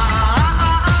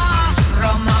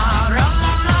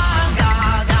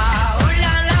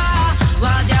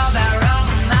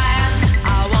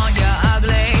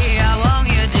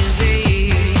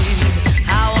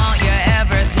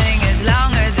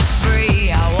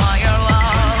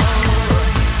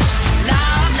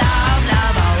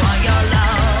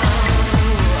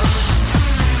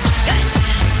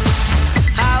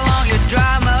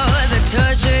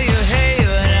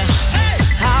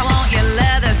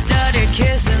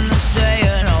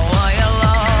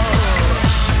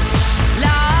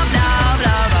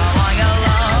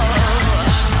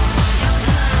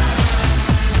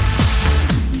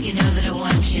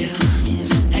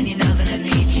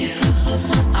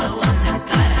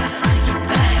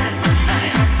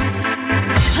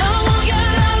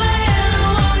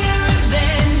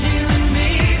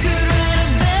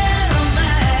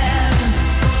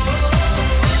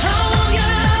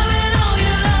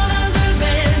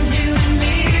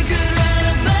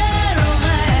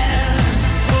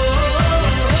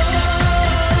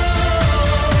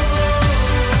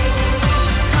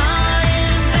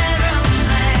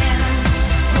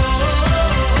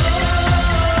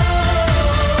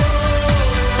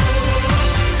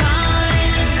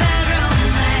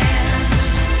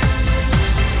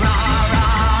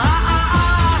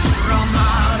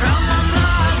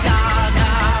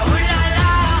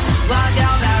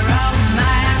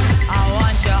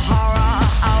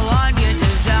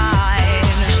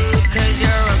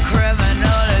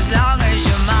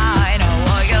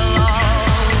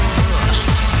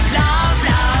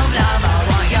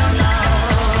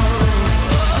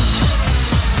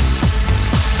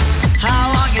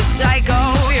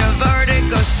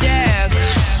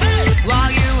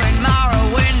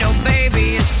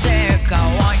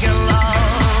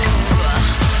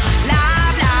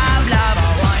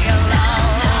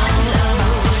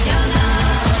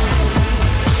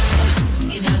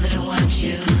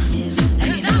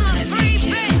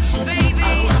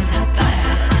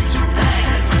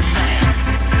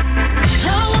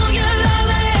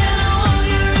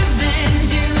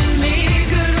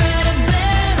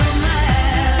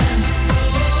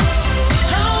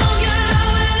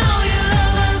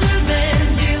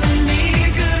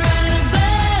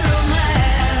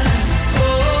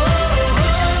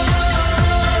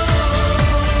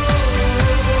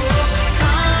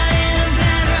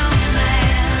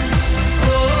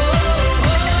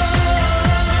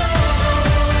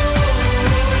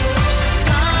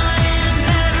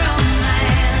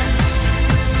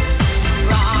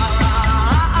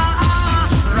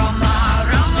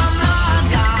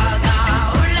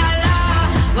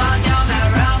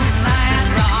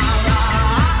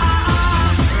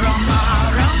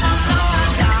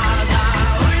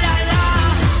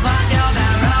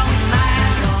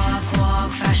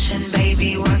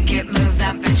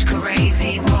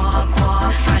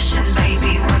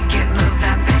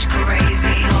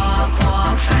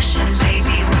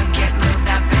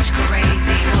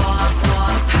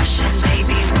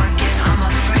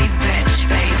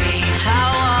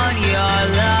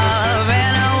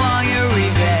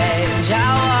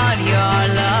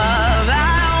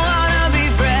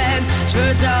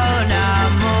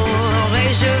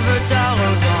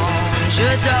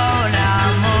 ton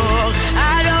amour.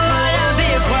 I don't wanna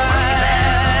be friends.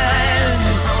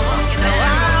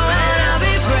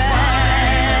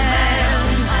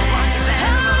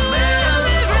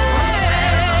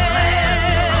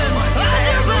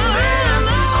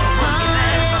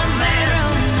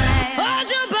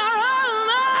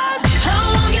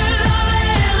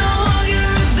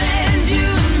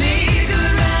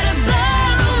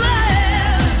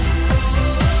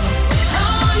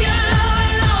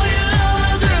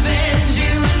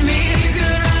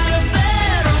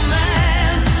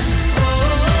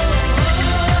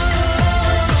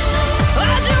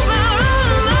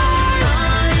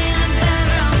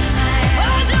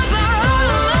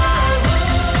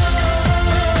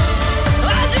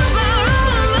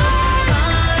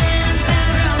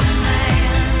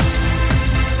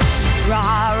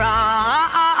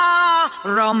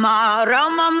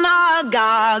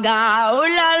 gaga, ooh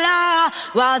la la,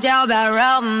 wild your bad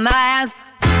romance.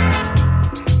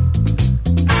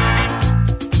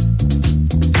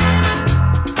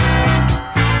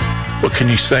 What can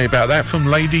you say about that from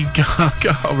Lady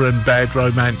Gaga and Bad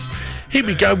Romance? Here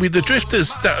we go with the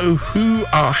Drifters, who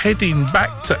are heading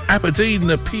back to Aberdeen,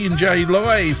 the P&J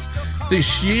Live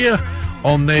this year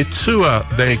on their tour.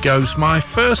 There Goes My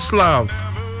First Love.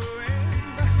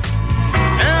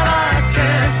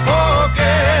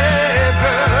 Forget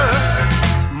her.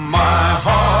 My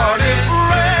heart is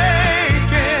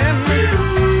breaking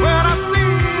when I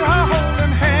see her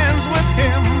holding hands with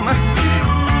him.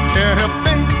 Can't help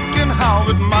thinking how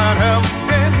it might have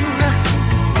been.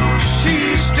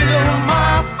 She's still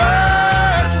my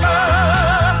first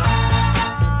love.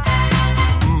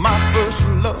 My first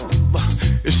love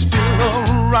is still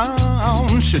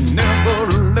around. She never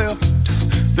left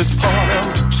this part of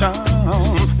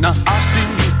town. Now I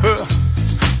see her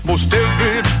most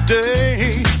every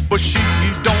day, but she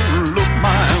don't look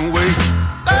my way.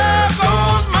 There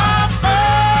goes my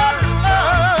first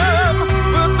love,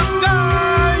 with the guy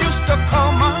I used to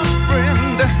call my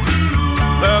friend.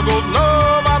 There goes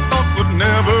love I thought would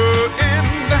never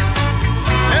end,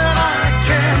 and I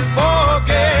can't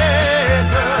forget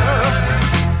her.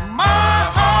 My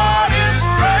heart is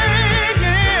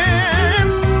breaking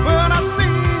when I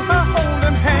see her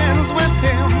holding hands with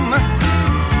him.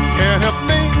 Can't help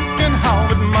thinking how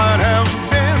it might have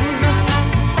been.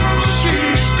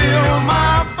 She's still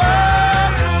my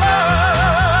first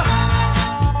love.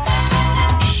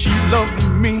 She loved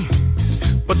me,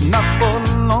 but not for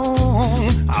long.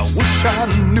 I wish I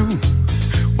knew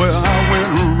where I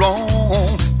went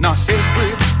wrong. Now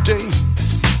every day,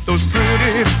 those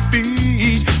pretty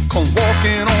feet come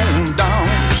walking on down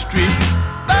the street.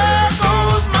 There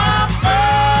goes my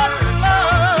first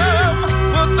love,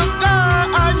 with the guy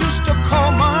I used to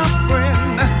call my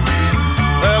friend.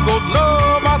 There goes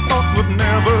love I thought would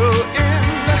never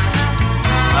end.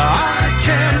 I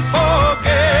can't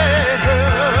forget her.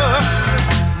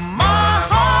 My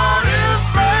heart is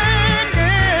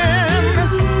breaking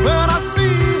when I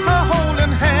see her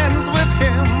holding hands with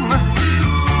him.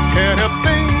 Can't help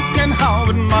thinking how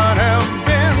it might have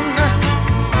been.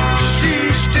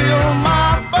 She's still my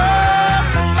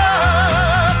first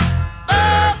love.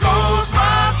 There goes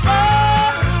my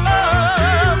first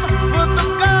love, with the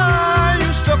guy I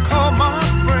used to call my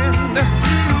friend.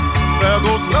 There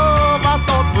goes love I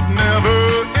thought would never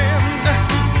end,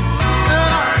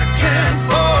 and I can't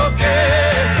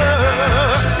forget her.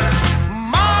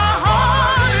 My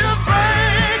heart is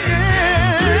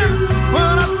breaking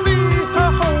when I see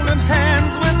her holding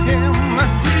hands with him.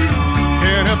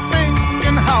 Can't help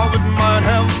thinking how it might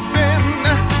have been.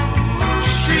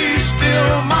 She's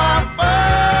still my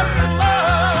first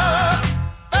love.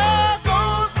 There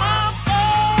goes my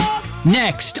first.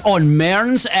 Next on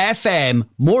Mearns FM,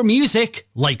 more music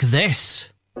like this.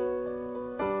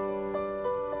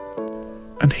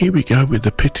 And here we go with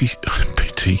the Patti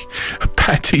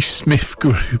Smith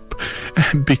Group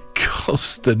and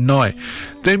Because the Night.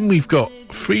 Then we've got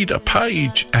Frida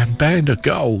Page and Band of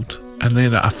Gold. And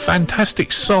then a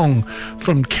fantastic song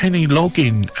from Kenny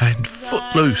Loggin and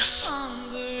Footloose.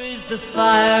 Is the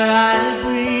fire I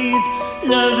breathe.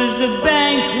 Love is a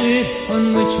banquet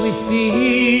on which we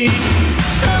feed.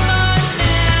 Come on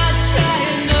now, try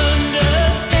and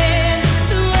understand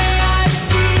the way I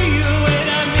feel when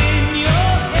I'm in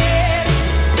your head.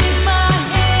 Take my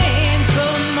hand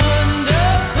from under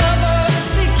cover.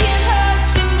 They can't hurt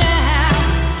you now,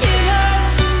 can't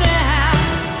hurt you now,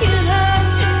 can't hurt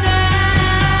you now.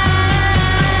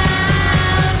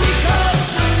 Because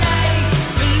the night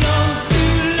belongs to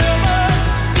lovers.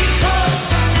 Because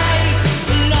the night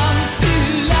belongs to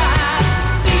life.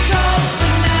 Because the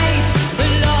night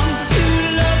belongs to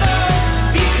lovers.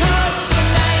 Because the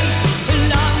night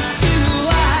belongs to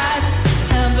us.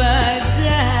 Have I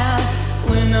doubt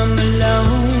when I'm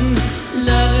alone?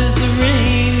 Love is a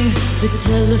ring, the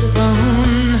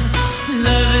telephone.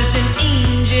 Love is an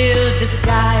angel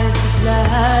disguised as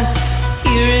lust.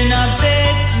 Here in our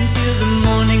bed until the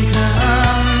morning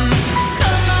comes.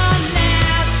 Come on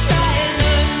now, try and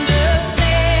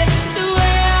understand the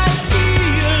way I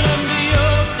feel under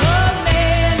your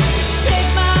command. Take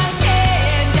my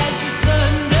hand as the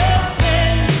sun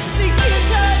descends. They can't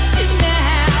touch you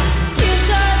now, can't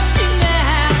touch you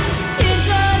now, can't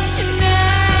touch you now.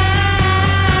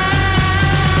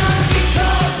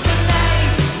 Because the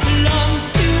night belongs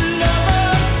to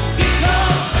lovers.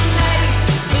 Because the night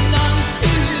belongs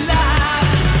to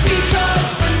life. Because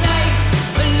the night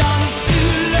belongs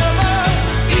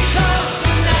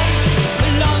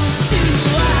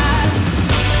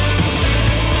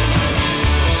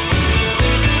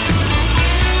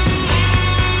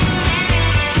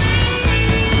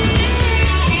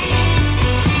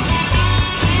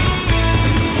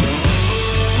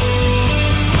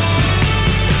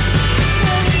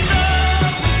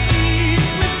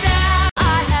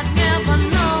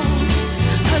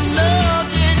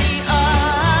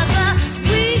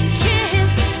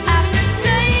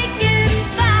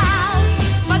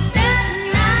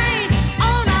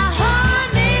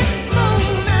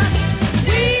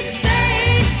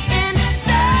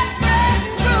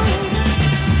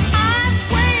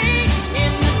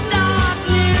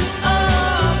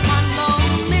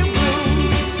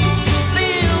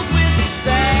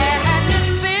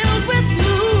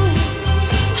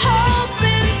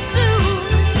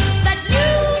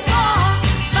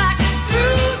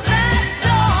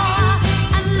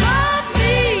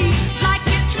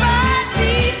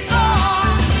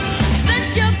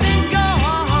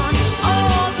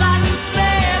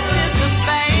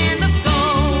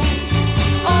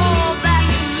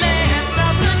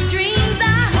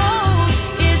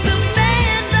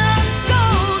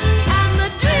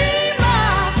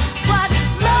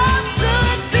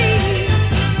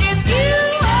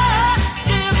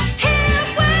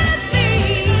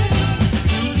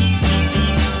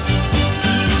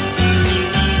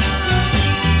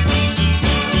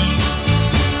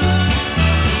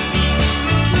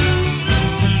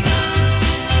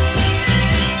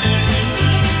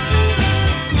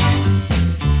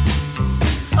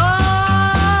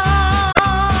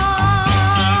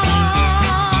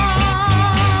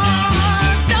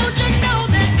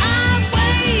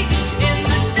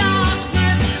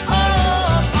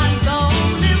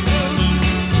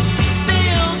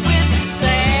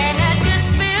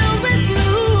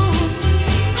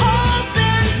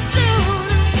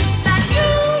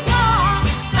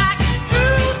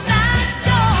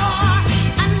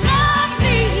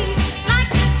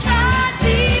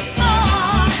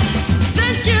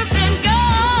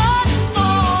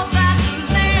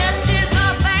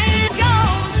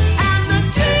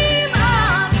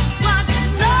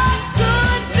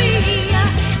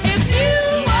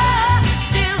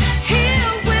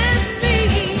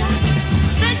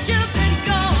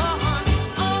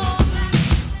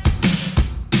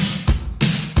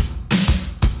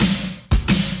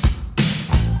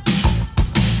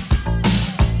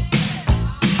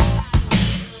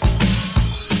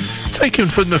Taken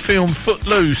from the film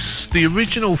Footloose, the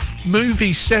original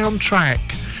movie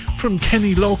soundtrack from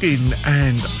Kenny Loggin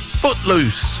and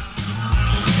Footloose.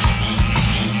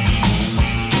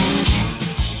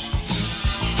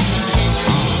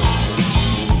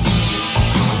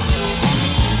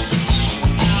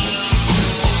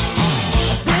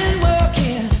 Been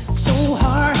working so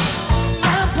hard,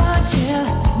 I'm punching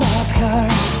my car.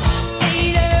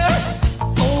 8 hours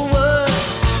for what?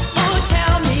 Oh,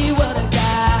 tell me what I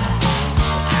got.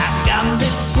 I got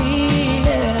this feeling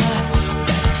that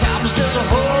time's just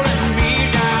holding me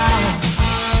down.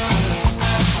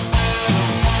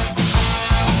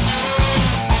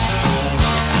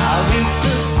 I'll hit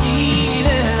the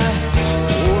ceiling,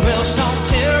 or else I'll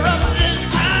tear up this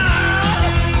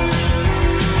town.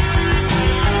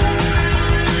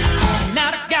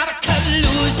 Tonight I gotta cut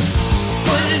loose,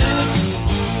 put loose,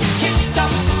 kick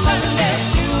off the Sunday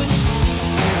shoes.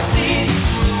 Please,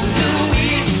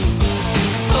 Louise,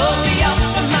 pull me up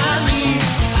from my knees.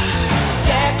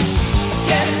 Jack,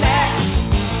 get back,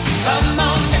 come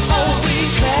on before we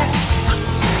crack.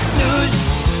 Lose,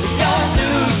 your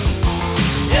lose,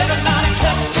 everybody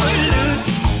cut for loose.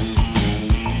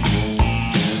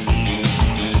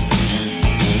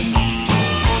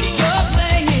 You're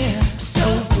playing so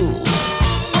cool,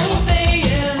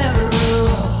 obeying every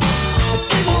rule.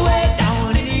 Dig away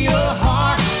down in your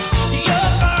heart,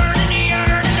 you're burning,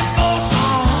 yearning for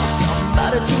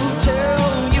somebody to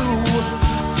tell you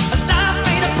life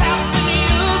ain't a passing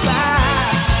you by.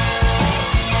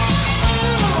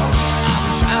 I'm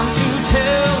trying to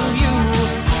tell you,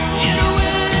 in a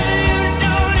way you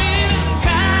don't even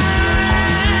try.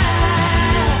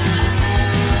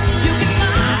 You can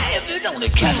fly if you don't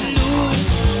cut loose,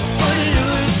 put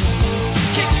loose,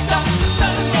 kick off the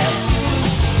Sunday shoes.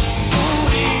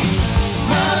 Ooh-wee,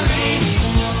 Marie,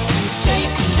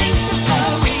 shake, shake the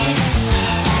Marie.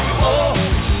 Oh,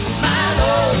 my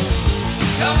Lord,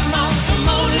 come on,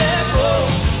 let's go.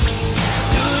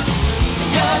 Loose,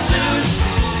 you're loose,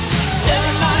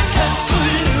 everybody cut for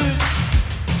loose.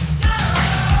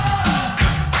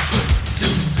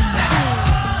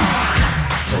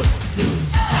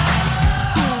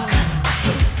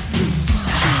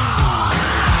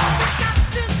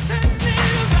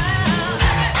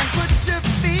 Put your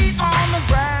feet on the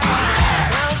ground.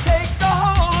 Now take the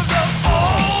whole of the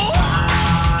fall.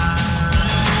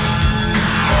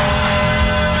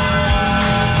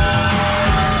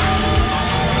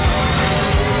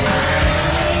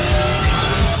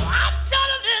 I'm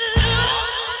telling you,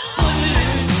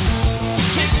 loose,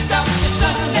 kick off your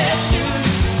Sunday shoes.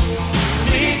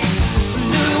 Please,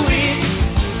 Louise,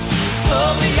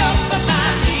 pull me up on my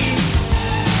knees.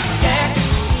 Jack,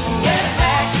 get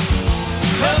back,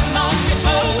 come on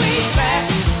before we crack.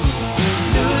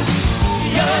 Lose,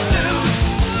 you're loose,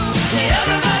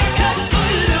 everybody cut for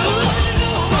loose.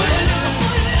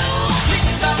 Kick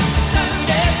off the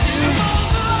Sunday shoes.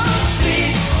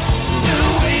 Please,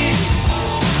 Louise,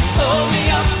 pull me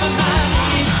up on my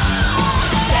knees.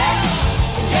 Jack,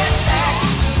 get back,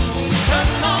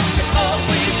 come on before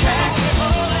we crack.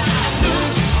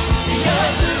 Lose, you're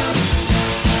loose,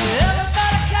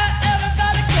 everybody cut,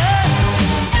 everybody cut,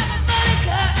 everybody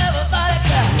cut, everybody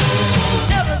cut,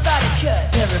 everybody cut,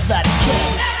 everybody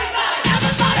cut,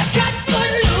 everybody cut for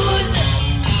loose.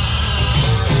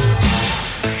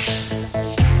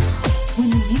 When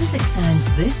the music sounds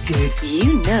this good,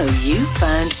 you know you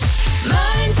found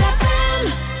Mearns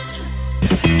FM.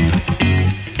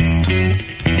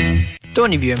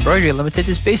 Stoneyview Embroidery Limited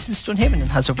is based in Stonehaven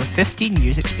and has over 15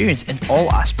 years experience in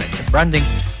all aspects of branding.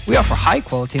 We offer high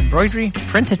quality embroidery,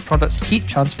 printed products, heat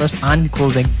transfers and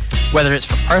clothing. Whether it's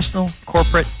for personal,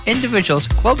 corporate, individuals,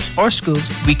 clubs or schools,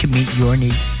 we can meet your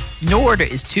needs. No order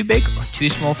is too big or too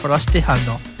small for us to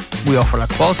handle. We offer a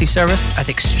quality service at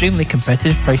extremely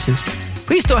competitive prices.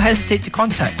 Please don't hesitate to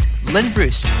contact Lynn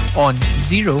Bruce on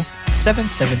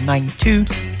 07792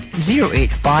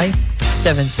 085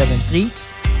 773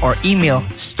 or email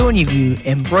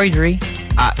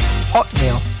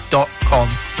stonyviewembroidery@hotmail.com.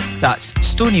 That's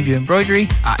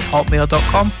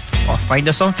stonyviewembroidery@hotmail.com or find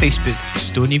us on Facebook,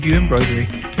 Stonyview Embroidery.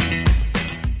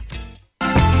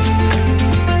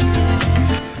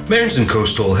 Mearns and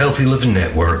Coastal Healthy Living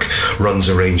Network runs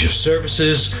a range of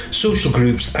services, social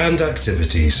groups and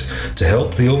activities to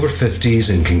help the over 50s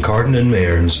in Kincardine and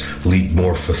Mearns lead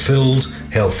more fulfilled,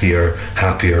 healthier,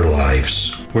 happier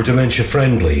lives. We're dementia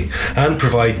friendly and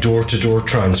provide door-to-door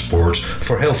transport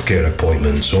for healthcare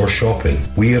appointments or shopping.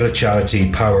 We are a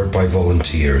charity powered by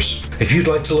volunteers. If you'd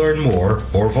like to learn more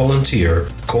or volunteer,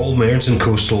 call Mearns and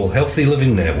Coastal Healthy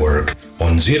Living Network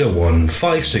on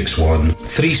 01561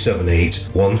 378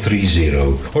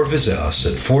 130 or visit us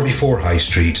at 44 High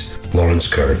Street,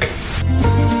 Lawrence Kirk.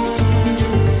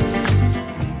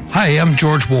 Hi, I'm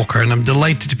George Walker and I'm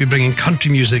delighted to be bringing country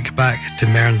music back to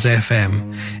Mearns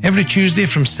FM. Every Tuesday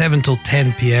from 7 till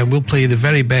 10 p.m. we'll play the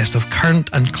very best of current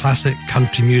and classic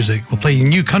country music. We'll play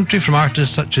new country from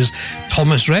artists such as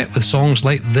Thomas Rhett with songs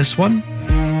like this one.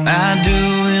 I do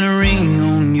in a ring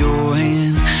on your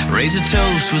hand, raise a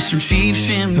toast with some sheep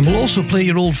shin. And we'll also play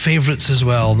your old favourites as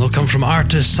well. They'll come from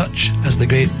artists such as the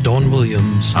great Don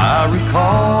Williams. I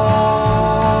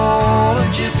recall a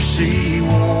gypsy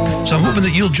woman. So I'm hoping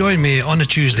that you'll join me on a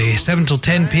Tuesday, 7 till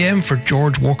 10 p.m. for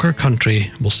George Walker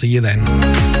Country. We'll see you then.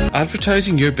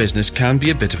 Advertising your business can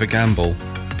be a bit of a gamble.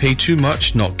 Pay too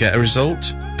much, not get a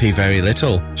result. Pay very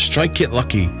little, strike it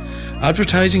lucky.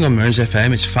 Advertising on Mearns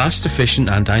FM is fast, efficient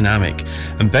and dynamic,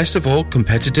 and best of all,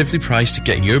 competitively priced to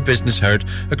get your business heard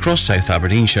across South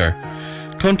Aberdeenshire.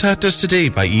 Contact us today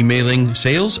by emailing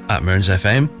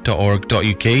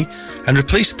sales@mearnsfm.org.uk and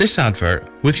replace this advert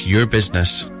with your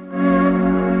business.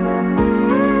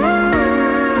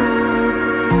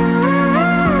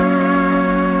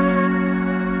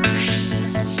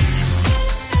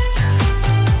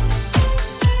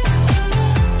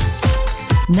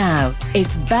 Now,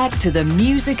 it's back to the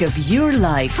music of your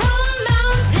life. From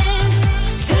mountain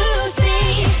to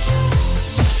sea,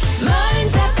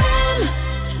 Mearns FM.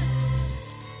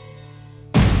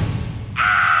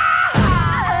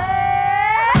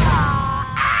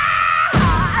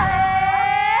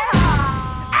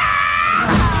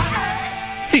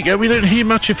 Here you go, we don't hear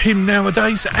much of him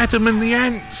nowadays. Adam and the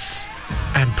Ants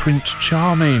and Prince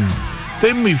Charming.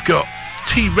 Then we've got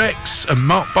T-Rex and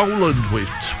Mark Boland with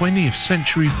 20th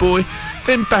Century Boy.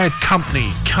 Then Bad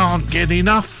Company, Can't Get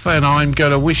Enough, and I'm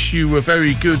going to wish you a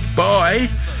very good bye.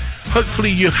 Hopefully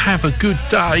you have a good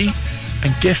day,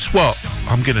 and guess what?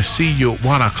 I'm going to see you at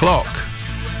 1 o'clock.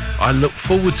 I look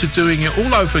forward to doing it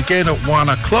all over again at 1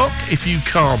 o'clock. If you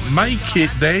can't make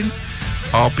it then,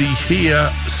 I'll be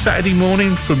here Saturday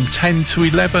morning from 10 to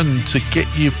 11 to get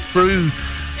you through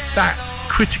that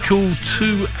critical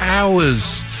 2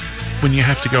 hours when you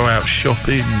have to go out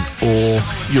shopping or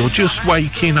you're just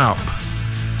waking up.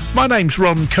 My name's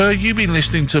Ron Kerr, you've been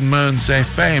listening to Mearns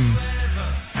FM,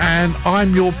 and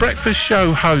I'm your breakfast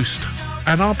show host,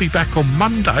 and I'll be back on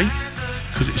Monday,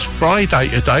 because it's Friday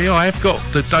today. I have got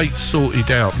the dates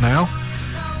sorted out now,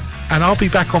 and I'll be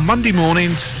back on Monday morning,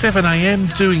 7 a.m,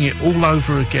 doing it all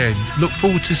over again. Look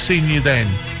forward to seeing you then.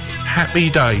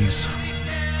 Happy days.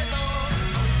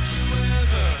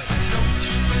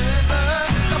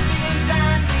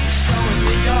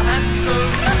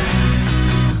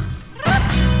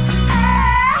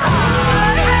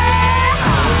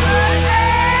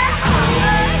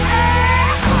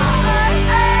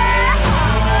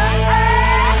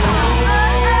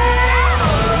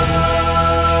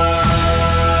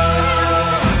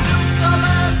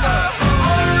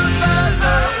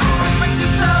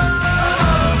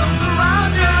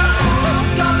 Around you.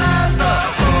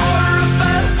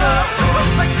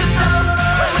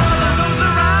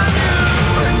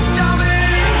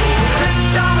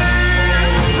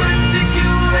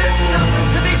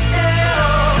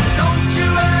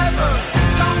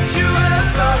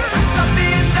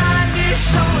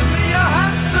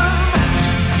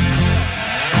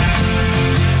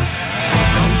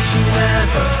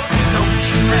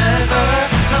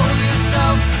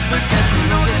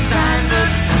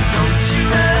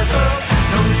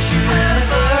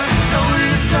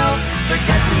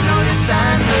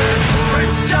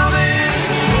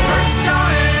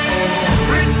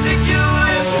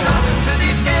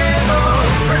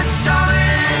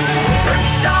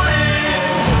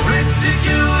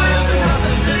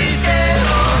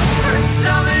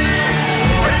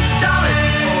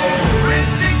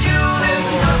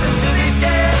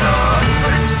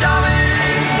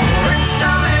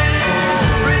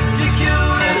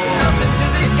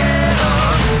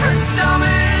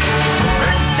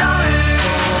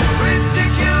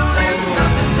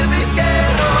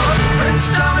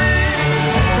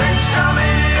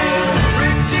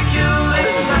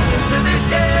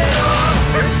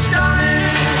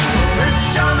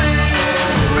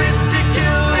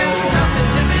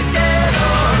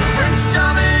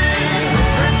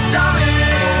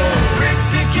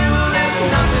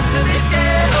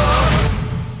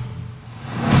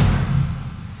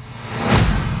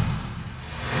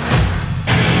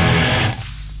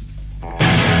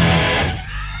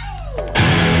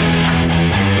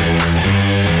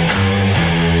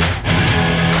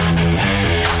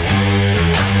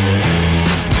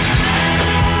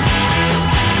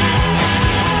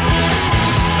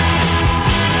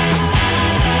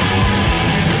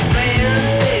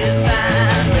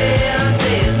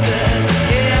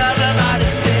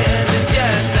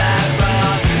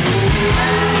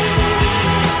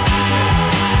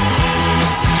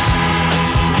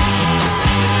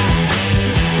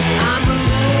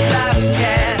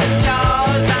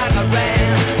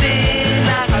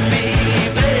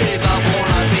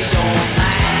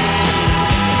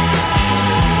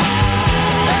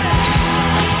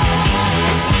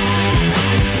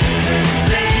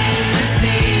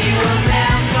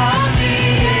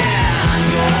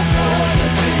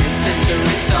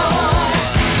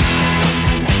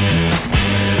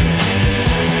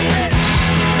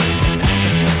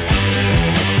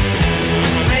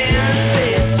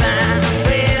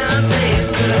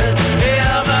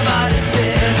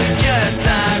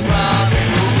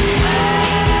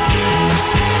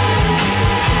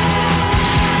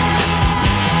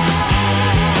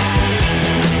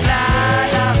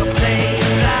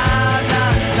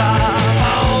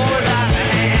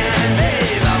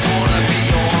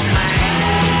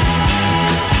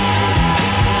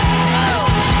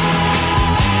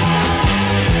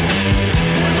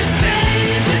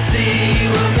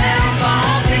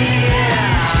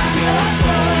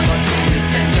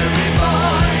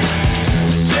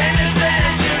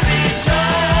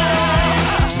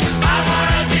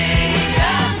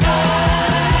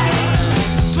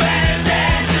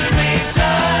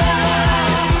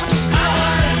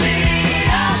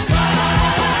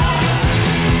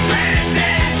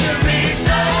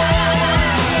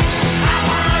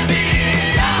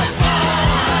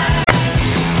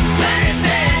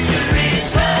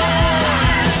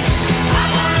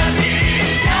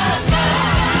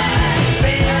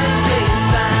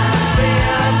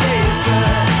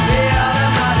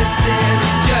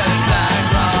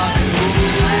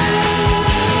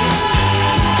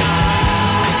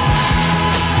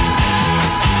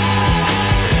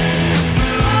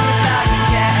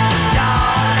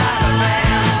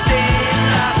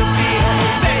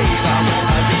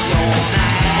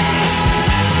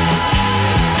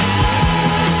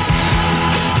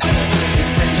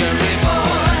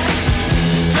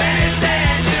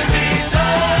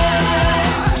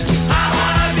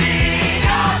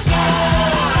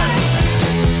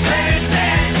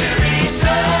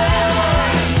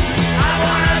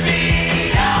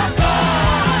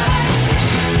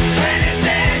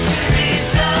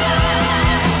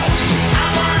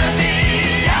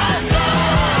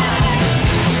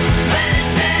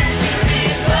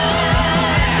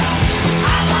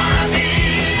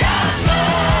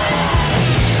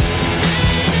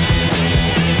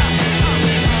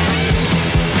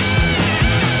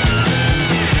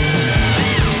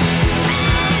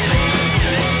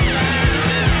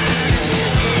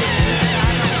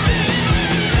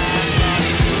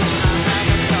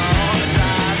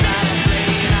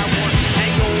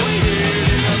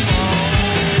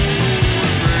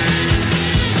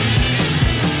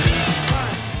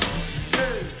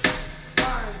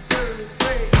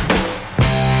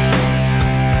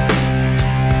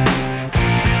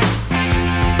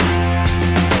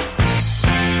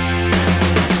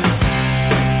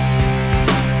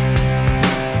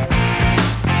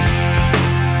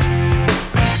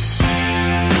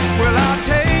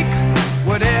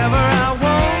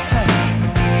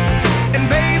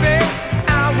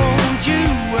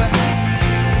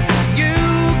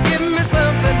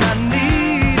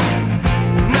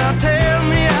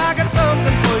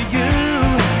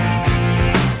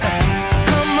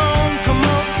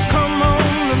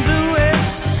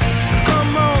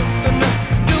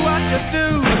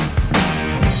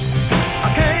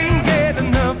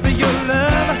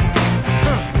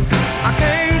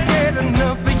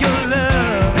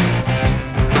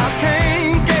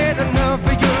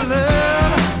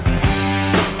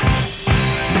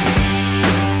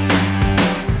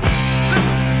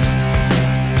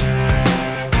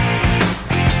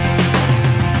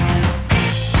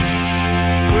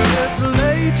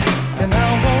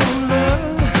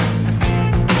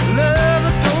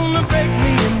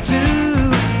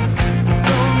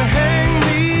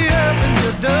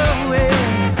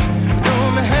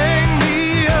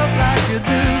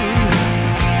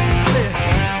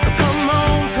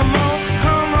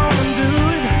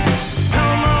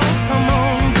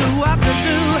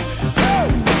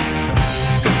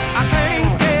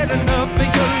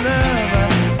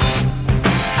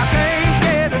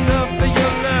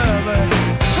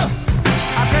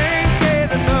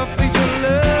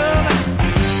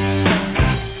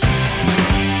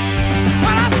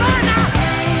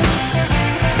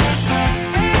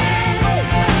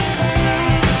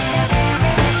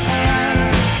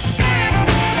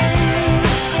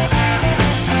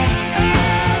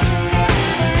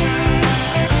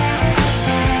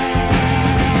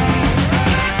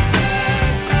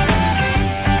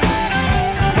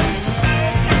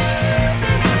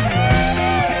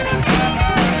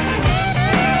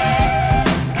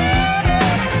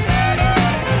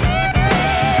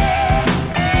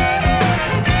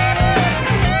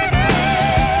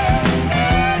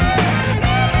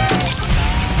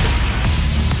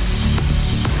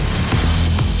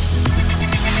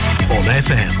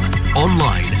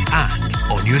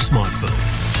 smartphone.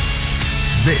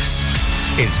 This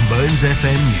is Mearns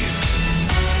FM News.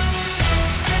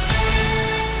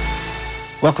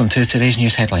 Welcome to today's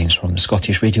news headlines from the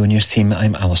Scottish Radio News team.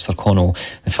 I'm Alistair Connell.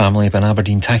 The family of an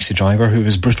Aberdeen taxi driver who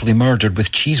was brutally murdered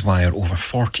with cheese wire over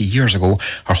 40 years ago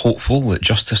are hopeful that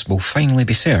justice will finally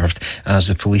be served as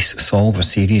the police solve a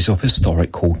series of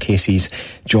historic cold cases.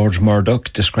 George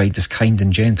Murdoch, described as kind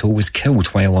and gentle, was killed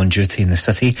while on duty in the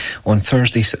city on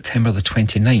Thursday, September the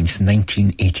 29th,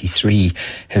 1983.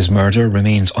 His murder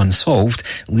remains unsolved,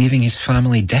 leaving his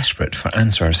family desperate for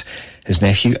answers. His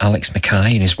nephew, Alex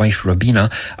Mackay, and his wife,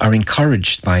 Rabina, are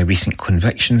encouraged by recent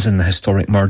convictions in the historic murder